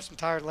said, we have some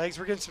tired legs.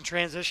 We're getting some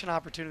transition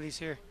opportunities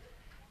here.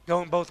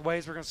 Going both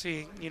ways, we're going to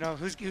see,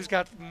 who's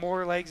got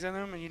more legs in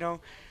them and,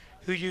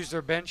 who used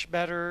their bench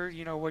better,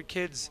 what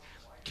kids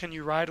can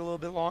you ride a little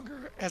bit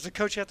longer. As a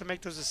coach, you have to make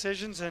those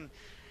decisions, and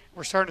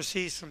we're starting to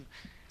see some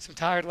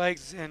tired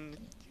legs, and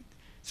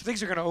so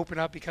things are going to open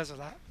up because of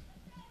that.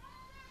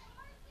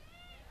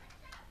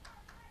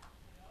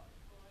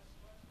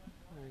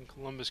 And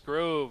Columbus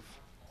Grove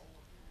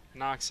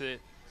knocks it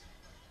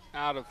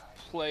out of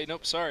play.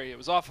 Nope, sorry. It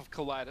was off of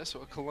Kalida,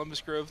 so a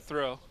Columbus Grove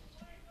throw.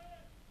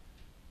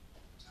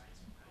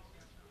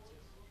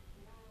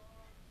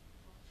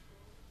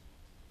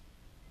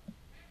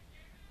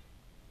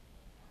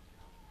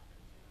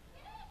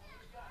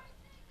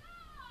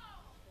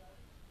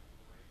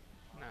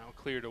 Now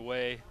cleared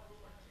away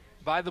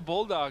by the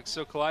Bulldogs,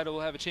 so Kalida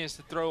will have a chance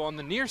to throw on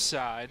the near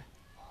side.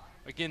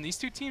 Again, these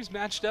two teams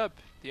matched up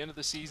at the end of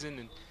the season,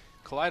 and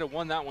Kalida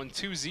won that one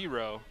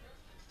 2-0.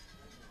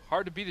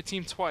 Hard to beat a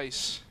team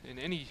twice in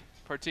any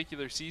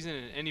particular season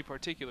in any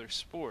particular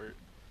sport.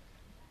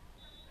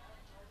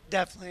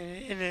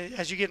 Definitely, and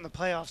as you get in the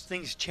playoffs,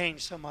 things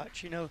change so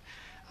much.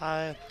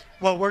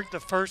 What worked the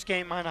first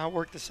game might not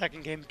work the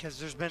second game because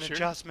there's been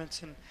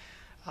adjustments and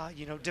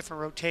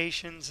different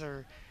rotations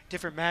or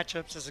different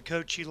matchups as a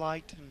coach you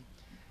liked, and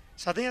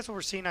so I think that's what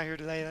we're seeing out here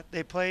today. That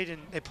they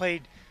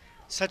played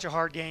such a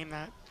hard game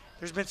that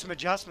there's been some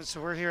adjustments.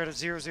 So we're here at a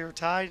 0-0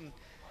 tie, and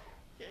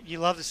you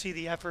love to see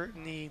the effort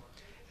and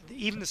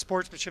even the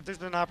sportsmanship. There's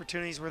been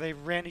opportunities where they've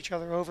ran each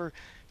other over,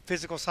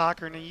 physical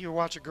soccer, and you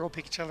watch a girl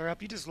pick each other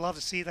up. You just love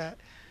to see that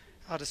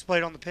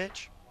displayed on the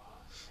pitch.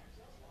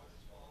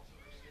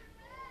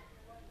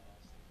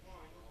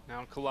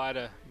 Now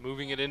Kalida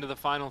moving it into the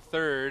final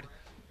third.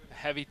 A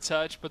heavy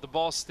touch, but the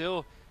ball's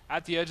still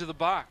at the edge of the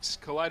box.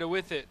 Kalida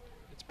with it.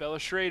 It's Bella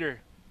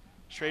Schrader.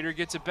 Schrader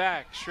gets it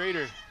back.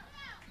 Schrader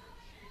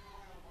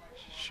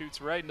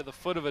shoots right into the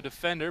foot of a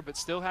defender, but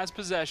still has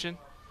possession.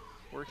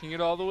 Working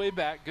it all the way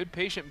back. Good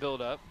patient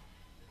build-up.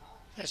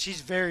 Yeah,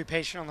 she's very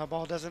patient on the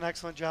ball, does an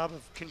excellent job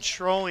of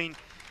controlling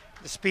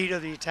the speed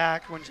of the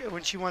attack.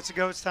 When she wants to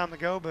go, it's time to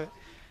go, but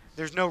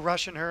there's no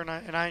rush in her, and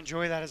I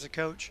enjoy that as a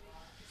coach.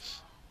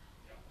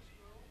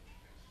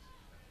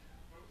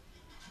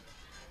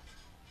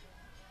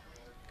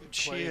 Good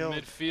Play in shield.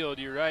 midfield,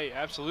 you're right.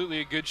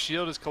 Absolutely a good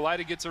shield as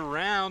Kalida gets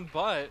around,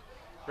 but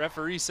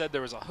referee said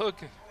there was a hook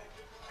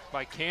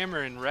by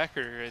Cameron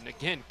Recker, and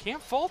again,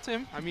 can't fault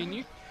him. I mean,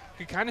 you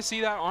could kind of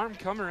see that arm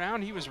come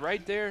around. He was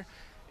right there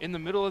in the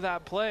middle of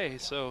that play,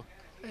 so.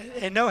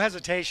 And no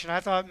hesitation. I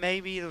thought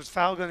maybe it was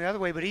foul going the other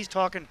way, but he's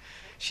talking.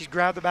 She's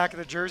grabbed the back of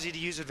the jersey to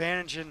use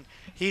advantage, and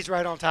he's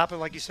right on top of it,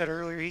 like you said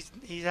earlier.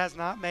 He has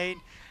not made,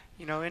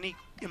 any,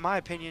 in my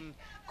opinion,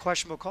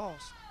 questionable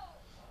calls.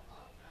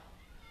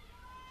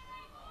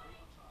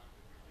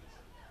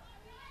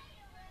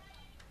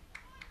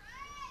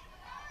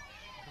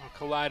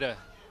 Kalida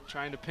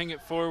trying to ping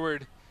it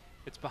forward.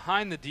 It's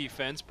behind the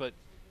defense, but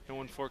no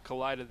one for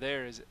Kalida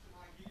there as it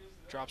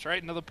drops right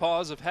into the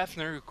paws of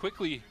Hefner, who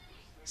quickly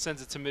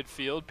sends it to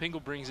midfield. Pingle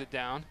brings it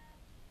down.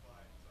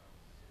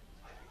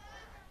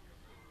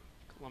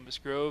 Columbus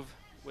Grove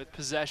with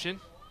possession.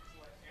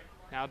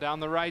 Now down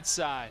the right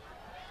side.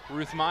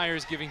 Ruth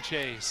Myers giving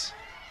chase.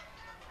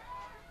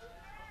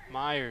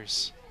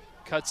 Myers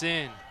cuts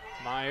in.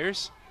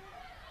 Myers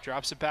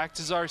drops it back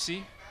to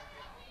Zarcy.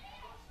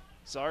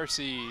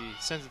 Zarcy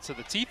sends it to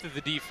the teeth of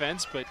the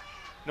defense, but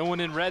no one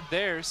in red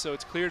there, so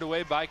it's cleared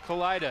away by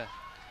Kalida.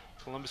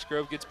 Columbus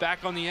Grove gets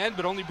back on the end,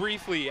 but only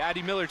briefly.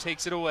 Addie Miller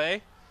takes it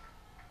away,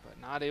 but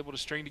not able to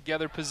string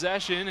together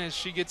possession as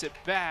she gets it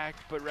back,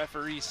 but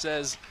referee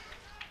says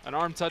an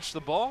arm touched the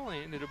ball,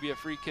 and it'll be a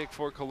free kick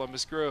for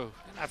Columbus Grove.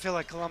 I feel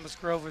like Columbus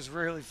Grove was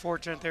really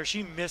fortunate there.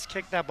 She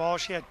miskicked that ball.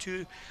 She had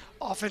two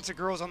offensive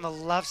girls on the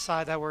left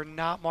side that were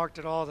not marked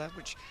at all,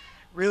 which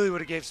really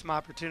would have gave some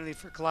opportunity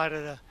for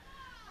Kalida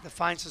to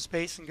find some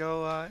space and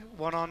go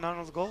one-on-one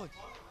with the goalie.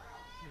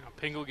 Now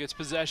Pingle gets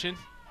possession.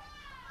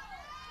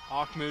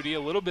 Hawk Moody,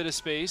 a little bit of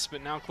space,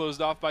 but now closed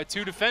off by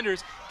two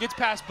defenders. Gets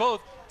past both,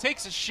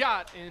 takes a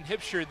shot, and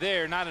Hipsher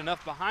there. Not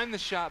enough behind the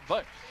shot,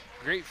 but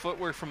great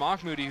footwork from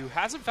Hawk Moody, who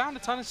hasn't found a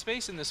ton of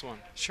space in this one.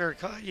 Sure,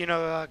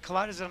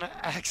 Kalida's done an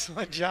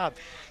excellent job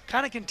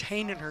kind of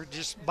containing her,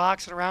 just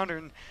boxing around her,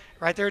 and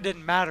right there it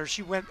didn't matter.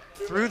 She went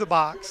through the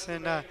box,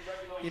 and,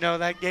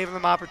 that gave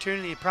them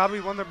opportunity. Probably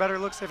one of their better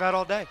looks they've had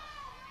all day.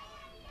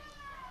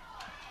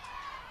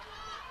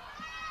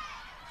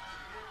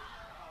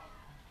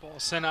 Ball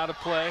sent out of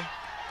play.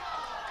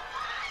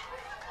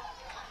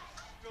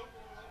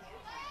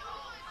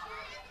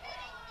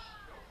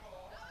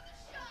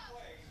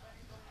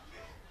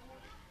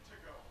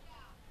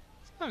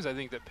 Sometimes I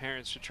think that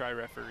parents should try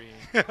refereeing.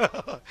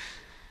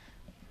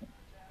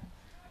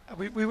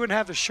 we wouldn't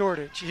have the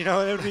shortage, it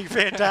would be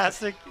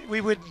fantastic.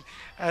 We wouldn't,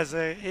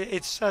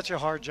 it's such a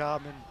hard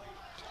job,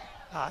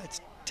 and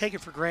it's taken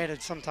for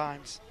granted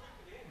sometimes,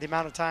 the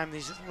amount of time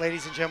these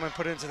ladies and gentlemen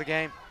put into the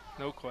game.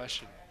 No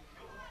question.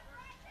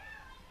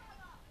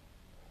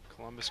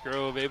 Columbus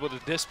Grove able to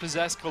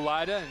dispossess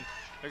Kalida, and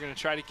they're going to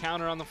try to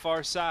counter on the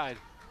far side.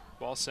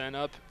 Ball sent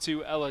up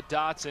to Ella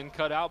Dotson,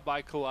 cut out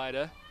by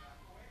Kalida.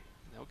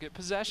 They'll get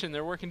possession.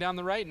 They're working down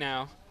the right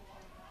now.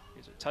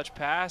 Here's a touch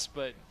pass,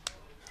 but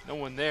no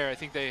one there. I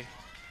think they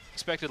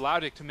expected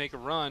Laudick to make a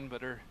run,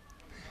 but her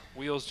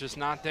wheels just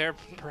not there.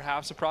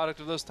 Perhaps a product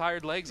of those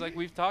tired legs like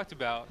we've talked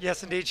about.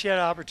 Yes, indeed. She had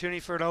an opportunity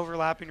for an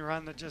overlapping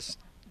run that just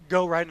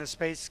go right into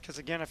space, because,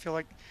 again, I feel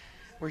like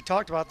we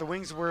talked about the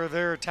wings where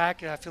they're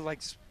attacking. I feel like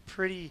it's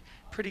pretty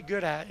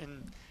good at,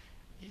 and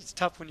it's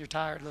tough when you're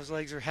tired. Those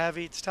legs are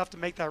heavy. It's tough to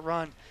make that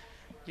run.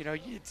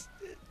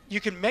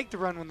 You can make the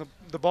run when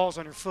the ball's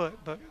on your foot,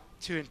 but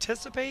to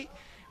anticipate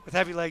with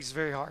heavy legs is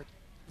very hard.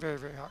 Very,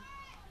 very hard.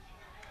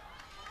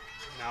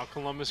 Now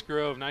Columbus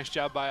Grove, nice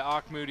job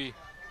by Moody,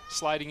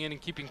 sliding in and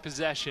keeping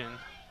possession.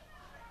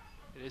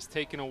 It is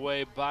taken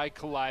away by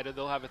Kalida.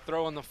 They'll have a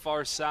throw on the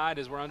far side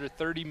as we're under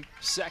 30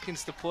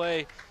 seconds to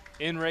play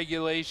in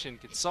regulation.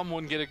 Can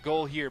someone get a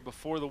goal here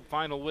before the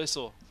final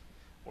whistle,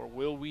 or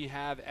will we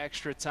have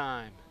extra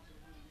time?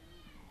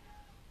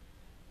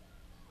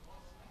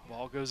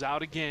 Ball goes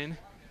out again,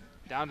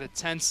 down to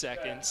 10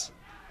 seconds.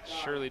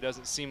 Surely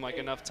doesn't seem like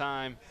enough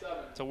time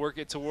to work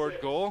it toward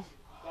goal.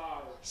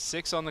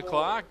 6 on the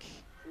clock.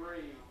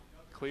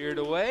 Cleared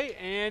away,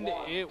 and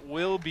it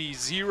will be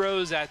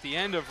zeros at the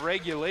end of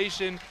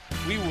regulation.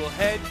 We will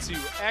head to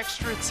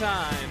extra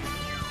time.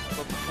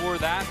 But before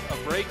that,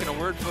 a break and a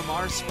word from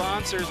our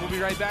sponsors. We'll be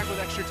right back with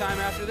extra time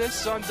after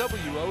this on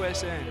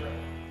WOSN.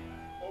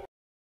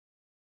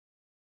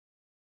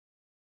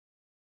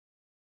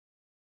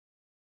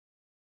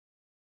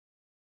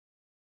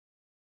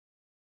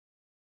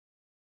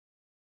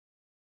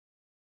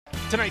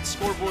 Tonight's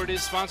scoreboard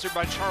is sponsored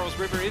by Charles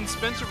River in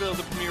Spencerville.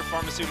 The premier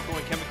pharmaceutical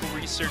and chemical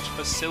research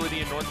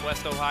facility in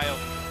Northwest Ohio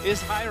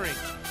is hiring.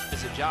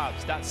 Visit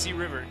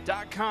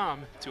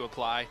jobs.criver.com to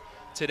apply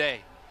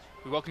today.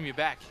 We welcome you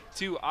back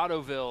to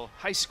Ottoville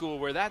High School,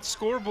 where that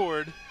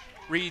scoreboard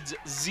reads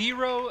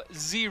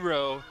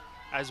 0-0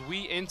 as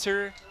we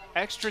enter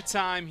extra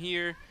time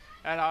here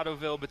at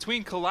Ottoville.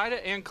 Between Kalida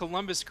and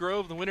Columbus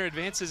Grove, the winner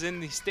advances in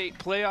the state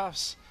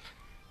playoffs.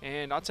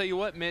 And I'll tell you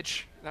what,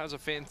 Mitch, that was a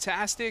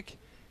fantastic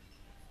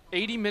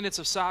 80 minutes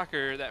of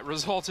soccer that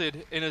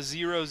resulted in a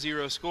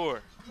 0-0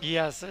 score.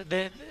 Yes,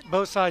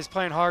 both sides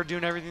playing hard,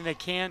 doing everything they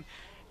can,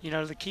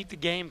 to keep the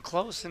game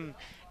close, and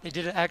they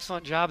did an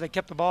excellent job. They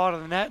kept the ball out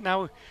of the net.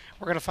 Now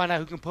we're going to find out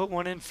who can put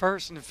one in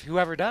first, and if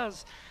whoever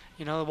does,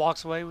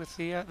 walks away with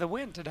the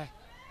win today.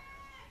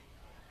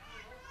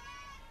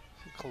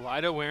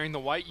 Kalida wearing the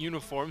white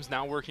uniforms,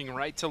 now working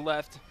right to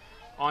left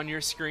on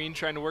your screen,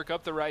 trying to work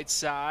up the right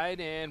side,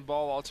 and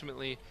ball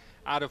ultimately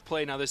out of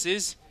play. Now this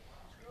is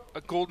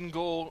a golden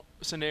goal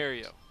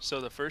scenario, so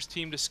the first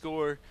team to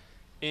score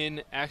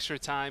in extra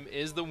time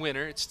is the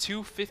winner. It's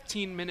 2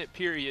 15-minute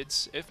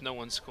periods if no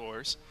one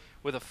scores,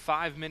 with a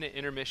 5-minute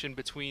intermission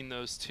between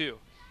those two.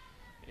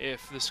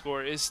 If the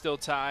score is still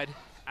tied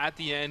at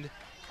the end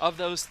of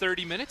those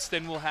 30 minutes,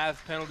 then we'll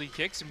have penalty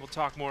kicks, and we'll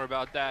talk more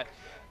about that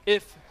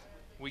if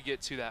we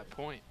get to that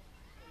point.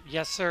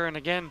 Yes, sir. And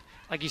again,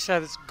 like you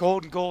said, it's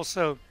golden goal,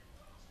 so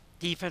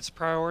defense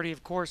priority,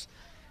 of course.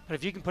 But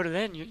if you can put it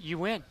in, you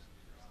win.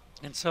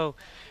 And so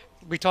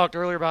we talked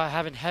earlier about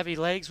having heavy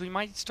legs. We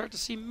might start to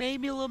see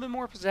maybe a little bit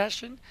more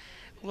possession,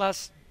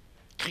 less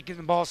kicking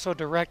the ball so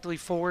directly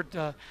forward,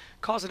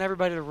 causing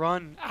everybody to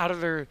run out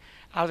of their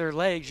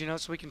legs,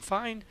 so we can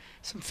find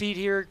some feet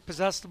here,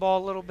 possess the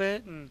ball a little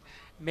bit, and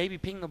maybe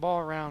ping the ball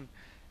around.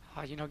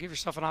 Give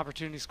yourself an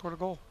opportunity to score a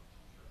goal.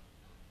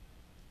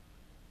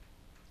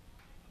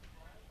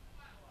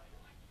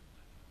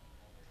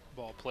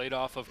 Ball played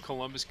off of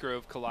Columbus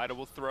Grove. Kalida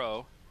will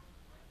throw.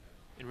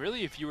 And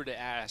really, if you were to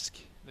ask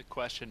the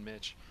question,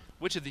 Mitch,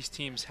 which of these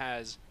teams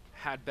has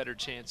had better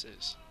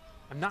chances?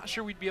 I'm not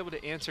sure we'd be able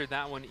to answer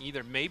that one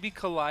either. Maybe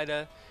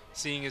Kalida,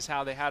 seeing as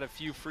how they had a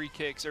few free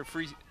kicks or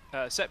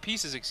set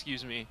pieces,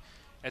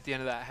 at the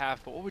end of that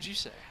half. But what would you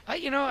say?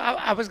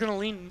 I was going to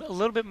lean a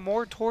little bit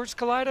more towards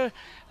Kalida,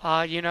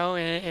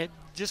 and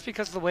just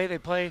because of the way they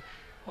play.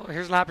 Well,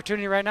 here's an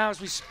opportunity right now as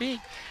we speak.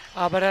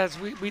 But as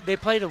they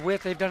play to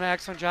width, they've done an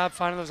excellent job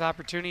finding those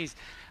opportunities.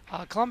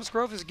 Columbus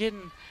Grove has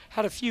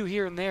had a few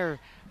here and there.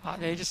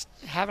 They just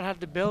haven't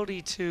had the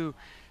ability to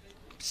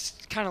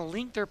kind of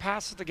link their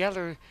passes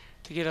together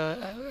to get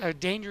a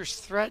dangerous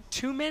threat.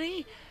 Too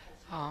many.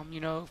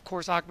 Of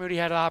course, Moody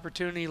had an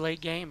opportunity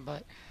late game,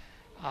 but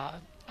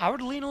I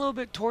would lean a little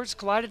bit towards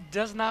Kalida.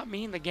 Does not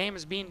mean the game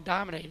is being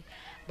dominated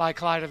by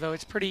Kalida, though.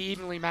 It's pretty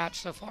evenly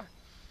matched so far.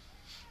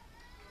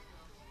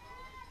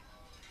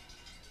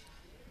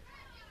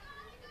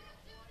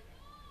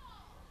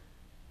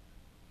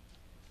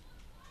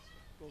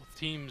 Both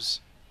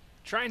teams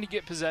trying to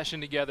get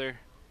possession together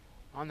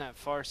on that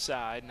far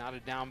side.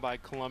 Knotted down by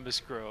Columbus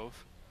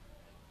Grove.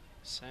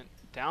 Sent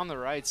down the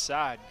right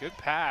side. Good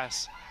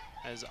pass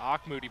as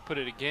Moody put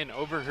it again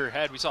over her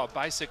head. We saw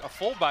a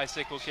full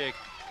bicycle kick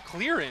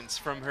clearance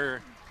from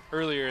her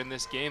earlier in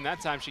this game. That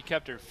time she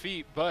kept her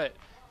feet, but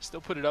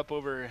still put it up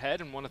over her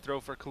head and won a throw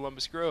for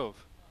Columbus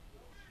Grove.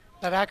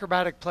 That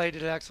acrobatic play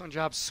did an excellent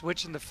job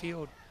switching the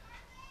field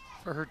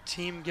for her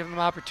team, giving them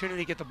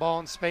opportunity to get the ball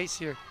in space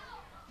here.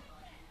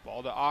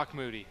 Ball to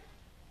Moody.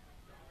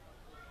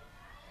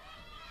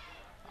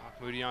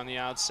 Moody on the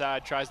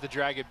outside, tries to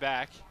drag it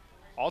back.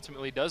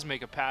 Ultimately does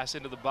make a pass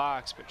into the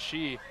box, but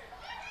she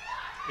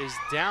is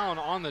down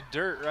on the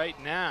dirt right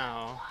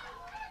now.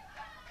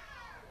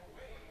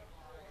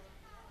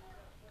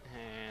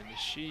 And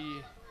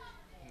she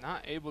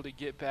not able to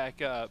get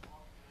back up,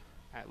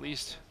 at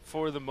least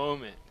for the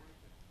moment.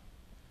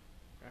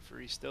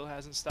 Referee still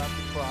hasn't stopped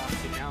the clock,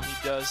 and now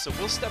he does. So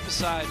we'll step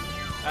aside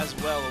as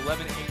well.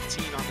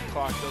 11:18 on the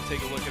clock. They'll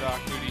take a look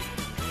at Moody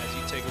as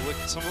you take a look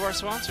at some of our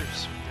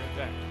sponsors. We'll be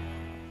right back.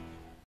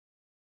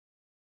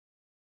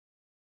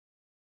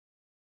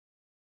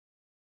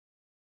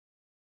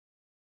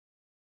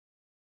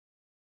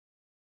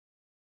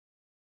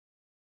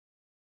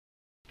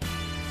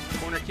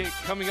 Corner kick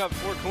coming up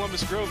for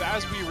Columbus Grove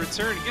as we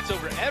return. It gets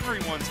over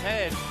everyone's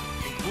head,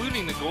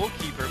 including the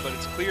goalkeeper, but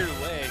it's cleared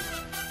away.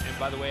 And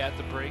by the way, at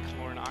the break,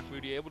 Lauren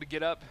Moody able to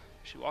get up.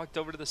 She walked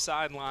over to the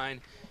sideline.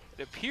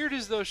 It appeared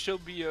as though she'll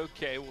be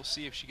okay. We'll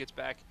see if she gets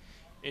back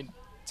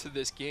into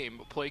this game.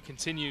 But play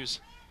continues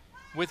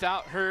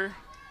without her.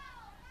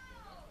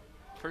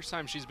 First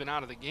time she's been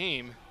out of the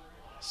game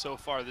so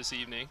far this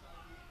evening.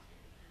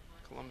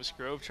 Columbus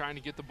Grove trying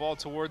to get the ball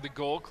toward the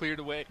goal. Cleared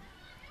away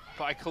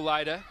by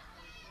Kalida.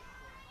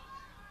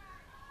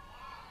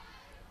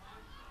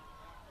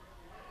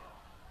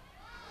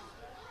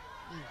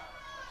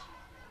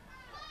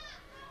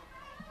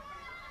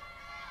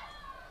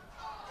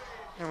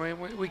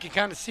 And we can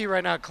kind of see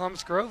right now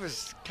Columbus Grove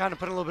is kind of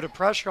putting a little bit of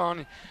pressure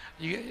on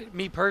you.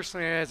 Me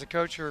personally, as a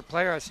coach or a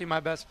player, I see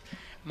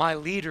my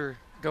leader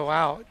go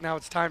out. Now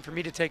it's time for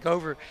me to take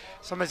over.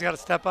 Somebody's got to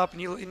step up, and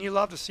you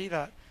love to see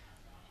that.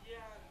 Yeah,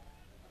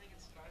 I think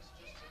it's nice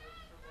just for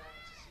them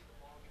to see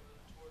the ball go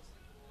towards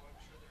the goal.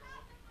 I'm sure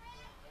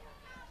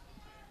they're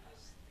looking more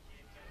as the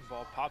game goes.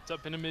 Ball popped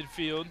up into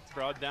midfield,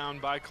 brought down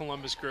by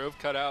Columbus Grove,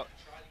 cut out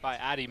by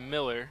Addie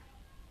Miller.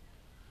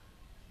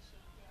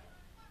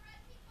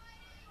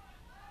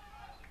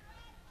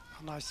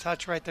 Nice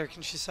touch right there.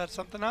 Can she set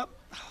something up?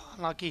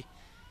 Unlucky.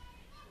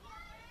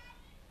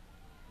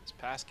 This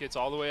pass gets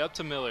all the way up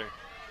to Miller.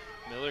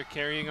 Miller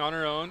carrying on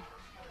her own,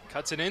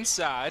 cuts it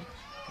inside.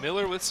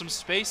 Miller with some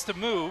space to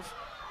move.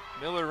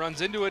 Miller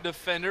runs into a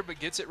defender but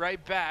gets it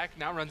right back.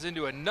 Now runs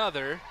into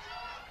another.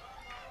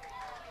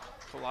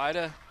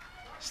 Kalida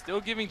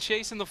still giving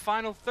chase in the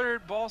final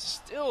third. Ball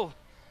still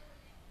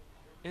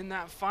in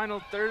that final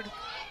third.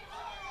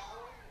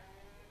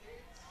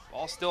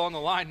 Ball still on the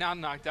line, now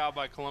knocked out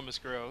by Columbus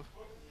Grove.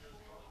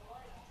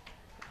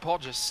 Ball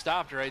just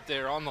stopped right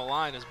there on the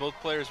line as both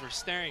players were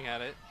staring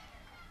at it.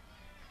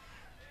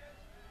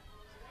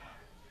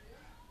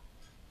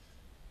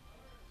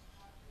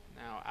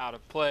 Now out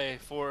of play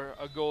for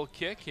a goal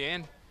kick,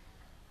 and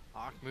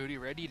Moody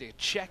ready to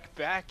check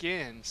back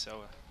in.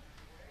 So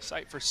a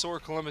sight for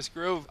sore Columbus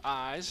Grove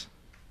eyes.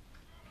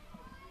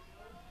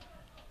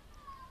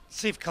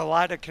 See if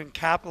Kalida can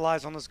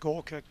capitalize on this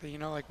goal kick that,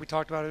 like we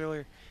talked about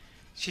earlier.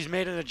 She's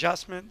made an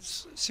adjustment,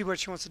 see what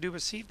she wants to do,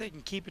 but see if they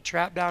can keep it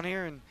trapped down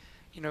here and,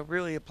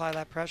 really apply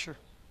that pressure.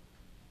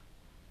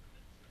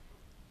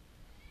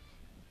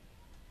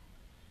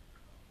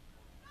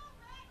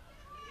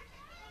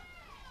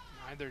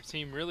 Neither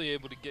team really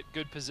able to get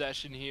good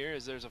possession here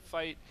as there's a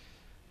fight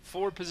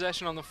for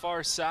possession on the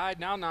far side.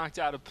 Now knocked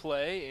out of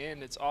play,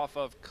 and it's off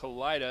of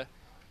Kalida.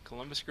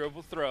 Columbus Grove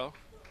will throw.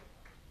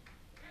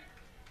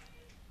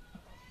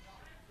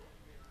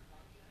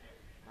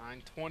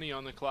 9:20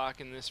 on the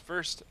clock in this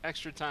first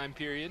extra time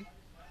period.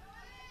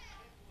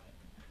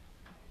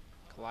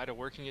 Kalida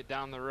working it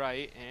down the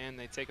right, and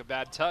they take a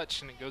bad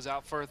touch, and it goes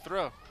out for a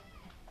throw.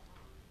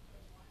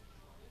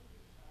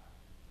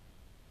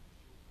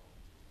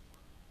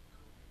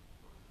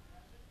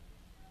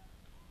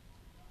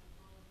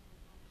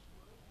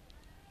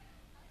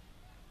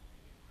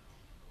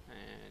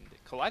 And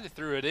Kalida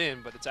threw it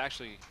in, but it's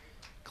actually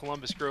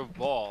Columbus Grove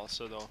ball,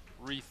 so they'll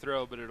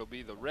rethrow, but it'll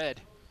be the red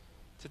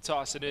to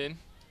toss it in.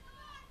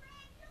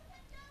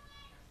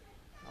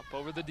 Up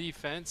over the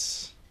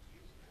defense.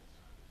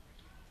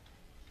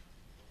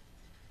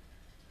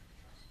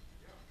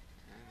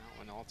 And that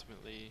one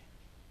ultimately,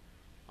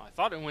 I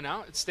thought it went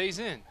out. It stays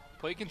in.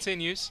 Play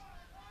continues.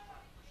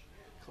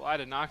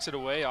 Kalida knocks it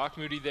away.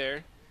 Moody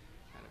there.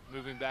 Kind of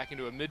moving back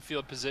into a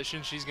midfield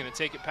position. She's going to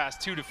take it past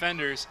two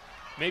defenders,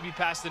 maybe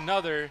past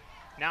another.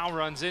 Now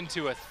runs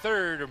into a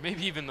third or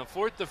maybe even the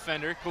fourth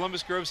defender.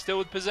 Columbus Grove still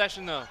with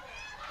possession though.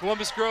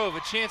 Columbus Grove,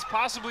 a chance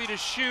possibly to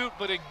shoot,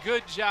 but a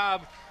good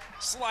job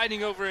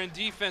sliding over in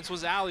defense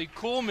was Allie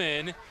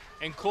Coolman,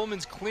 and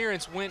Coolman's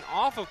clearance went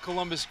off of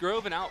Columbus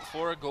Grove and out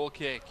for a goal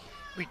kick.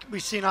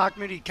 We've seen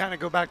Moody kind of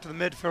go back to the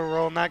midfield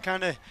role, and that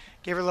kind of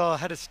gave her a little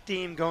head of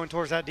steam going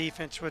towards that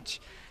defense, which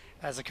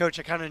as a coach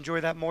I kind of enjoy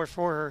that more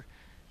for her.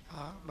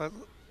 But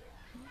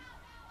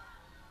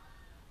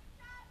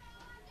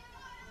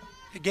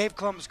it gave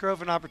Columbus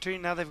Grove an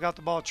opportunity. Now they've got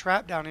the ball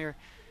trapped down here.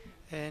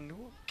 And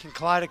can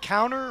Kalida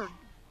counter?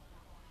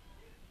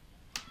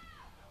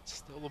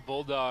 Still the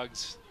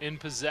Bulldogs in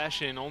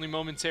possession, only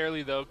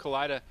momentarily though.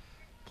 Kalida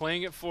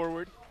playing it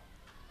forward.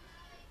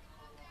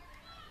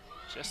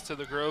 Just to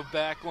the Grove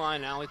back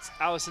line,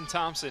 Allison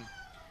Thompson.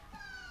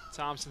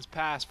 Thompson's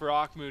pass for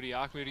Moody.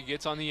 Moody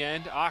gets on the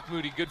end.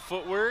 Moody, good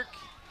footwork.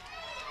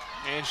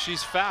 And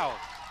she's fouled.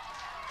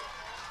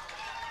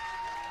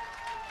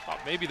 Thought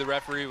maybe the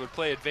referee would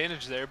play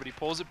advantage there, but he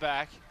pulls it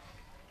back.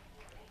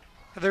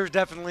 There's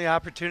definitely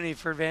opportunity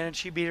for advantage.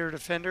 She beat her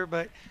defender,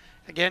 but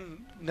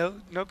again,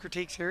 no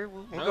critiques here.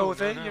 We'll go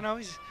with it. No.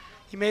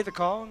 He made the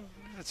call, and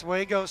that's the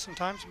way it goes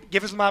sometimes.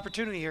 Give us some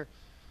opportunity here.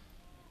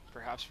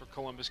 Perhaps for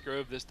Columbus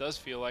Grove, this does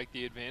feel like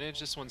the advantage.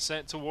 This one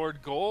sent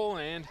toward goal,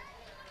 and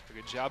a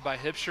good job by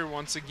Hipscher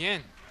once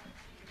again.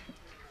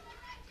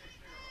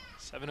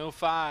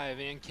 7:05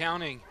 and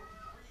counting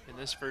in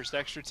this first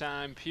extra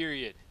time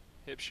period.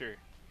 Hipscher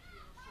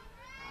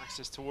knocks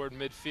this toward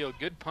midfield.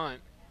 Good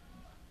punt.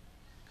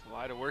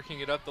 Kalida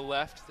working it up the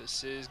left.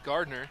 This is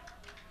Gardner.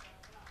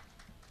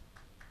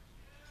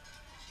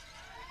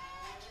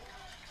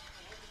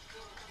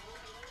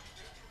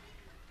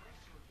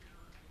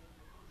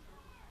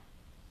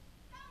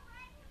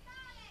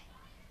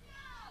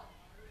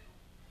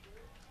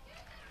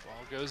 Ball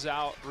goes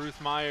out. Ruth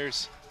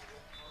Myers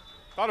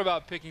thought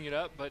about picking it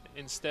up, but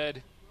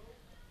instead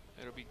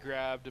it'll be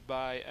grabbed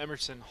by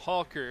Emerson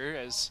Halker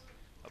as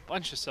a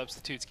bunch of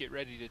substitutes get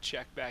ready to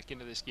check back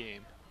into this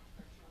game.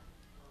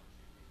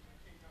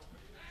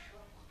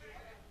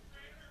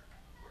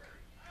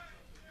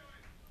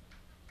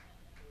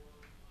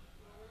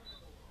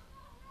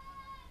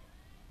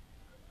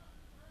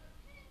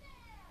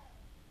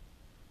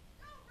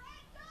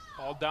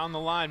 All down the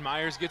line.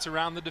 Myers gets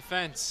around the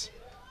defense.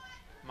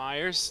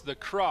 Myers, the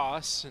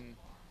cross, and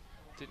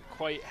didn't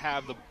quite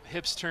have the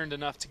hips turned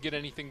enough to get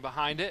anything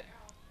behind it.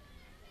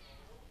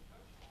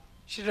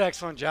 She did an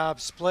excellent job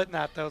splitting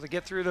that, though, to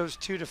get through those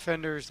two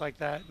defenders like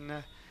that.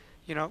 And,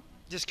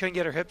 just couldn't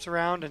get her hips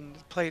around and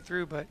play it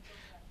through. But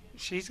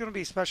she's going to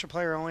be a special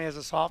player only as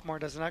a sophomore.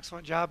 Does an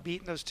excellent job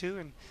beating those two.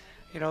 And,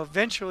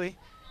 eventually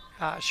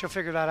she'll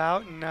figure that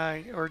out, and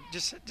or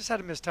just had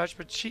a missed touch.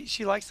 But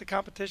she likes the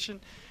competition.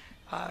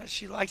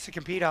 She likes to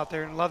compete out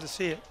there, and love to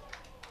see it.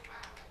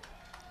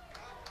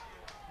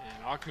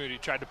 And Auchmuty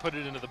tried to put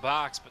it into the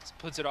box, but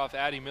puts it off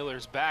Addie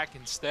Miller's back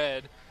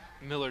instead.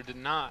 Miller did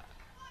not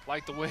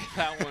like the way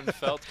that one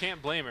felt.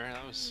 Can't blame her.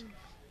 That was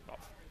about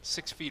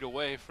 6 feet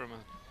away from a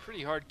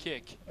pretty hard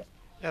kick.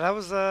 Yeah, that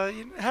was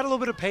had a little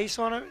bit of pace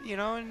on it,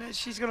 and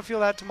she's going to feel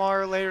that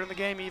tomorrow later in the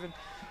game even.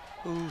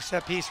 Ooh,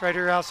 set piece right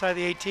here outside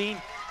the 18.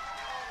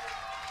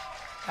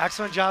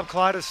 Excellent job,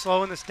 Kalida,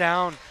 slowing this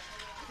down,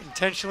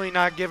 intentionally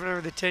not giving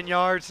her the 10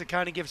 yards to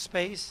kind of give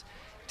space,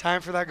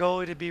 time for that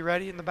goalie to be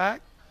ready in the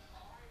back.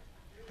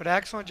 But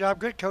excellent job,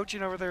 good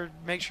coaching over there to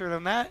make sure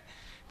that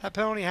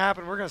penalty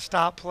happened. We're going to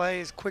stop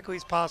play as quickly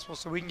as possible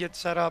so we can get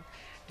set up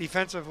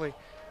defensively.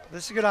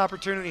 This is a good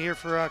opportunity here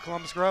for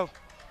Columbus Grove.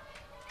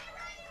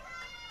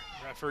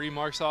 Referee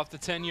marks off the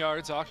 10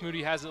 yards.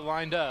 Auchmuty has it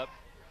lined up.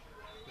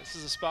 This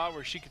is a spot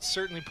where she could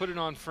certainly put it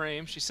on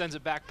frame. She sends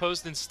it back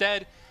post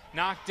instead.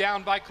 Knocked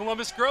down by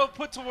Columbus Grove,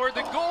 put toward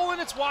the goal,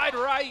 and it's wide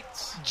right.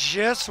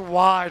 Just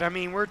wide. I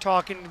mean, we're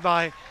talking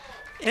by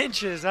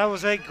inches. That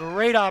was a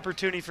great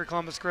opportunity for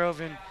Columbus Grove.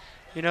 And,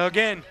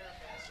 again,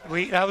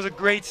 that was a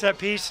great set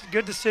piece.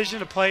 Good decision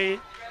to play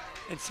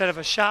instead of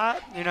a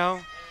shot,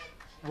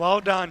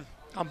 Well done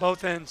on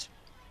both ends.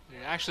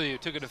 Actually,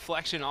 it took a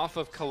deflection off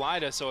of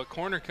Kalida, so a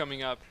corner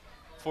coming up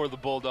for the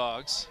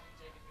Bulldogs.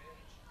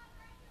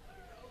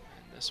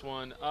 And this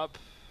one up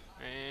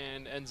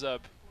and ends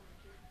up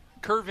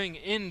curving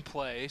in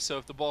play. So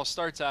if the ball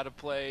starts out of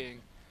play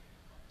and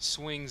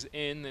swings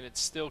in, then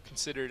it's still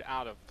considered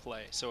out of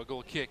play. So a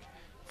goal kick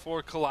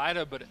for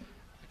Kalida, but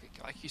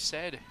like you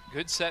said,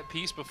 good set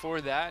piece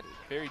before that.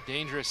 Very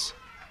dangerous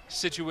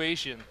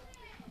situation.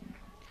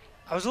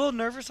 I was a little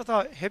nervous. I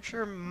thought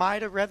Hipsher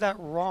might have read that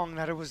wrong,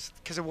 that it was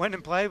because it went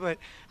in play, but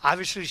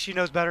obviously she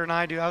knows better than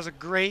I do. That was a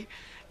great,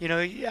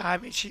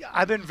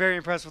 I've been very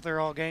impressed with her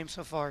all game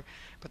so far.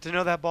 But to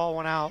know that ball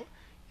went out,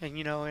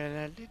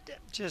 and,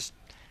 just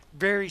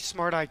very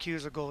smart IQ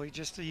as a goalie,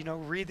 just to,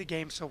 read the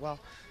game so well.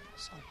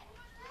 So.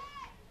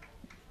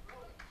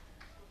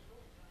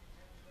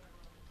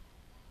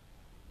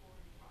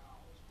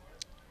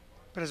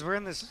 But as we're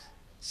in this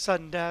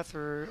sudden death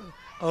or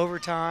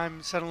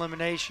overtime, sudden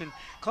elimination,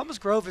 Columbus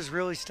Grove has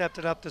really stepped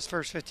it up this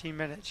first 15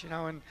 minutes,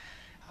 and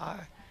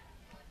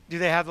do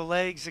they have the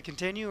legs to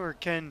continue, or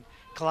can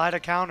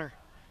Kalida counter?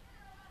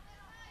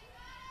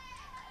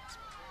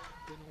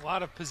 Been a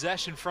lot of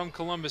possession from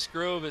Columbus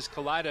Grove as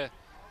Kalida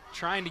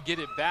trying to get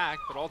it back,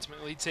 but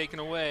ultimately taken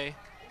away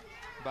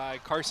by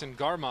Carson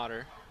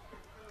Garmotter.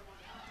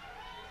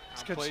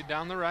 Played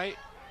down the right.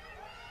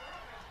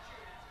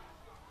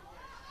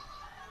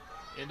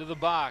 Into the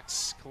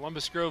box.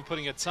 Columbus Grove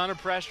putting a ton of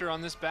pressure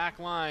on this back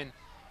line.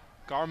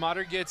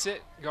 Garmotter gets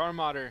it.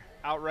 Garmotter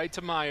out right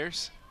to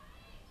Myers.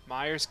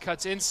 Myers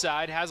cuts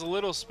inside, has a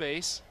little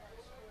space,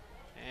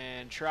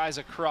 and tries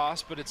a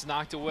cross, but it's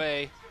knocked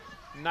away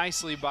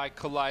nicely by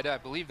Kalida. I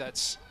believe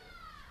that's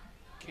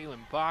Kaylin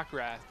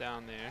Bachrath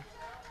down there.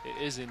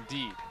 It is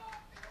indeed.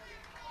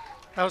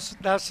 That was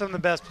some of the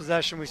best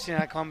possession we've seen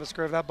at Columbus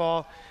Grove. That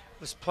ball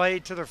was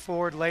played to their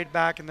forward, laid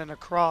back, and then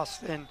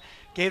across, and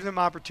gave them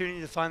opportunity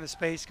to find the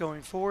space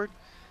going forward.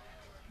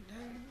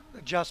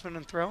 Adjustment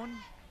and throwing.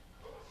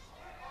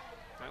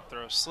 That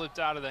throw slipped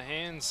out of the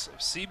hands of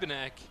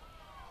Siebenek.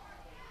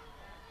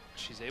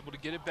 She's able to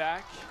get it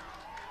back.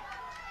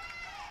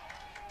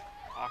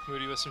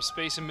 Auchmuty with some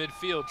space in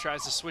midfield,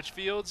 tries to switch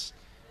fields,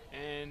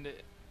 and I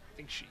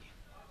think she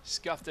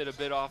scuffed it a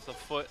bit off the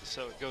foot,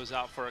 so it goes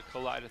out for a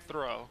Kalida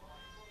throw.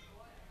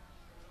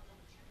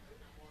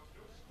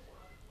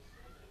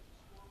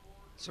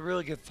 It's a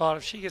really good thought.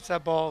 If she gets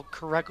that ball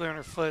correctly on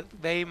her foot,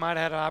 they might have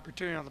had an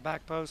opportunity on the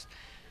back post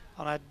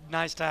on a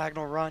nice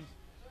diagonal run.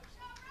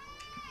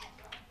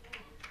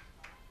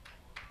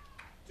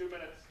 2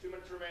 minutes. 2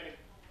 minutes remaining.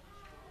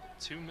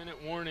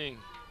 2-minute warning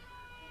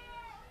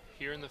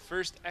here in the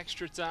first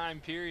extra time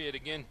period.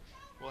 Again,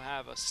 we'll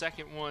have a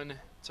second one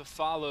to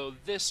follow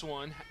this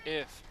one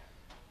if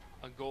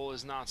a goal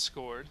is not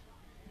scored.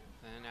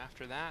 And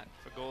after that,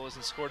 if a goal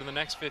isn't scored in the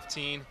next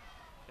 15,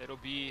 it'll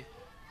be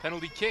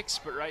penalty kicks.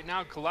 But right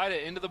now,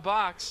 Kalida into the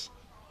box.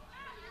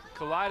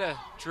 Kalida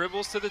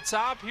dribbles to the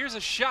top. Here's a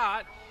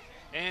shot,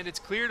 and it's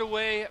cleared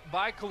away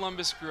by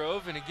Columbus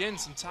Grove. And again,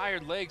 some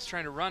tired legs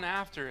trying to run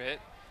after it.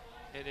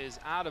 It is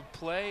out of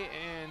play,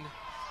 and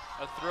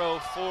a throw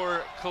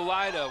for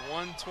Kalida.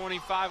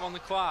 1:25 on the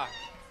clock.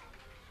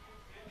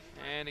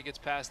 And it gets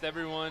past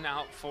everyone,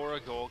 out for a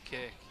goal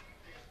kick.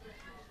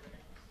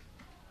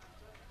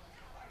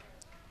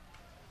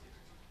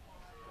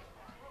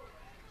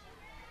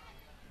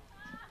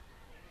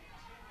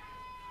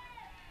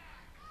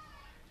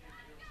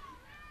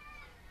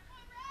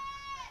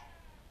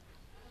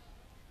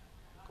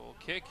 Goal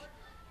kick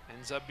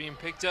ends up being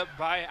picked up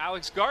by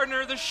Alex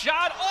Gardner. The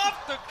shot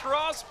off the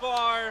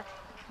crossbar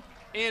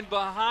and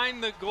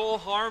behind the goal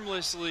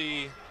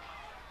harmlessly.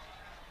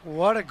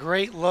 What a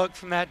great look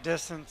from that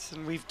distance.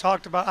 And I've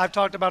talked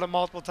about it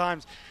multiple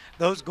times.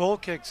 those goal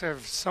kicks are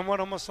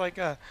somewhat almost like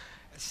a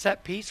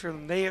set piece for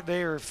them.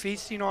 They are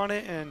feasting on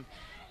it, and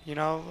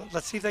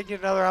let's see if they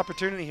get another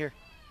opportunity here.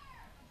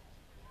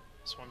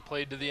 This one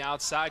played to the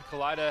outside.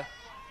 Kalida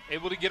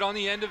able to get on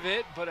the end of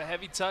it, but a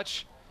heavy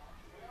touch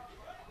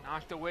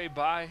knocked away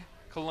by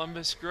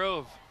Columbus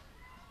Grove.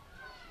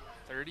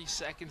 30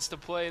 seconds to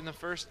play in the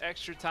first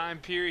extra time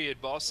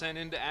period. Ball sent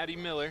into Addie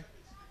Miller.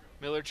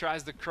 Miller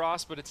tries the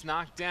cross, but it's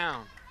knocked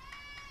down.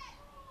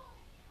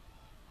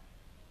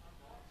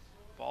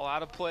 Ball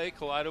out of play.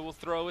 Kalida will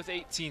throw with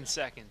 18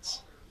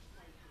 seconds.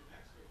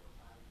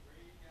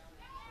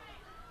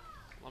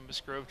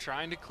 Columbus Grove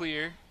trying to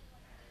clear.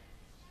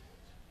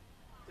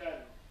 10,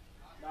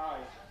 9,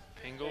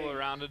 Pingle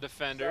around a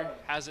defender,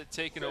 has it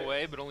taken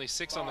away, but only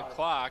 6 on the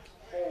clock.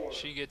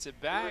 She gets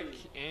it back,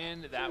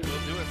 and that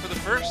will do it for the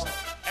first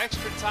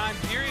extra time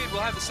period.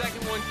 We'll have the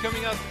second one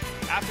coming up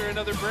after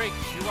another break.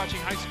 You're watching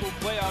high school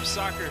playoff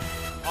soccer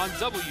on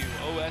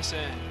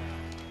WOSN.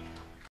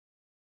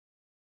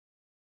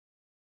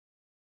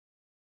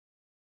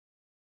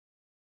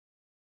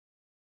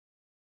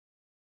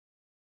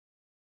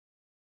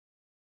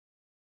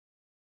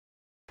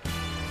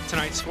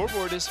 Tonight's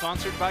scoreboard is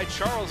sponsored by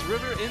Charles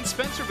River in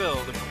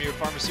Spencerville. The premier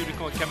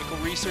pharmaceutical and chemical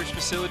research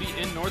facility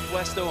in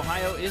Northwest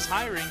Ohio is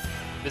hiring.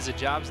 Visit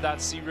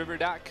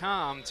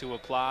jobs.criver.com to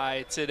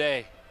apply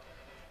today.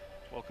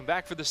 Welcome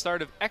back for the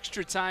start of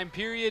extra time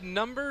period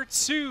number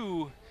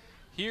 2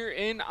 here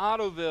in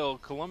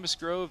Ottoville. Columbus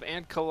Grove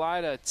and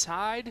Kalida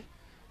tied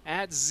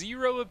at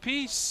 0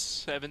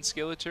 apiece. Evan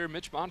Skilleter,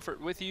 Mitch Monfort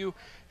with you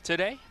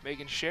today.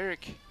 Megan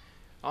Sherrick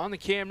on the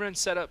camera and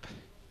set up.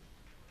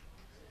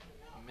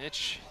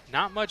 Mitch,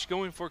 not much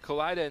going for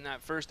Kalida in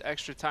that first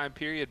extra time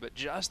period, but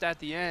just at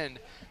the end,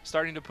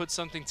 starting to put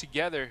something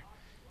together.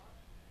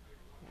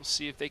 We'll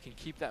see if they can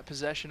keep that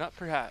possession up,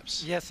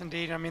 perhaps. Yes,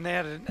 indeed. I mean, they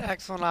had an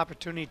excellent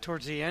opportunity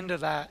towards the end of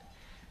that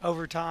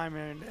overtime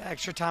and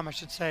extra time, I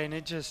should say, and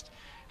it just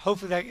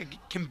hopefully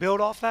that can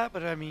build off that.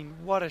 But, I mean,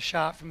 what a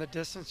shot from the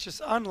distance.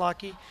 Just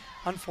unlucky,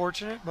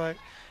 unfortunate, but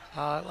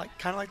kind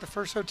of like the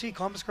first OT,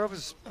 Columbus Grove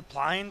is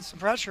applying some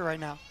pressure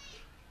right now.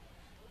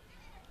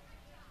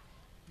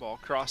 Ball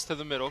crossed to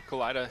the middle.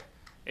 Kalida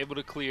able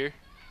to clear.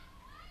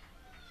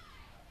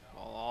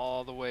 Ball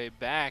all the way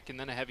back, and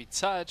then a heavy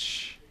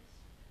touch.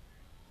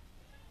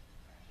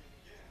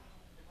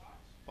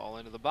 Ball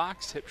into the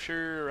box.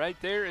 Hipsher right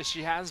there, as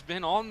she has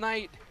been all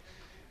night.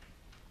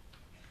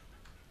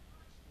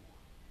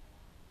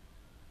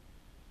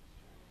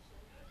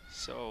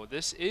 So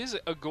this is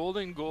a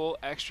golden goal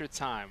extra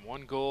time.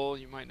 1 goal,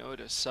 you might know it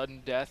as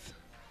sudden death.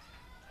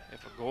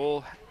 If a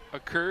goal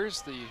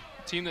occurs, the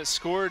team that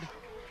scored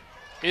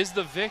is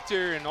the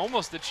victor, and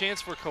almost a chance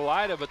for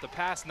Kalida, but the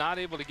pass not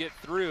able to get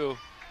through.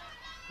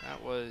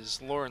 That was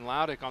Lauren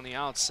Laudick on the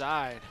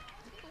outside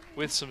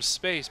with some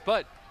space.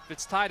 But if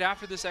it's tied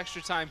after this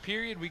extra time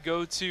period, we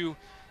go to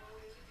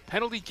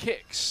penalty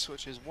kicks,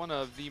 which is one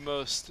of the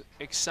most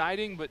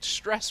exciting but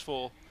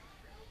stressful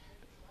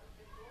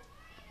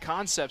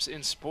concepts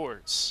in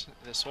sports.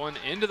 This one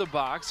into the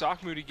box.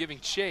 Auchmuty giving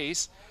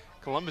chase.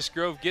 Columbus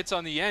Grove gets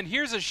on the end.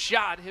 Here's a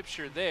shot.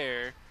 Hipsher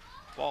there.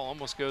 Ball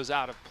almost goes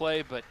out of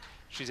play, but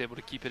she's able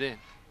to keep it in.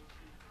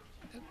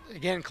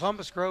 Again,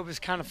 Columbus Grove is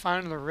kind of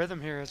finding the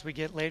rhythm here as we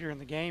get later in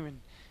the game,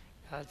 and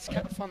it's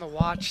kind of fun to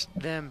watch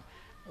them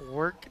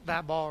work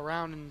that ball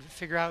around and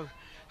figure out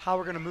how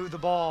we're going to move the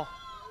ball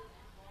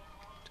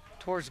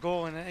towards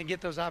goal and get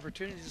those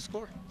opportunities to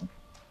score.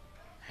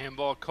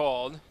 Handball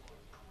called.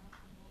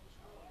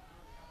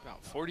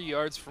 About 40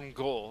 yards from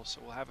goal,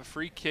 so we'll have a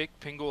free kick.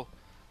 Pingle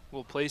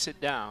will place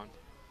it down.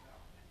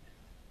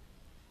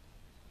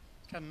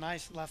 Got a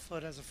nice left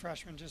foot as a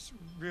freshman, just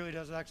really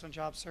does an excellent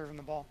job serving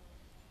the ball.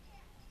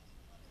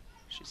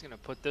 She's going to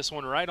put this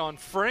one right on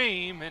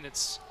frame, and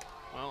it's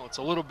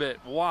a little bit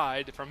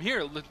wide. From here,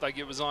 it looked like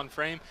it was on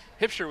frame.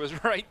 Hipsher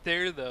was right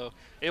there, though,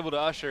 able to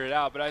usher it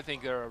out, but I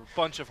think there are a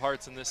bunch of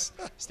hearts in this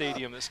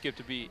stadium that skipped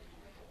a beat.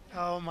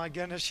 Oh, my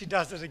goodness, she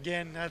does it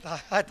again.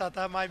 I thought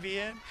that might be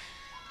in.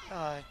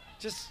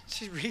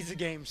 She reads the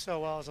game so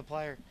well as a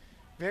player.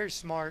 Very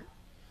smart.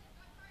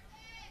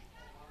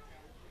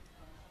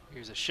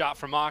 Here's a shot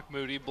from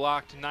Auchmuty,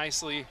 blocked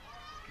nicely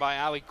by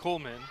Allie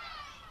Coleman.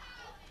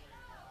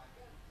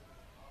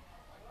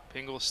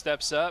 Pingle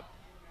steps up,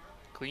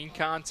 clean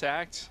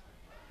contact,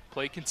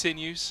 play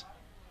continues.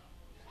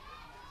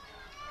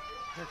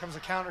 Here comes a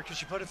counter. Can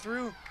she put it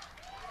through?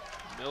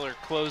 Miller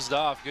closed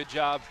off. Good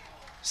job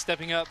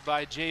stepping up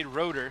by Jade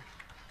Roeder.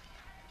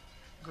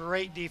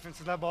 Great defense.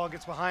 If that ball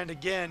gets behind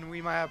again,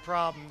 we might have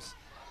problems.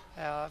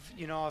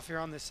 If you're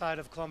on this side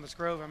of Columbus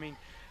Grove, I mean,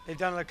 they've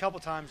done it a couple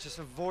times, just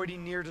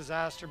avoiding near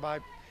disaster by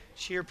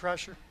sheer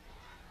pressure.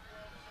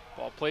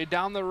 Ball played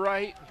down the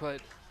right,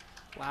 but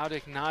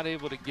Laudick not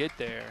able to get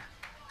there.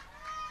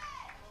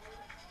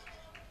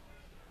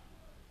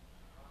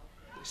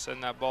 They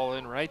send that ball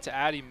in right to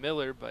Addie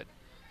Miller, but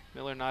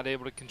Miller not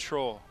able to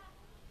control.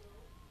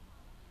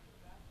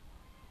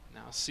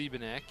 Now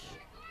Siebenek.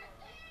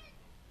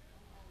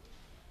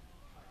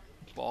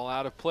 Ball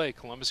out of play.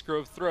 Columbus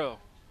Grove throw.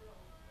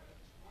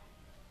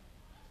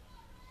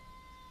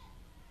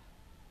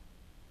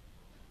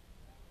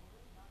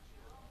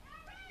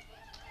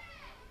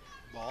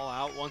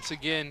 once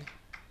again,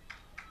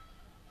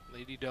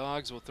 Lady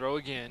Dogs will throw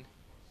again.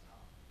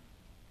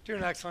 Doing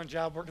an excellent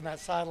job working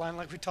that sideline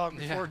like we talked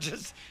before, Yeah.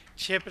 just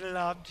chipping it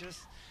up. Just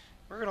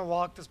we're going to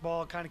walk this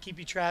ball, kind of keep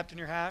you trapped in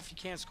your half. You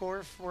can't score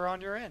if we're on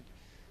your end.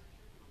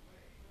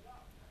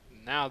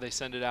 Now they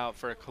send it out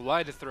for a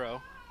Kalida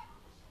throw.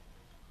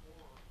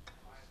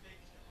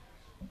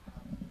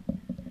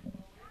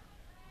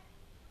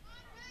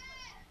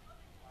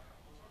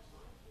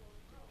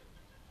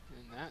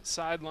 And that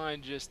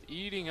sideline just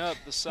eating up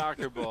the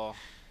soccer ball.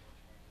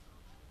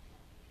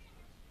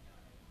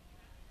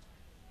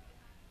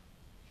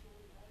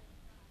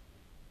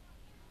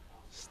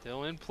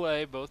 Still in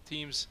play, both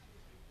teams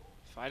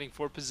fighting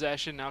for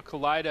possession. Now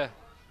Kalida,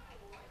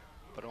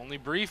 but only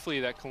briefly.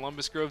 That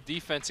Columbus Grove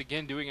defense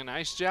again doing a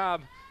nice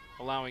job,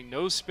 allowing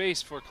no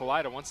space for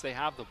Kalida once they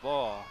have the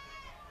ball.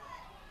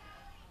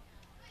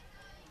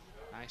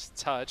 Nice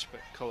touch, but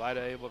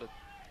Kalida able to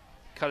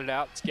cut it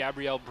out. It's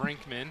Gabrielle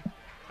Brinkman.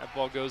 That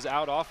ball goes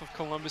out off of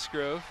Columbus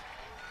Grove.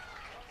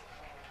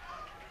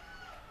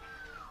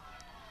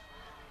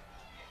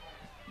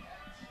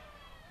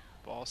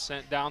 Ball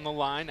sent down the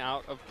line,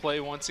 out of play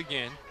once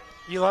again.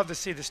 You love to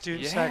see the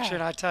student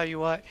section. I tell you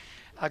what,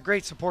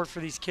 great support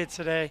for these kids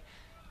today.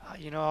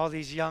 You know, all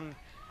these young,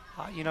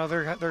 you know,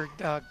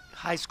 they're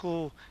high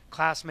school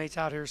classmates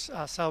out here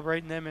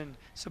celebrating them and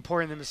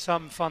supporting them is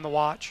something fun to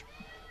watch.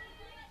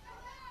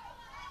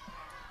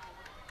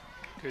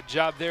 Good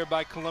job there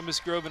by Columbus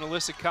Grove and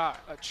Alyssa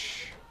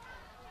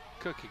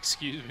Cook,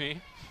 excuse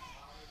me.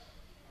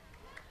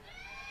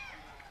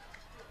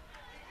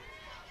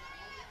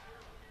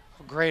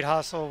 Great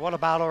hustle. What a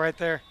battle right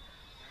there.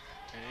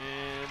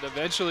 And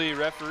eventually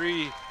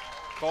referee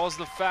calls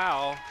the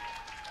foul.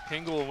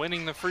 Pingle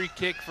winning the free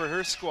kick for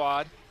her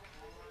squad.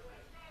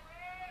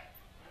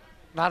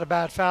 Not a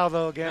bad foul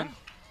though again. Yeah.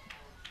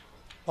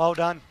 Well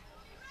done.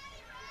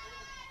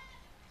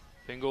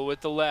 Pingle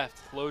with the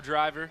left, low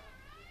driver.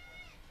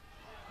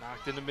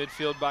 Knocked into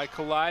midfield by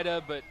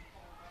Kalida, but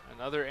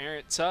another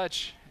errant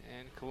touch,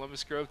 and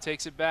Columbus Grove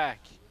takes it back.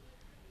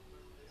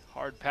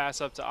 Hard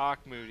pass up to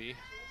Moody.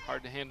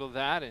 Hard to handle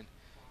that, and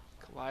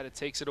Kalida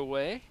takes it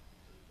away.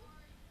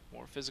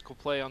 More physical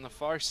play on the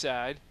far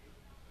side.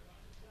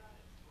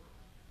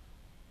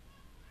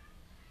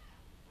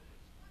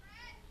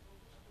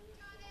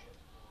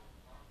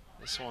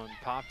 This one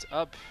popped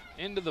up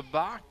into the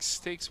box,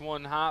 takes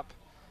one hop,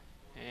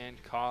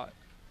 and caught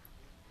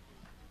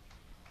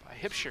by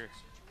Hipsher.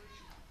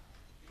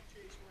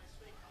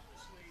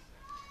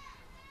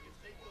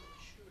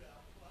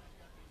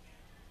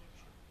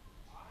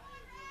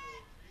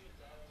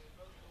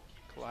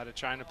 Kalida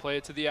trying to play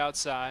it to the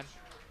outside.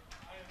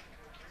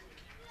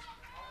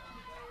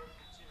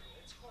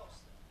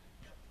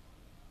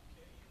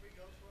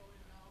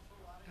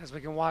 As we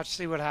can watch,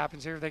 see what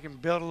happens here. They can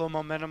build a little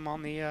momentum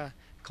on the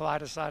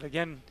Kalida side.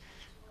 Again,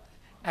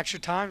 extra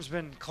time's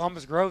been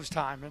Columbus Grove's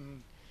time,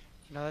 and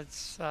you know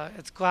it's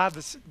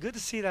good to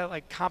see that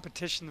like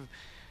competition.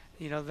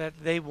 You know that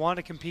they want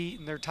to compete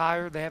and they're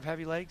tired. They have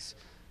heavy legs,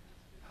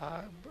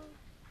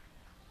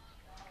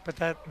 but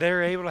that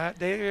they're able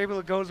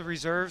to go to the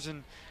reserves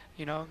and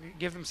you know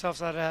give themselves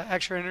that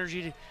extra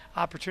energy,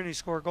 opportunity to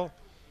score a goal.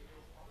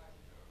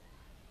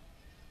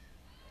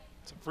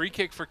 It's a free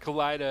kick for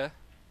Kalida.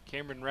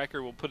 Cameron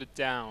Recker will put it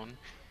down.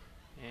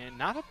 And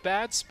not a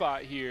bad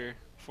spot here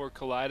for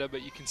Kalida,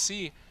 but you can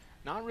see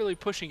not really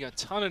pushing a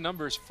ton of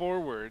numbers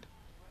forward.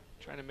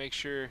 Trying to make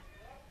sure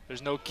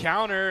there's no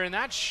counter, and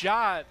that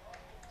shot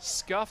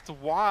scuffed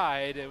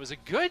wide. It was a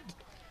good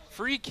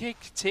free kick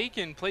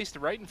taken, placed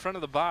right in front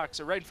of the box,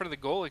 or right in front of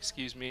the goal,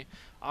 excuse me.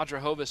 Audra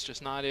Hovis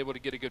just not able to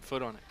get a good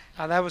foot on it.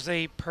 That was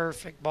a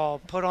perfect ball,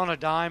 put on a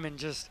dime, and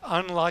just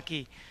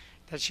unlucky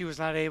that she was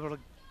not able to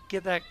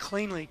get that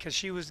cleanly because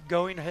she was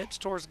going to hit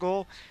towards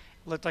goal.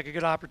 Looked like a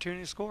good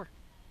opportunity to score.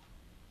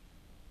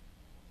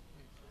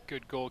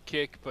 Good goal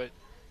kick, but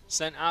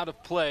sent out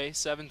of play.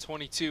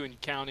 7:22 and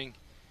counting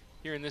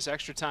here in this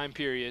extra time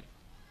period.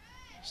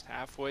 Just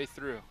halfway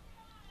through.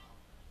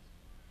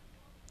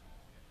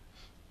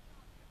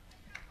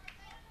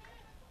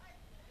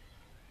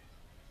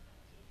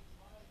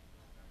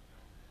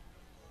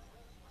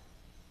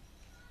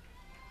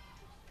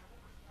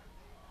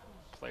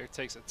 Player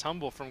takes a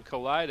tumble from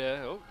Kalida.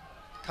 Oh.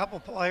 Couple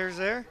players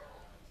there.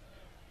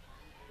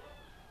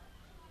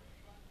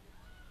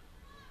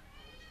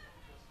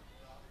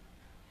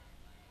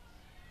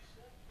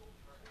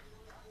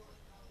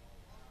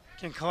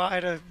 Can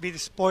Kalida be the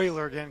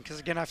spoiler again? Because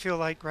again, I feel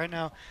like right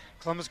now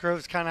Columbus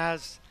Groves kind of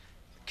has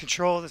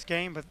control of this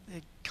game, but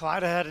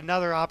Kalida had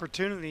another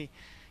opportunity,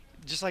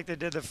 just like they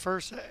did the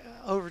first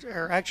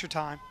extra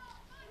time.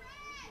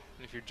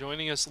 If you're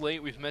joining us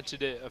late, we've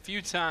mentioned it a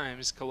few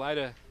times.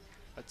 Kalida,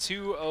 a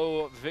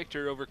 2-0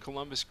 victor over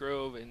Columbus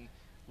Grove in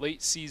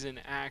late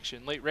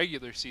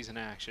regular season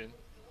action.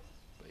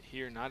 But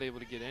here, not able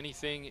to get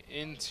anything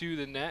into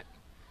the net.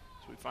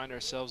 So we find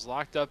ourselves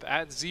locked up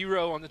at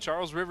 0 on the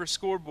Charles River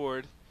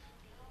scoreboard.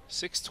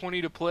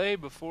 6:20 to play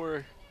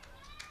before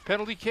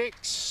penalty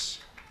kicks.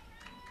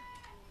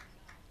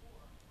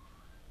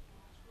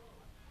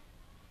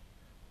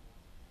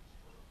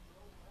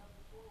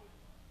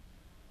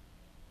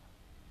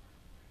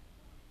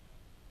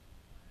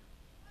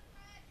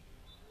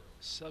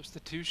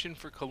 Substitution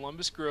for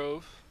Columbus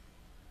Grove.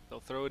 They'll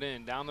throw it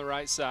in down the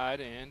right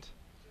side, and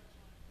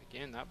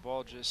again, that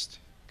ball just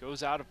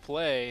goes out of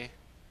play.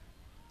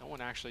 No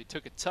one actually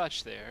took a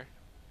touch there.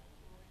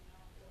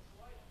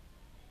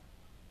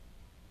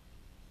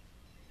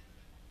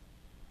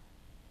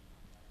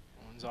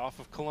 One's off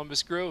of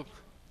Columbus Grove.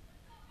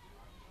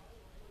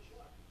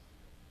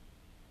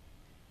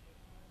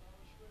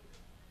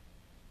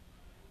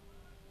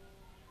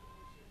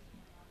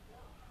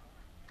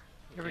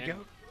 Here we Again,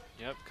 go.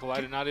 Yep,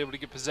 Kalida not able to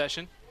get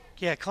possession.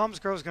 Yeah, Columbus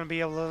Grove is going to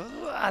be able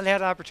to. They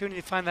had the opportunity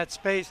to find that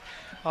space.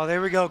 Oh,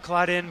 there we go.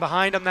 Kalida in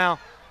behind them now.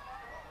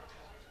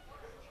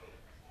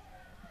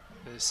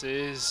 This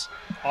is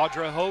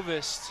Audra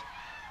Hovest.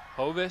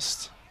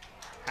 Hovest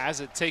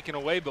has it taken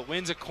away, but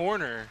wins a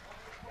corner.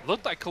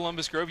 Looked like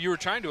Columbus Grove, you were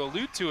trying to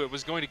allude to it,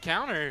 was going to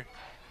counter.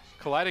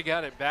 Kalida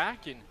got it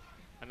back, and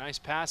a nice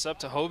pass up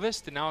to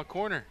Hovest, and now a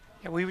corner.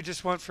 Yeah, we would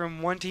just went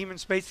from one team in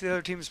space to the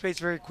other team in space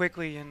very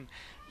quickly, and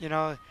you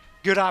know,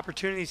 good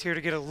opportunities here to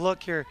get a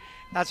look here.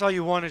 That's all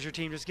you want as your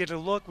team, just get a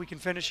look. We can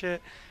finish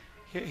it.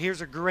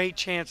 Here's a great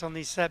chance on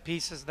these set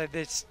pieces that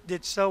they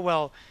did so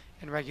well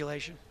in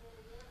regulation.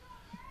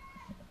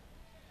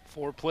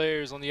 4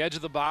 players on the edge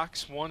of the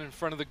box, 1 in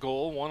front of the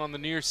goal, 1 on the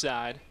near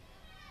side.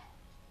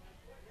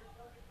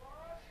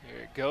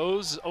 Here it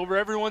goes over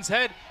everyone's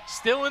head,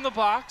 still in the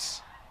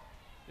box.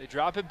 They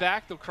drop it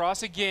back, they'll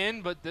cross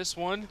again, but this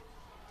one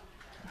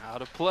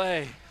out of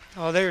play.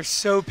 Oh, they're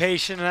so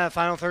patient in that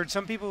final third.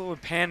 Some people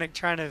would panic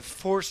trying to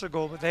force a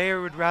goal, but they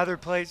would rather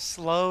play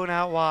slow and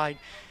out wide.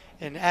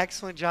 An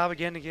excellent job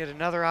again to get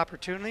another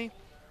opportunity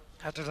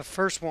after the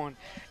first one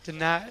did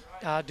not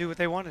do what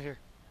they wanted here.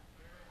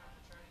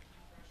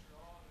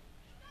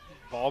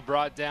 Ball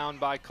brought down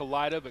by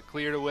Kalida, but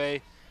cleared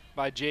away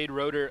by Jade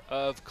Roeder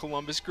of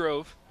Columbus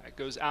Grove. That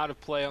goes out of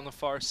play on the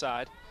far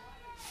side.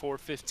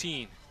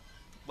 4:15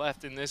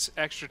 left in this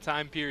extra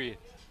time period.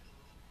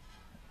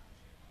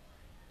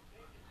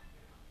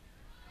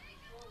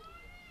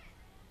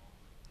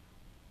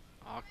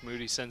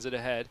 Moody sends it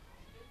ahead.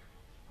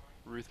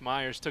 Ruth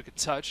Myers took a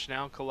touch.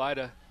 Now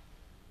Kalida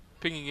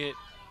pinging it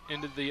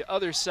into the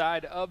other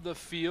side of the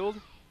field.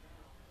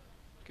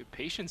 Good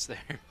patience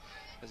there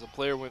as a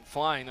player went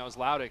flying. That was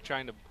Laudick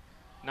trying to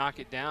knock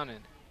it down,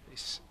 and they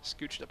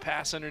scooched a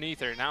pass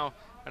underneath her. Now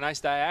a nice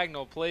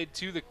diagonal played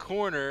to the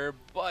corner,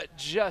 but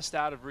just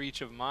out of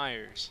reach of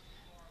Myers.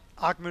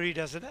 Moody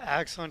does an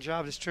excellent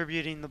job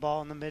distributing the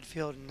ball in the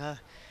midfield, and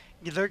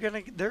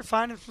they're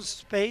finding some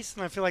space,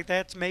 and I feel like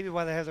that's maybe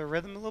why they have their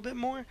rhythm a little bit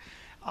more.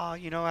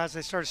 You know, as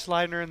they started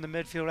sliding her in the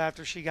midfield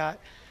after she got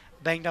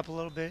banged up a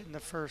little bit in the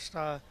first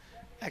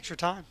extra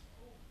time.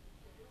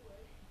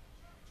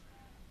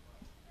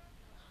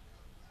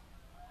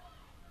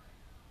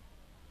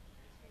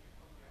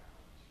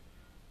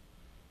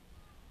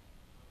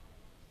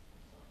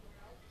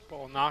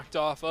 Ball knocked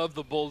off of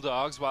the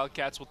Bulldogs.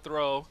 Wildcats will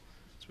throw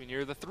as we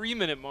near the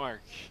 3-minute mark.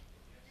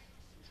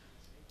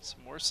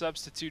 Some more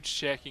substitutes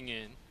checking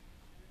in.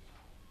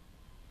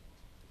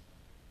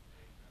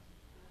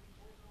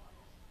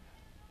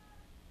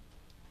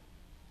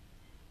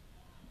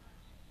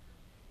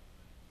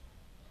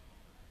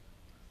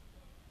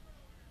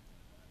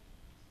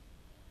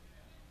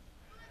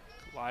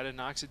 Kalida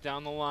knocks it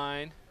down the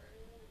line.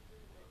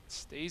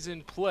 Stays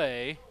in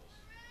play.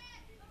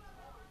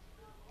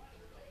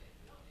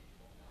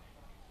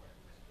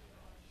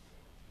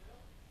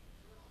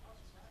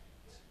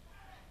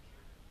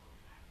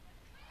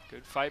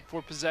 Good fight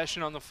for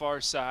possession on the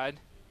far side.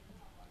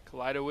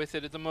 Kalida with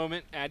it at the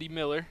moment. Addie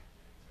Miller.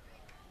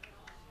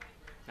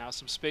 Now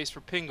some space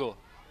for Pingle.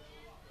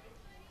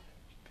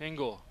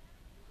 Pingle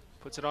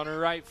puts it on her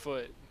right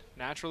foot.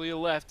 Naturally a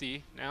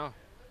lefty. Now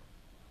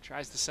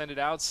tries to send it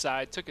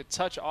outside. Took a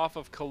touch off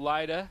of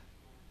Kalida.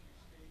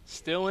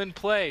 Still in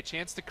play.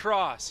 Chance to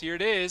cross. Here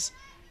it is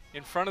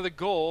in front of the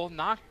goal.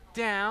 Knocked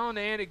down,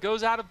 and it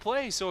goes out of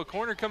play. So a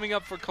corner coming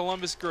up for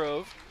Columbus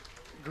Grove.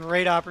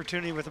 Great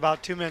opportunity with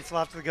about 2 minutes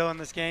left to go in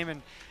this game,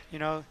 and you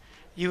know,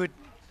 this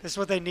is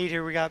what they need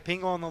here. We got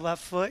Pingle on the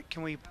left foot.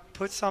 Can we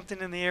put something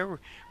in the air?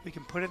 We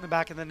can put it in the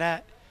back of the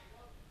net.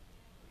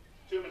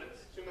 2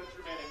 minutes. 2 minutes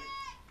remaining.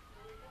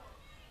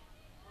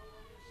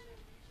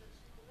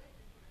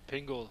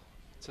 Pingle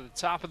to the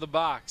top of the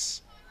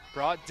box.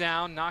 Brought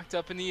down, knocked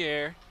up in the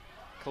air.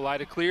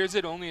 Kalida clears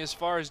it only as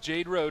far as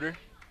Jade Roeder.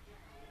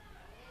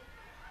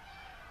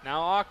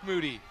 Now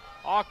Moody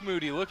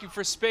looking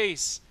for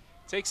space.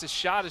 Takes a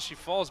shot as she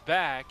falls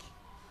back.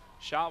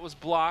 Shot was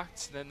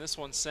blocked. Then this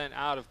one sent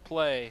out of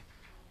play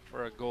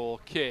for a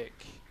goal kick.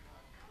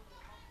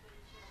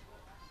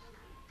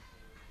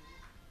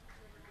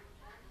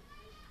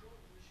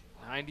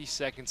 "90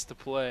 seconds to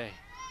play.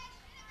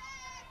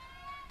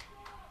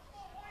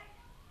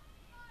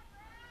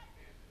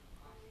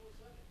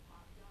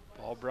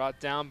 Ball brought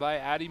down by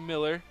Addie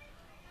Miller.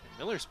 And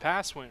Miller's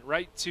pass went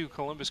right to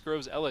Columbus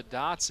Grove's Ella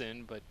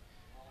Dotson, but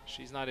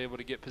she's not able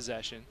to get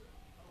possession.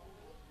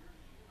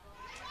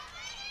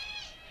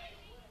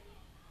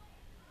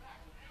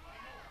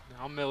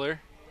 Now Miller.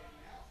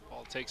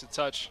 Ball takes a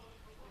touch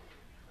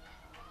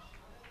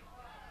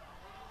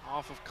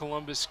off of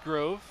Columbus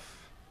Grove.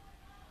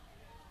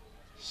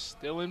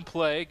 Still in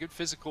play. Good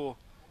physical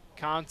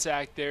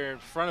contact there in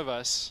front of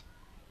us.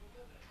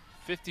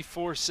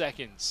 54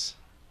 seconds.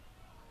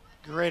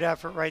 Great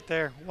effort right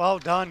there. Well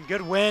done.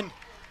 Good win.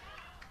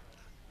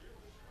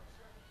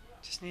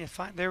 Just need to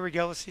find, there we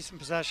go. Let's see some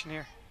possession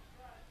here.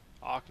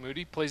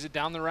 Moody plays it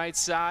down the right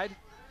side.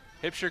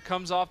 Hipscher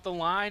comes off the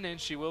line, and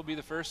she will be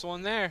the first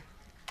one there.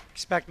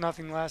 Expect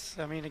nothing less.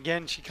 I mean,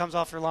 again, she comes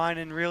off her line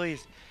and really,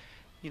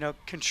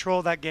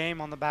 control that game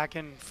on the back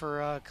end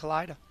for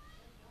Kalida.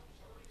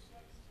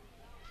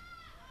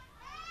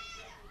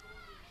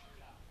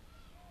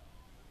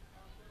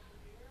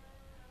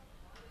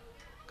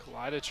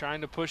 Kalida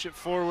trying to push it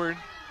forward.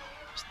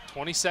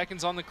 20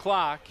 seconds on the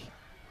clock.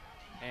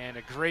 And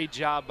a great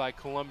job by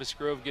Columbus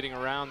Grove getting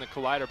around the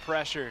Kalida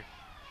pressure.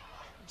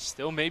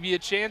 Still maybe a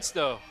chance,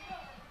 though.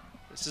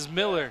 This is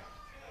Miller.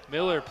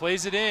 Miller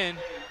plays it in.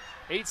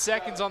 8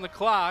 seconds on the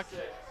clock.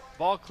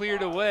 Ball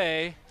cleared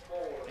away.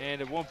 And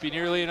it won't be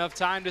nearly enough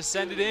time to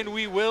send it in.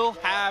 We will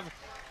have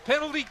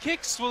penalty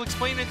kicks. We'll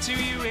explain it to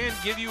you and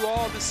give you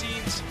all the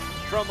scenes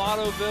from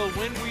Ottoville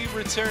when we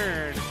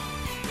return.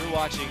 You're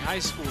watching high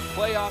school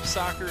playoff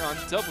soccer on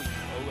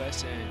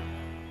WOSN.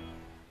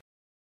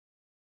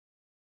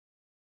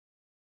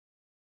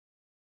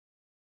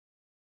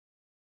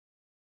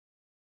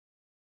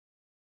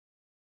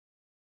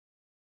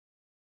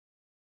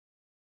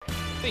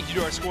 Thank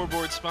you to our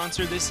scoreboard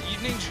sponsor this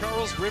evening,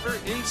 Charles River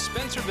in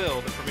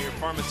Spencerville. The premier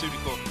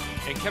pharmaceutical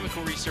and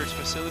chemical research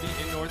facility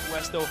in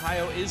Northwest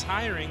Ohio is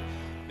hiring.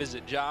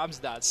 Visit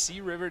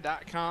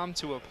jobs.criver.com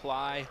to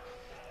apply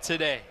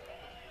today.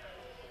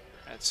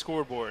 At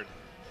scoreboard,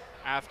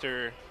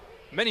 after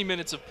many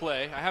minutes of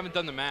play, I haven't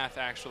done the math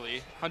actually,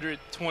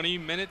 120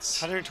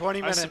 minutes, 120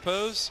 minutes. I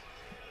suppose,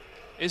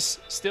 is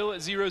still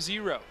at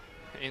 0-0.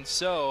 And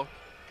so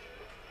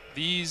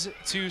these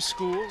two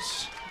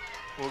schools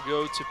will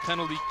go to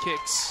penalty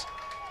kicks.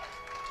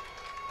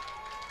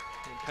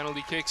 And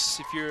penalty kicks,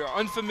 if you're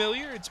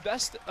unfamiliar, it's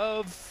best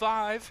of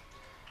 5.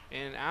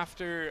 And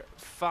after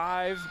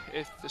 5,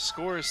 if the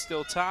score is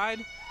still tied,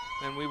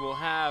 then we will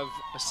have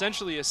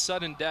essentially a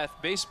sudden death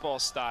baseball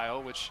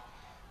style, which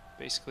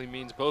basically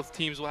means both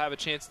teams will have a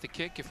chance to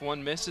kick. If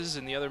one misses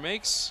and the other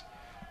makes,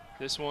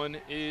 this one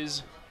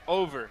is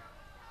over.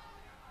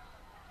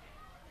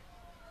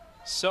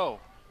 So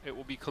it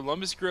will be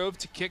Columbus Grove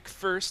to kick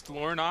first.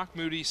 Lauren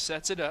Moody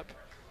sets it up.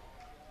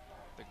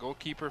 The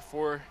goalkeeper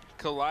for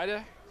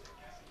Kalida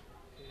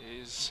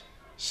is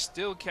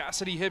still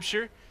Cassidy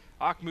Hipscher.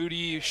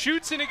 Moody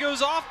shoots and it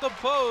goes off the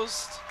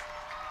post.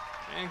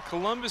 And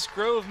Columbus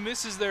Grove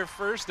misses their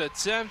first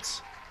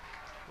attempt,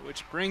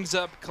 which brings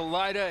up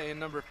Kalida and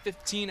number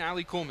 15,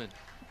 Allie Coleman.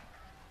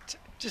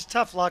 Just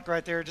tough luck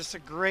right there. Just a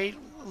great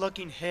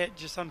looking hit.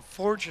 Just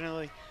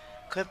unfortunately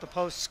clipped the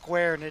post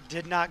square and it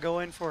did not go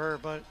in for her.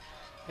 But,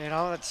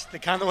 that's the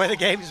kind of way the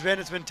game's been.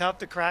 It's been tough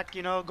to crack,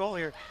 a goal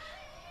here.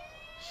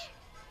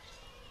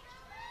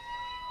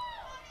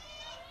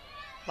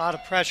 A lot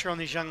of pressure on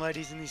these young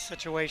ladies in these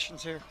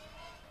situations here.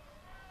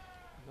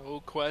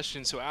 No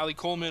question. So Allie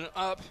Coleman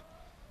up.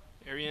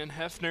 Ariane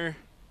Hefner,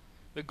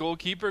 the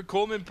goalkeeper.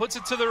 Coleman puts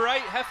it to the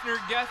right. Hefner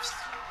gets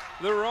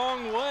the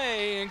wrong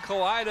way. And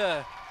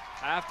Kalida,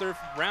 after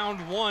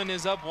round 1,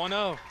 is up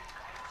 1-0.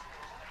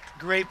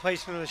 Great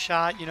placement of the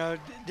shot.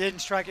 Didn't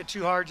strike it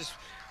too hard. Just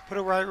put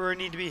it right where it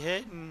needed to be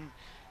hit. And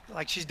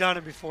like she's done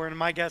it before. And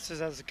my guess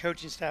is as a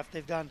coaching staff,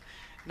 they've done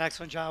an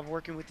excellent job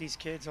working with these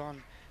kids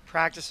on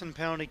practicing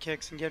penalty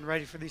kicks and getting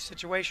ready for these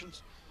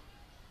situations.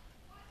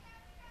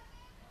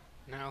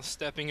 Now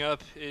stepping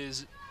up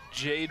is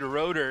Jade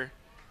Roeder.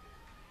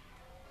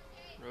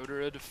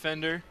 Roeder, a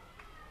defender.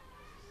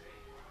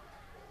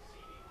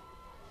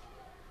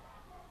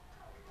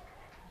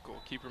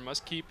 Goalkeeper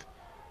must keep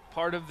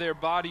part of their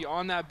body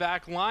on that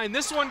back line.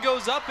 This one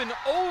goes up and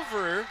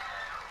over.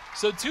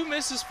 So 2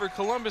 misses for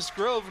Columbus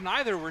Grove.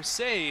 Neither were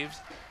saved.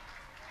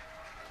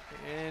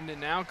 And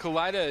now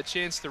Kalida a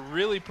chance to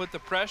really put the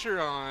pressure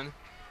on.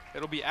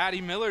 It'll be Addie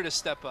Miller to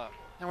step up.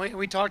 And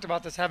we talked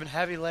about this, having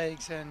heavy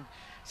legs, and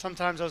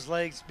sometimes those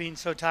legs being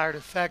so tired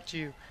affect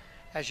you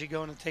as you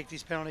go in and take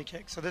these penalty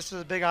kicks. So this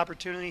is a big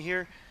opportunity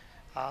here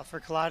for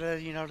Kalida,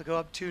 to go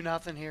up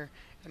 2-0 here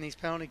in these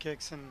penalty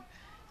kicks and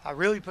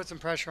really put some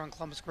pressure on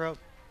Columbus Grove.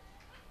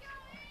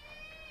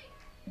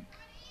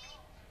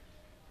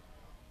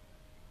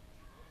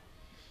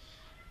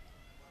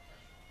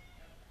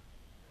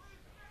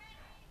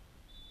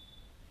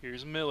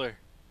 Here's Miller.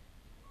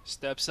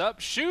 Steps up,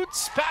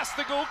 shoots past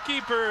the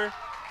goalkeeper.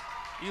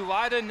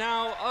 Kalida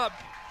now up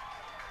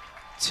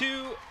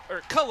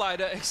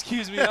Kalida,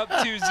 up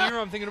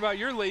 2-0. I'm thinking about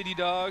your Lady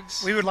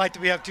Dogs. We would like to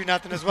be up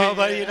 2-0 as well,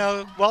 but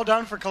well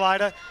done for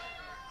Kalida.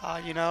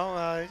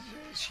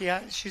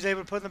 She's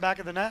able to put in the back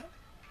of the net.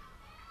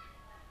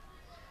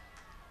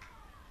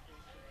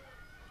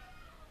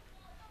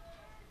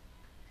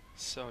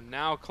 So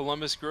now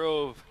Columbus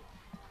Grove,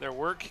 their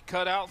work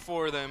cut out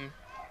for them.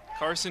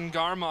 Carson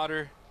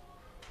Garmotter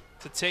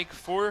to take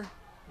for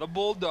the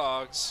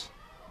Bulldogs.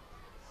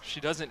 She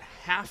doesn't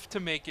have to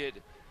make it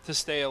to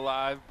stay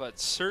alive, but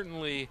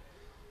certainly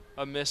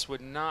a miss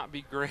would not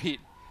be great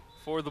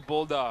for the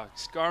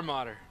Bulldogs.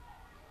 Garmotter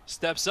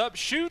steps up,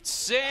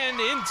 shoots, and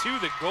into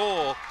the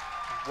goal.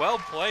 Well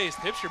placed.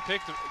 Hipsher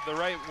picked the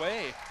right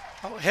way.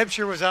 Oh,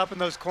 Hipsher was up in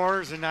those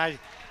corners, and I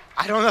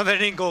don't know that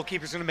any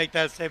goalkeeper's going to make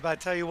that save, but I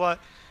tell you what,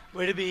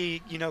 way to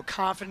be,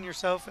 confident in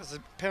yourself as a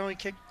penalty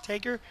kick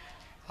taker,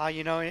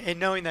 and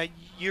knowing that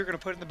you're going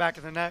to put it in the back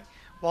of the net.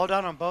 Well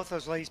done on both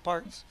those ladies'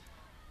 parts.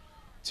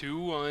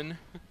 2-1.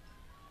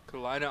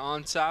 Kalida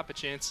on top, a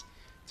chance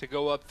to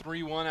go up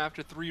 3-1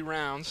 after 3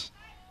 rounds.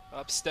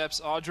 Up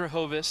steps Audra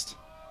Hovist.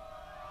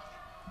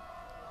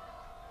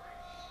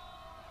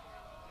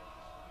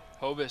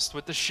 Hovist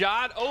with the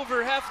shot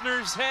over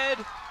Hefner's head,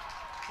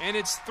 and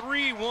it's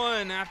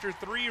 3-1 after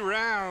 3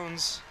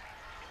 rounds.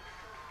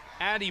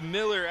 Addie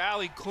Miller,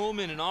 Allie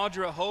Coleman, and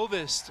Audra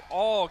Hovist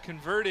all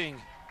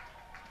converting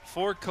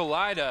for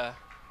Kalida.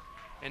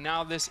 And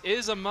now this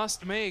is a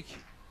must-make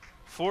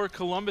for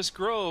Columbus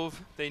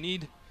Grove. They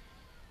need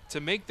to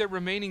make their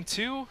remaining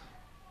 2,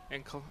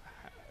 and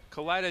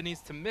Kalida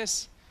needs to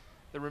miss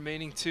the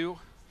remaining 2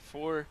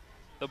 for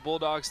the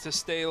Bulldogs to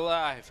stay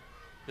alive.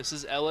 This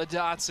is Ella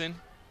Dotson.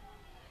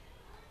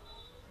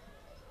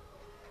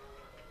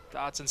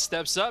 Dotson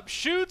steps up,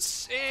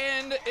 shoots,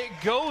 and it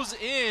goes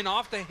in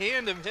off the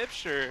hand of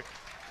Hipsher.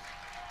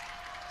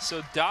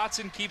 So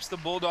Dotson keeps the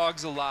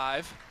Bulldogs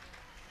alive.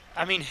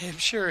 I mean,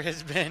 Hipsher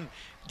has been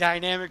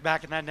dynamic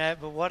back in that net,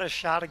 but what a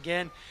shot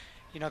again.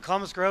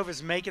 Columbus Grove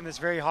is making this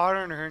very hard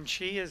on her, and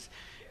she is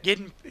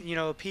getting,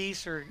 a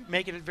piece or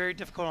making it very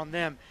difficult on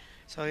them.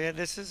 So, yeah,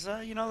 this is,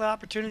 the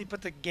opportunity to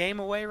put the game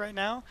away right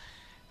now.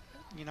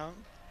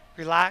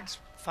 Relax,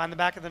 find the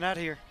back of the net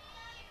here.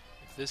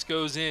 If this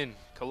goes in,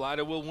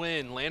 Kalida will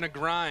win. Lana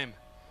Grime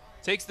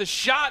takes the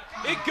shot.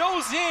 It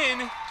goes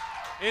in,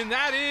 and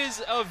that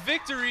is a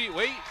victory.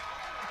 Wait.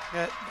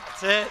 Yeah,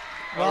 that's it.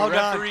 Well the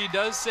done. referee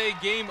does say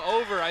game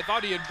over. I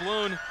thought he had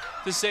blown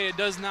to say it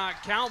does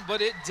not count, but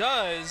it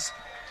does.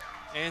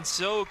 And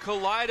so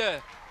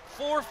Kalida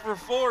 4 for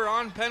 4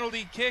 on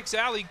penalty kicks.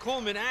 Allie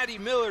Coleman, Addie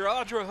Miller,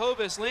 Audra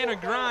Hovist, Lana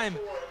Grime,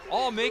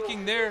 all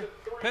making their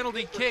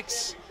penalty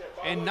kicks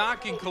and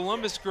knocking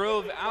Columbus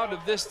Grove out of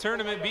this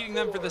tournament, beating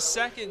them for the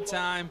 2nd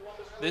time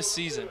this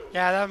season.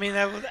 Yeah,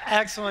 that was an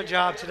excellent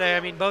job today.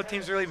 I mean, both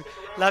teams really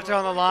left it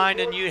on the line,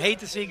 and you'd hate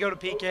to see it go to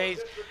PKs,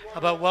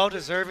 but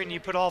well-deserving. You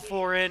put all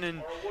 4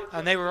 in,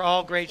 and they were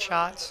all great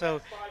shots.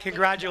 So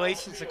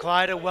congratulations to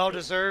Kalida,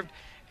 well-deserved,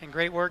 and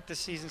great work this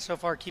season so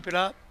far. Keep it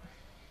up.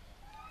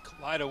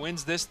 Kalida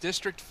wins this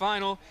district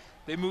final.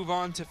 They move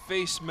on to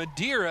face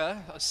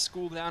Madeira, a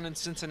school down in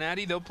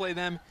Cincinnati. They'll play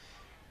them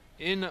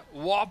in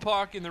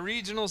Wapak in the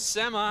regional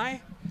semi.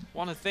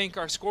 Want to thank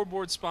our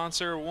scoreboard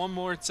sponsor one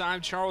more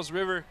time, Charles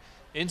River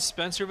in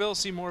Spencerville.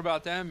 See more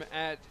about them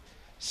at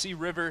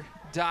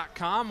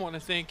criver.com. Want to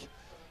thank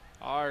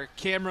our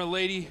camera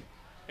lady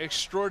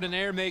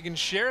extraordinaire, Megan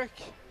Sherrick.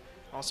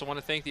 Also want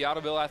to thank the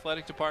Ottoville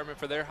Athletic Department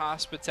for their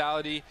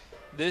hospitality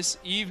this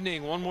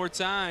evening. One more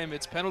time,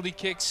 it's penalty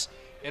kicks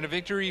and a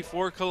victory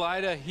for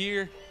Kalida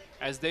here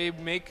as they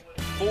make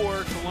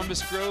 4.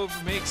 Columbus Grove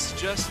makes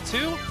just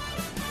 2.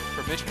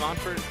 For Mitch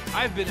Montfort,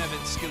 I've been Evan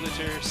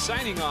Skilleter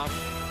signing off.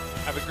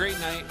 Have a great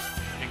night,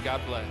 and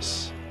God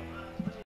bless.